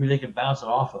who they can bounce it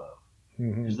off of.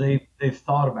 Because they've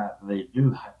thought about it, they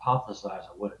do hypothesize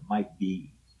on what it might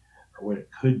be, or what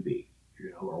it could be,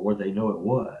 or what they know it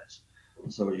was.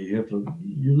 And so you're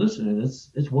listening.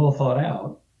 It's well thought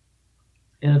out,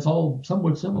 and it's all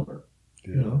somewhat similar.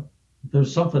 Yeah.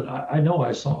 There's something I know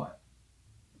I saw it.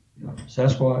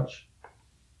 Sasquatch,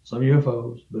 some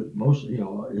UFOs, but most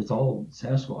it's all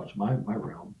Sasquatch, my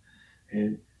realm,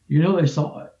 and they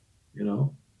saw it.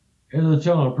 And they're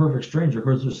telling a perfect stranger. Of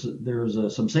course, there's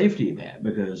some safety in that,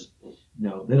 because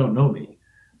they don't know me.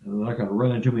 And they're not going to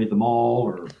run into me at the mall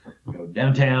or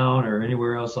downtown or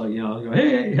anywhere else. Like go,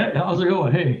 hey, how's it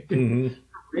going? Hey,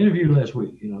 interview last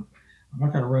week. I'm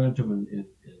not going to run into them and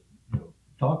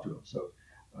talk to them. So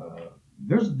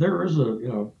there is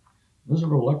a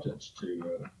reluctance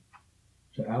to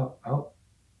out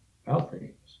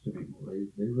things to people. They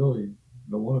really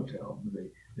don't want to tell, but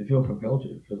they feel compelled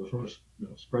to, because sort of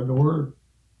spread the word.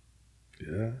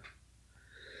 Yeah,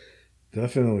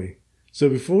 definitely. So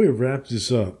before we wrap this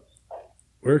up,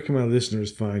 where can my listeners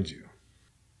find you?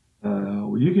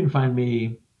 Well, you can find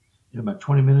me in about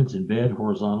 20 minutes in bed,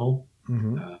 horizontal.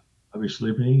 I'll be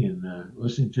sleeping and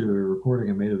listening to a recording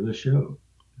I made of this show.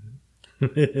 Is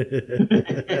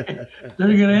that a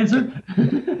good answer?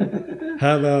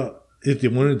 How about if they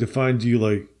wanted to find you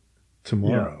like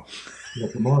tomorrow? Yeah,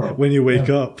 tomorrow. When you wake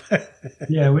up.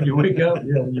 Yeah, when you wake up.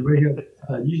 Yeah, when you wake up.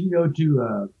 You can go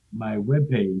to my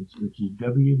webpage, which is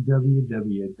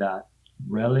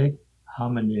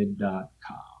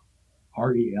www.relichominid.com.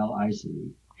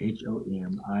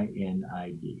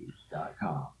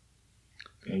 RELICHOMINID.com.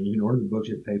 And you can order the books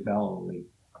at PayPal only.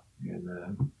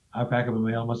 And I pack them and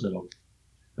mail them myself.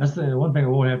 That's the one thing I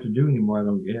won't have to do anymore, I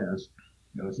don't guess.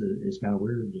 It's kind of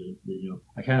weird that,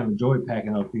 I kind of enjoy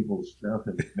packing up people's stuff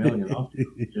and mailing it off to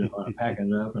them. I pack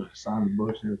it up and I sign the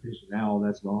books and everything. So now all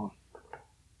that's gone.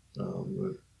 So,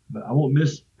 but I won't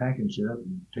miss packing shit up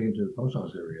and taking it to the post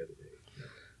office every other day.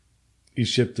 You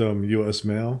shipped U.S.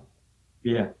 mail?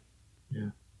 Yeah.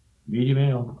 Media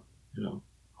mail,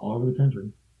 all over the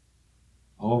country,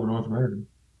 all over North America.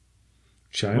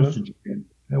 China? Once to Japan.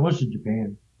 Yeah, once to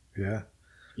Japan. Yeah.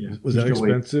 Yeah. Was that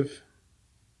expensive?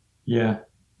 Yeah.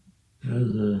 It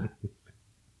was, I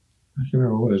can't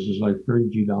remember what it was. It was like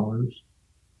 $32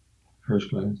 first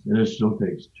class. And it still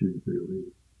takes 2 to 3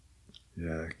 weeks.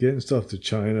 Yeah. Getting stuff to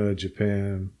China,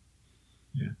 Japan.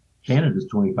 Yeah. Canada's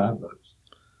 $25.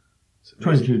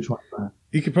 22 to 25.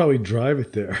 You could probably drive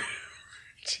it there.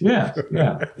 Yeah.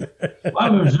 Well,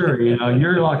 I'm in Missouri.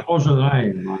 You're a lot closer than I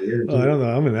am. I don't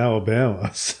know. I'm in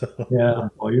Alabama. So. Yeah.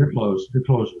 Well, you're close. You're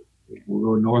closer. We'll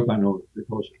go north by north. You're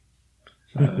closer.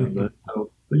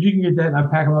 But you can get that. And I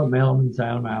pack them up, mail them, and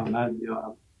sign them out. And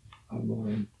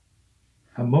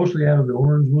I'm mostly out of the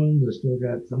orange ones. I still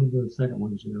got some of the second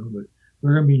ones, but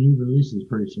there are going to be new releases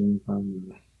pretty soon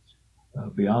from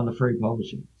Beyond the Freight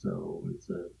Publishing. So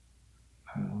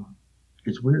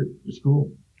it's weird. It's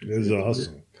cool. It's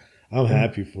awesome. I'm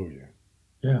happy for you.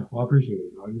 Yeah, well, I appreciate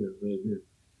it. I do, really do.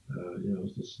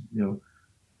 It's just,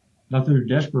 not that they're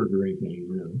desperate or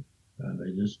anything,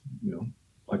 they just,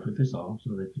 like what they saw.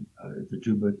 So it's a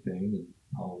 2-book thing, and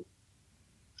I'll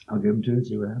give them to it and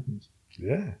see what happens.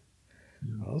 Yeah.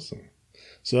 Awesome.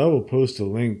 So I will post a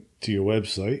link to your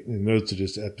website in the notes of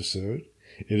this episode.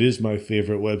 It is my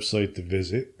favorite website to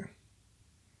visit.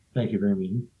 Thank you very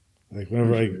much. Like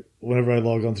whenever I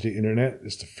log onto the internet,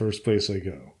 it's the first place I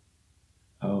go.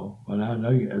 Oh, well, now I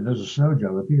know there's a snow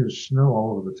job. I think there's snow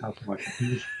all over the top of my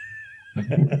computer.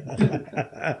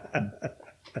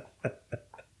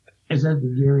 Is that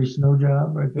the Gary Snow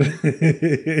job right there?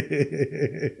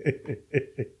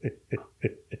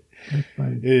 That's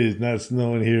funny. It is not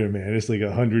snowing here, man. It's like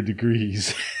 100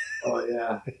 degrees. Oh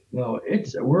yeah. No,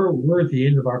 we're at the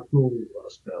end of our cool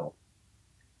spell.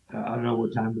 I don't know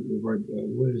what time it was.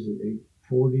 What is it?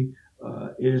 8:40.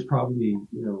 It is probably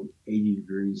 80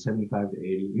 degrees, 75 to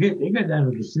 80. It got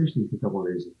down to the 60s a couple of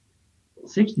days.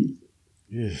 60s.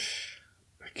 Yeah,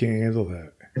 I can't handle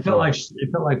that. It felt like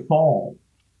fall.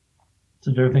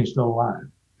 Since everything's still alive,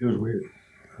 it was weird.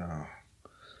 Oh,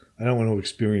 I don't want to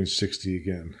experience 60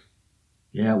 again.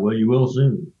 Yeah, well, you will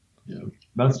soon.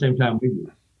 About the same time we do.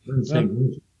 We're in the same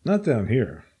region. Not down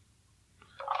here.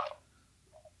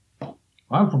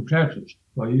 I'm from Texas,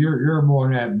 so you're more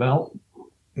in that belt.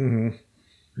 Mm-hmm.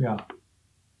 Yeah.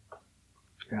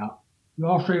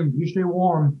 You stay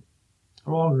warm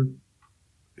longer.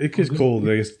 It gets cold.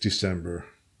 I guess December.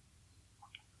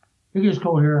 It gets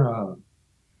cold here.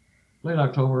 Late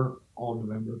October, all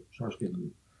November starts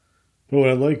getting. But what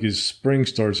I like is spring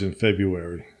starts in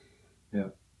February.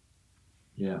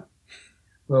 Yeah.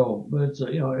 Well, but it's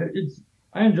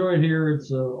I enjoy it here.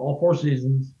 It's all 4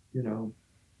 seasons, and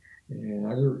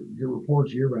I get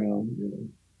reports year round,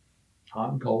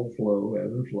 hot and cold flow,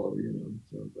 ebb and flow,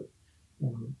 So, but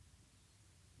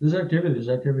there's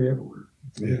activity everywhere.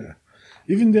 Yeah.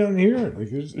 Even down here, like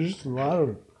there's a lot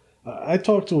of. I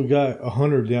talked to a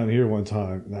hunter down here one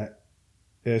time, and I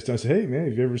asked him, I said, "Hey man,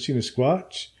 have you ever seen a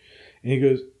squatch?" And he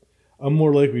goes, "I'm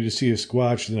more likely to see a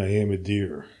squatch than I am a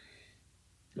deer."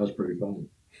 That's pretty funny.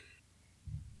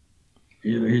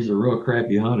 Either he's a real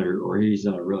crappy hunter, or he's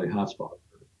in a really hot spot.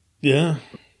 Yeah.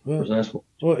 Well,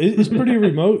 it's pretty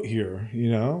remote here,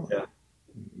 Yeah.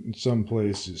 in some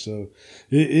places. So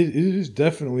it is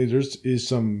definitely, is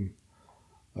some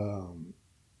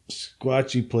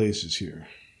squatchy places here.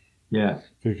 Yeah.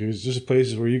 Because there's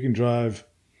places where you can drive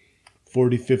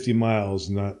 40, 50 miles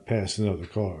and not pass another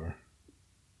car.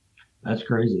 That's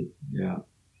crazy. Yeah.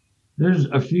 There's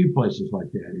a few places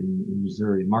like that in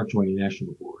Missouri, Mark Twain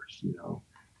National Forest,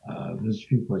 there's a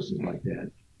few places like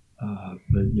that.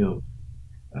 But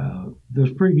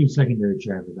there's pretty good secondary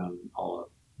traffic on all of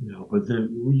them, but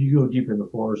when you go deep in the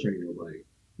forest, ain't nobody.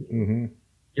 Mm-hmm.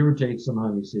 Give or take some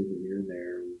hunting season here and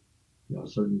there, and,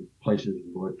 certain places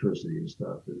with electricity and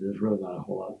stuff. There's really not a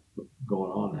whole lot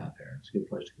going on out there. It's a good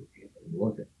place to go camping and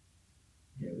look at,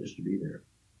 just to be there.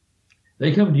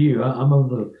 They come to you. I'm of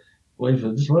the belief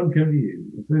that just let them come to you.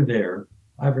 If they're there,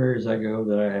 I have areas I go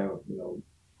that I have,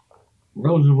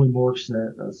 relatively more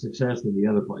success than the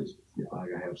other places. I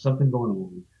have something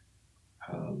going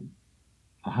on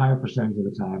a higher percentage of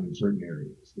the time in certain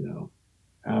areas,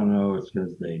 I don't know. It's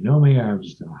because they know me. I'm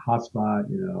just in a hot spot.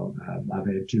 I've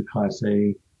had 2 Class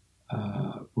A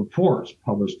reports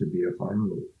published to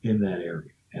BFRO in that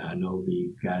area. And I know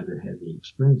the guy that had the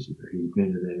experience there. He's been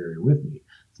in that area with me.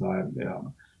 So I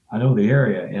know the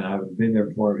area, and I've been there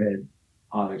before. I've had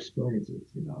odd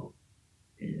experiences, and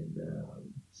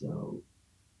so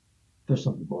there's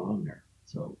something going on there.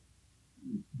 So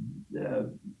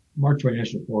Mark Twain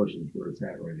National Forest is where it's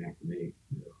at right now for me,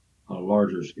 on a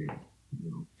larger scale.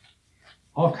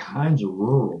 All kinds of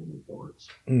rural reports.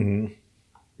 Mm-hmm.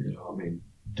 I mean,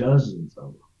 dozens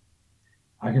of them.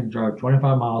 I can drive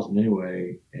 25 miles in any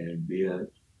way and be at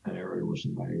an area where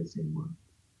somebody has seen one.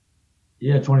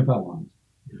 Yeah, 25 miles.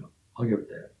 I'll give it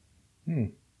that.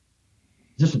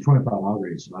 Just a 25-mile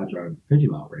radius. If I drive a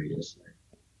 50-mile radius,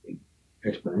 it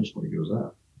exponentially goes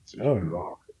up. It's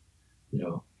bizarre.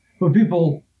 But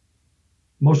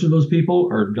most of those people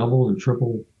are double and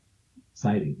triple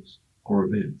sightings or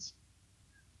events.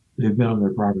 They've been on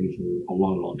their property for a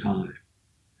long, long time.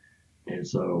 And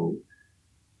so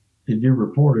they do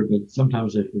report it, but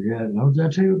sometimes they forget. And did I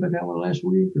tell you about that one last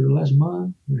week or last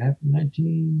month? It happened in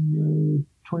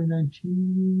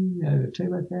 2019. Did I tell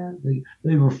you about that?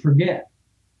 They will forget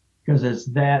because it's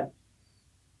that,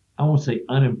 I won't say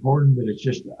unimportant, but it's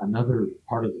just another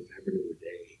part of the fabric of the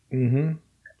day. Mm-hmm.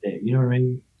 You know what I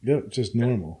mean? Yep, just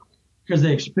normal. Because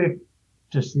they expect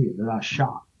to see it. They're not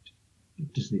shocked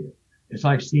to see it. It's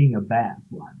like seeing a bat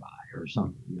fly by or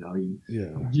something.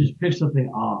 You just pick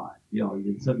something odd.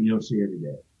 Something you don't see every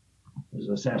day. There's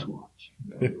a Sasquatch.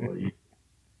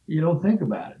 You don't think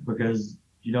about it because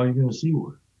you're going to see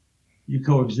one. You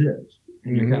coexist,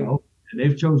 and you're kind of open. And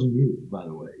they've chosen you, by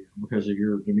the way, because of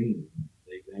your demeanor.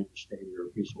 They understand you're a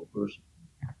peaceful person.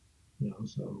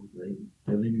 So they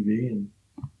leave you be, and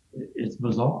it's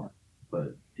bizarre.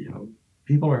 But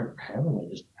people are having it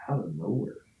just out of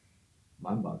nowhere.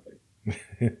 Mind-boggling.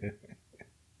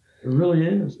 It really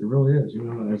is. It really is.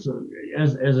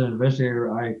 As an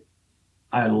investigator,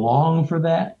 I long for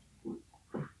that.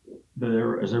 But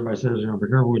as everybody says, be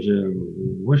careful what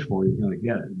you wish for. You're going to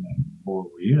get it. Or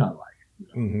will you not like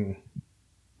it?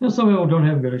 Mm-hmm. Some people don't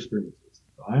have good experiences.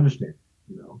 So I understand.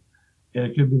 And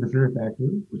it could be the fear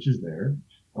factor, which is there,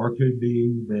 or it could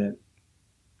be that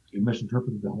you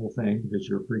misinterpreted the whole thing because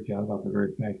you're freaked out about the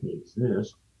very fact that it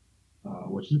exists.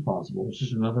 Which is possible. It's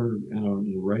just another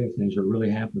an array of things that really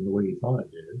happened the way you thought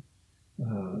it did.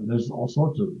 There's all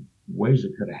sorts of ways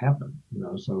it could have happened.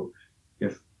 So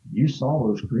if you saw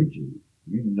those creatures,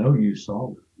 you saw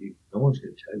them. No one's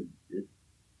going to tell you you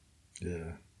did.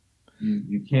 Yeah.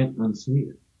 You can't unsee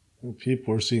it. Well,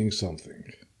 people are seeing something.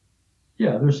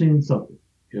 Yeah, they're seeing something.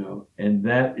 And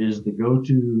that is the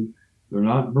go-to. They're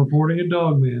not reporting a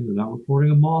dog man. They're not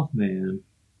reporting a moth man.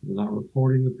 They're not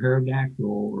reporting a pterodactyl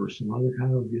or some other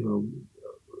kind of,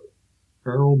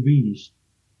 feral beast.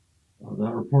 They're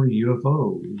not reporting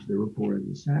UFOs. They're reporting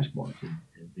the Sasquatch in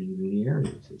many, many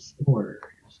areas, in similar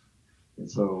areas. And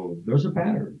so there's a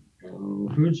pattern.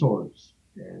 Food source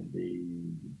and the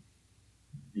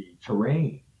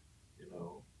terrain,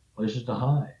 places to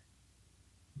hide,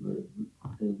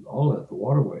 all that, the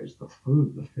waterways, the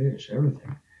food, the fish,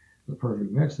 everything, the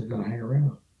perfect mix. They're going to hang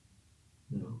around.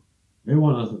 They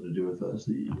want nothing to do with us.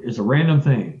 It's a random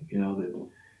thing, that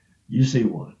you see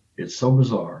one. It's so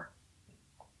bizarre.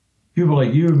 People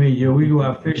like you and me, we go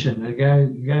out fishing. The guy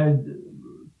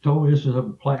told me, this was up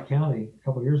in Platte County a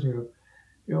couple of years ago.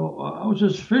 I was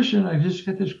just fishing. I just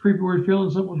got this creepy weird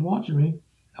feeling someone was watching me.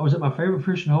 I was at my favorite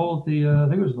fishing hole at the, I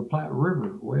think it was the Platte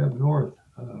River, way up north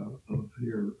of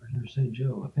here near St.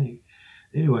 Joe, I think.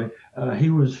 Anyway, he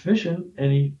was fishing,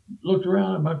 and he looked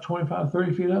around about 25,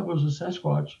 30 feet up. It was a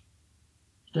Sasquatch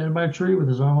standing by a tree with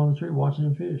his arm on the tree, watching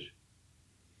him fish.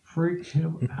 Freaked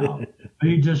him out. But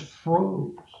he just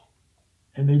froze.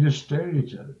 And they just stared at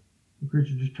each other. The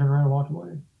creature just turned around and walked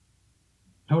away.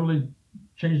 Totally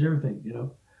changed everything,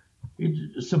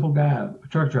 He's a simple guy, a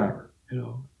truck driver,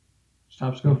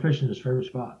 stops to go fishing his favorite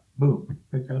spot. Boom,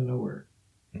 picked out of nowhere.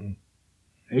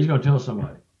 Mm-hmm. He's going to tell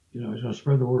somebody. He's going to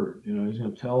spread the word. He's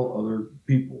going to tell other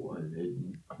people.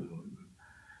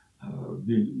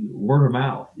 The word of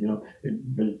mouth,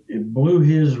 it blew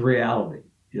his reality.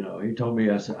 He told me,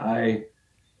 I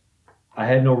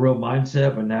had no real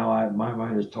mindset, but now my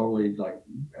mind is totally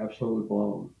absolutely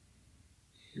blown.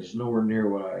 It's nowhere near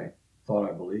what I thought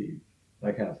I believed,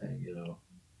 that kind of thing,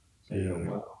 So,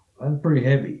 wow, I'm pretty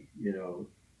heavy,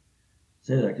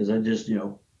 say that because I just,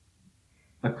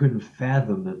 I couldn't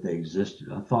fathom that they existed.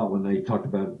 I thought when they talked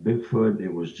about Bigfoot,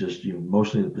 it was just,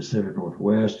 mostly in the Pacific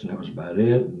Northwest, and that was about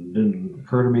it. And it didn't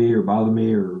occur to me or bother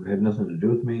me or had nothing to do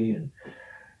with me. And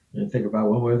didn't think about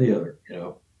one way or the other,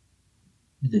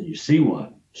 Then you see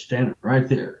one standing right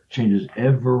there, changes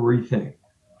everything.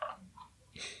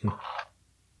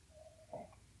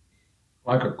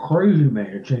 Like a crazy man,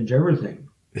 it changed everything.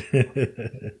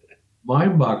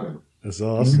 Mind-boggling. That's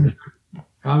awesome.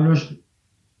 I'm just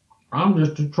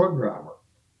a truck driver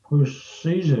who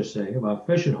sees this thing about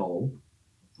fishing hole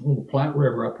on the Platte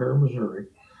River up here in Missouri,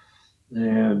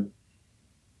 and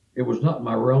it was not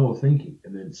my realm of thinking.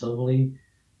 And then suddenly,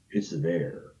 it's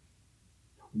there.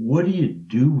 What do you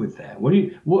do with that? What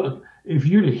if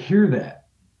you're to hear that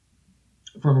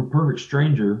from a perfect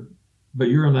stranger, but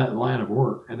you're in that line of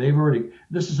work, and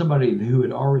this is somebody who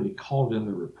had already called in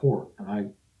the report,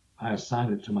 and I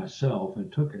assigned it to myself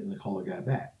and took it and called the guy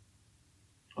back.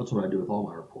 That's what I do with all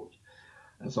my reports.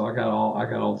 And so I got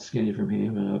all the skinny from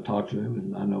him, and I talked to him,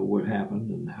 and I know what happened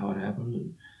and how it happened,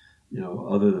 and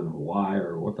other than why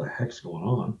or what the heck's going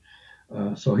on.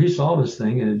 So he saw this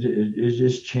thing, and it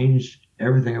just changed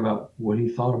everything about what he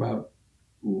thought about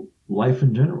life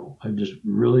in general. I just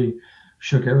really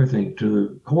shook everything to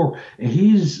the core. And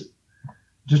he's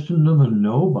just another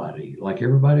nobody like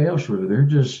everybody else, really. They're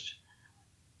just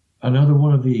another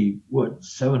one of the,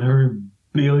 7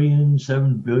 billion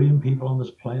people on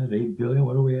this planet, 8 billion.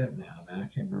 What are we at now, man? I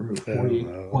can't remember.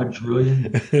 48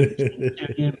 quadrillion,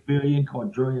 billion,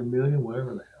 quadrillion, million,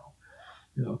 whatever the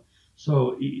hell.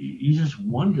 So you just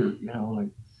wonder,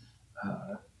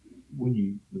 when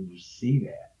you see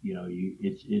that,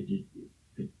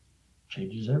 it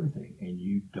changes everything, and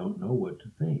you don't know what to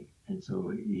think. And so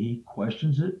he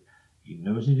questions it. He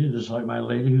knows he did, just like my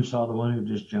lady who saw the one who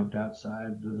just jumped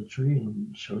outside of the tree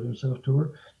and showed himself to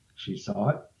her. She saw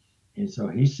it, and so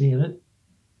he's seeing it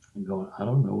and going, I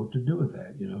don't know what to do with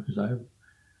that, because that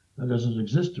doesn't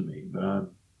exist to me. But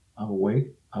I'm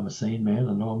awake. I'm a sane man.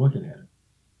 I know I'm looking at it.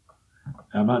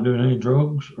 I'm not doing any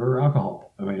drugs or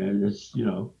alcohol. I mean, it's, you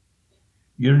don't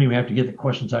even have to get the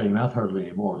questions out of your mouth hardly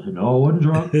anymore. So, no, I wasn't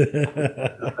drunk.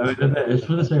 It's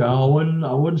for the sake. I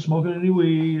wasn't smoking any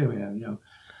weed. I mean,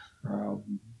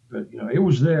 but it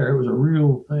was there. It was a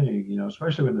real thing.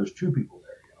 Especially when there's two people there.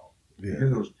 You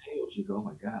hear those tales, you go, oh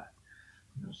my God.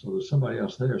 So there's somebody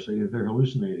else there. So if they're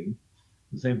hallucinating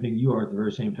the same thing you are at the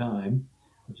very same time,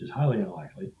 which is highly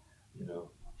unlikely,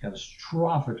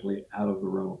 catastrophically out of the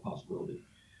realm of possibility,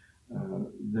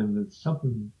 then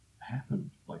something happened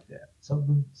like that.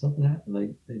 Something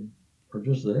happened. They are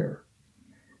just there.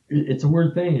 It's a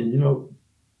weird thing, and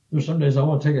there's some days I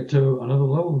want to take it to another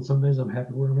level, and some days I'm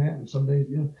happy where I'm at, and some days,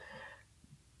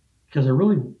 because I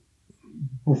really,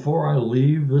 before I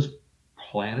leave this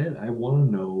planet, I want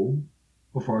to know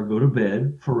before I go to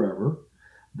bed forever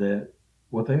that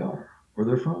what they are, where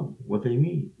they're from, what they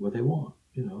mean, what they want.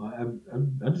 I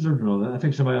deserve to know that. I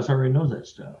think somebody else already knows that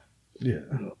stuff. Yeah.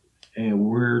 And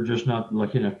we're just not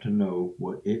lucky enough to know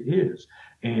what it is.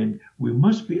 And we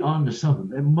must be on to something.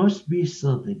 There must be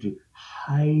something to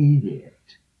hide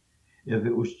it. If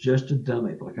it was just a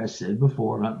dummy, like I said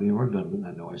before, not being redundant,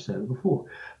 I know I said it before.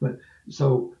 But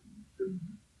so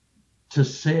to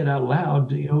say it out loud,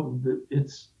 they're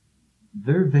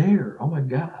there. Oh my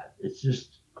God. It's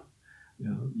just,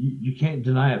 you can't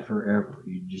deny it forever.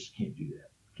 You just can't do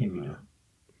that. Can't be done.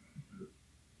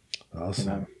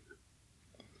 Awesome.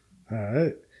 All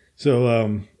right. So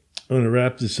I'm going to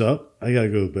wrap this up. I got to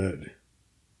go to bed.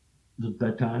 Is it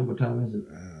that time? What time is it?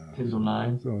 10 till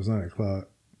 9? So it's 9 o'clock.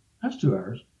 That's 2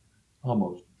 hours.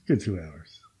 Almost. Good 2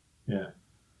 hours. Yeah.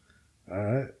 All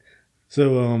right.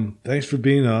 So thanks for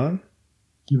being on.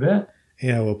 You bet.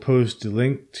 And I will post a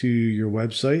link to your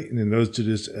website in the notes to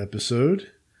this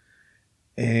episode.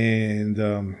 And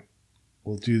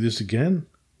we'll do this again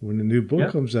when the new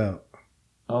book comes out.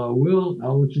 I'll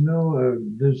let you know.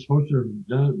 They're supposed to have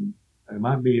done. It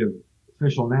might be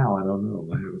official now. I don't know.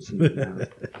 I haven't seen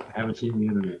it. I haven't seen the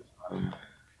internet.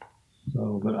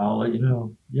 So, but I'll let you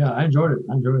know. Yeah, I enjoyed it.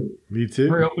 Me too.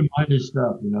 Very open-minded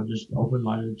stuff. Just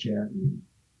open-minded chat, and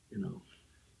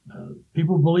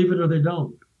people believe it or they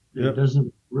don't. It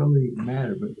doesn't really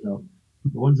matter. But the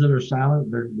ones that are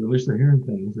silent, at least they're hearing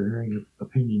things. They're hearing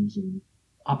opinions and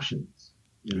options.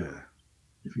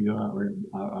 If you don't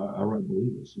outright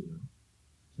believe us,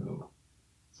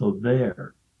 So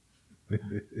there.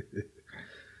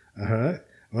 All right.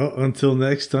 Well, until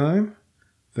next time,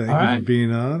 thank you for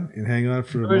being on, and hang on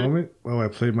for a moment while I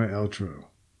play my outro.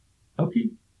 Okay.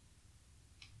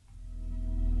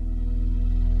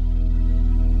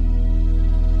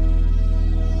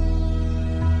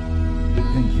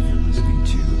 Thank you for listening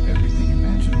to Everything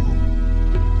Imaginable.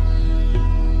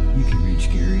 You can reach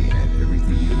Gary at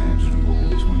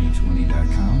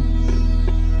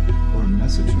everythingimaginable2020.com or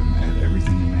message him at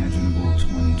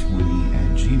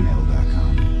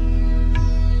everythingimaginable2020@gmail.com.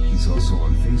 He's He's also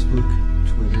on Facebook,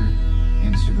 Twitter,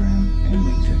 Instagram, and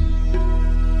LinkedIn.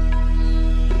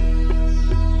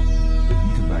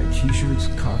 You can buy t-shirts,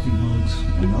 coffee mugs,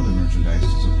 and other merchandise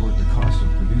to support the cost of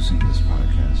producing this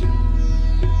podcast.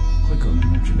 Click on the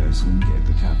merchandise link at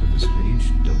the top of this page,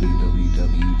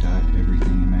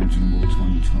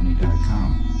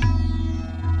 www.everythingimaginable2020.com.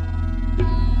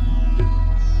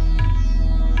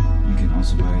 You can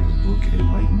also buy the book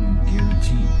Enlightenment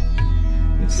Guaranteed.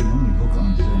 It's the only book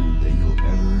on Zen that you'll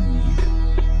ever need.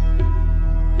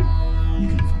 You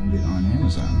can find it on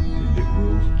Amazon, and it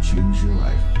will change your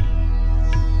life.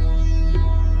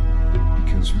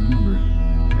 Because remember,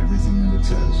 everything that it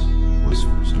says was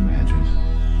first imagined.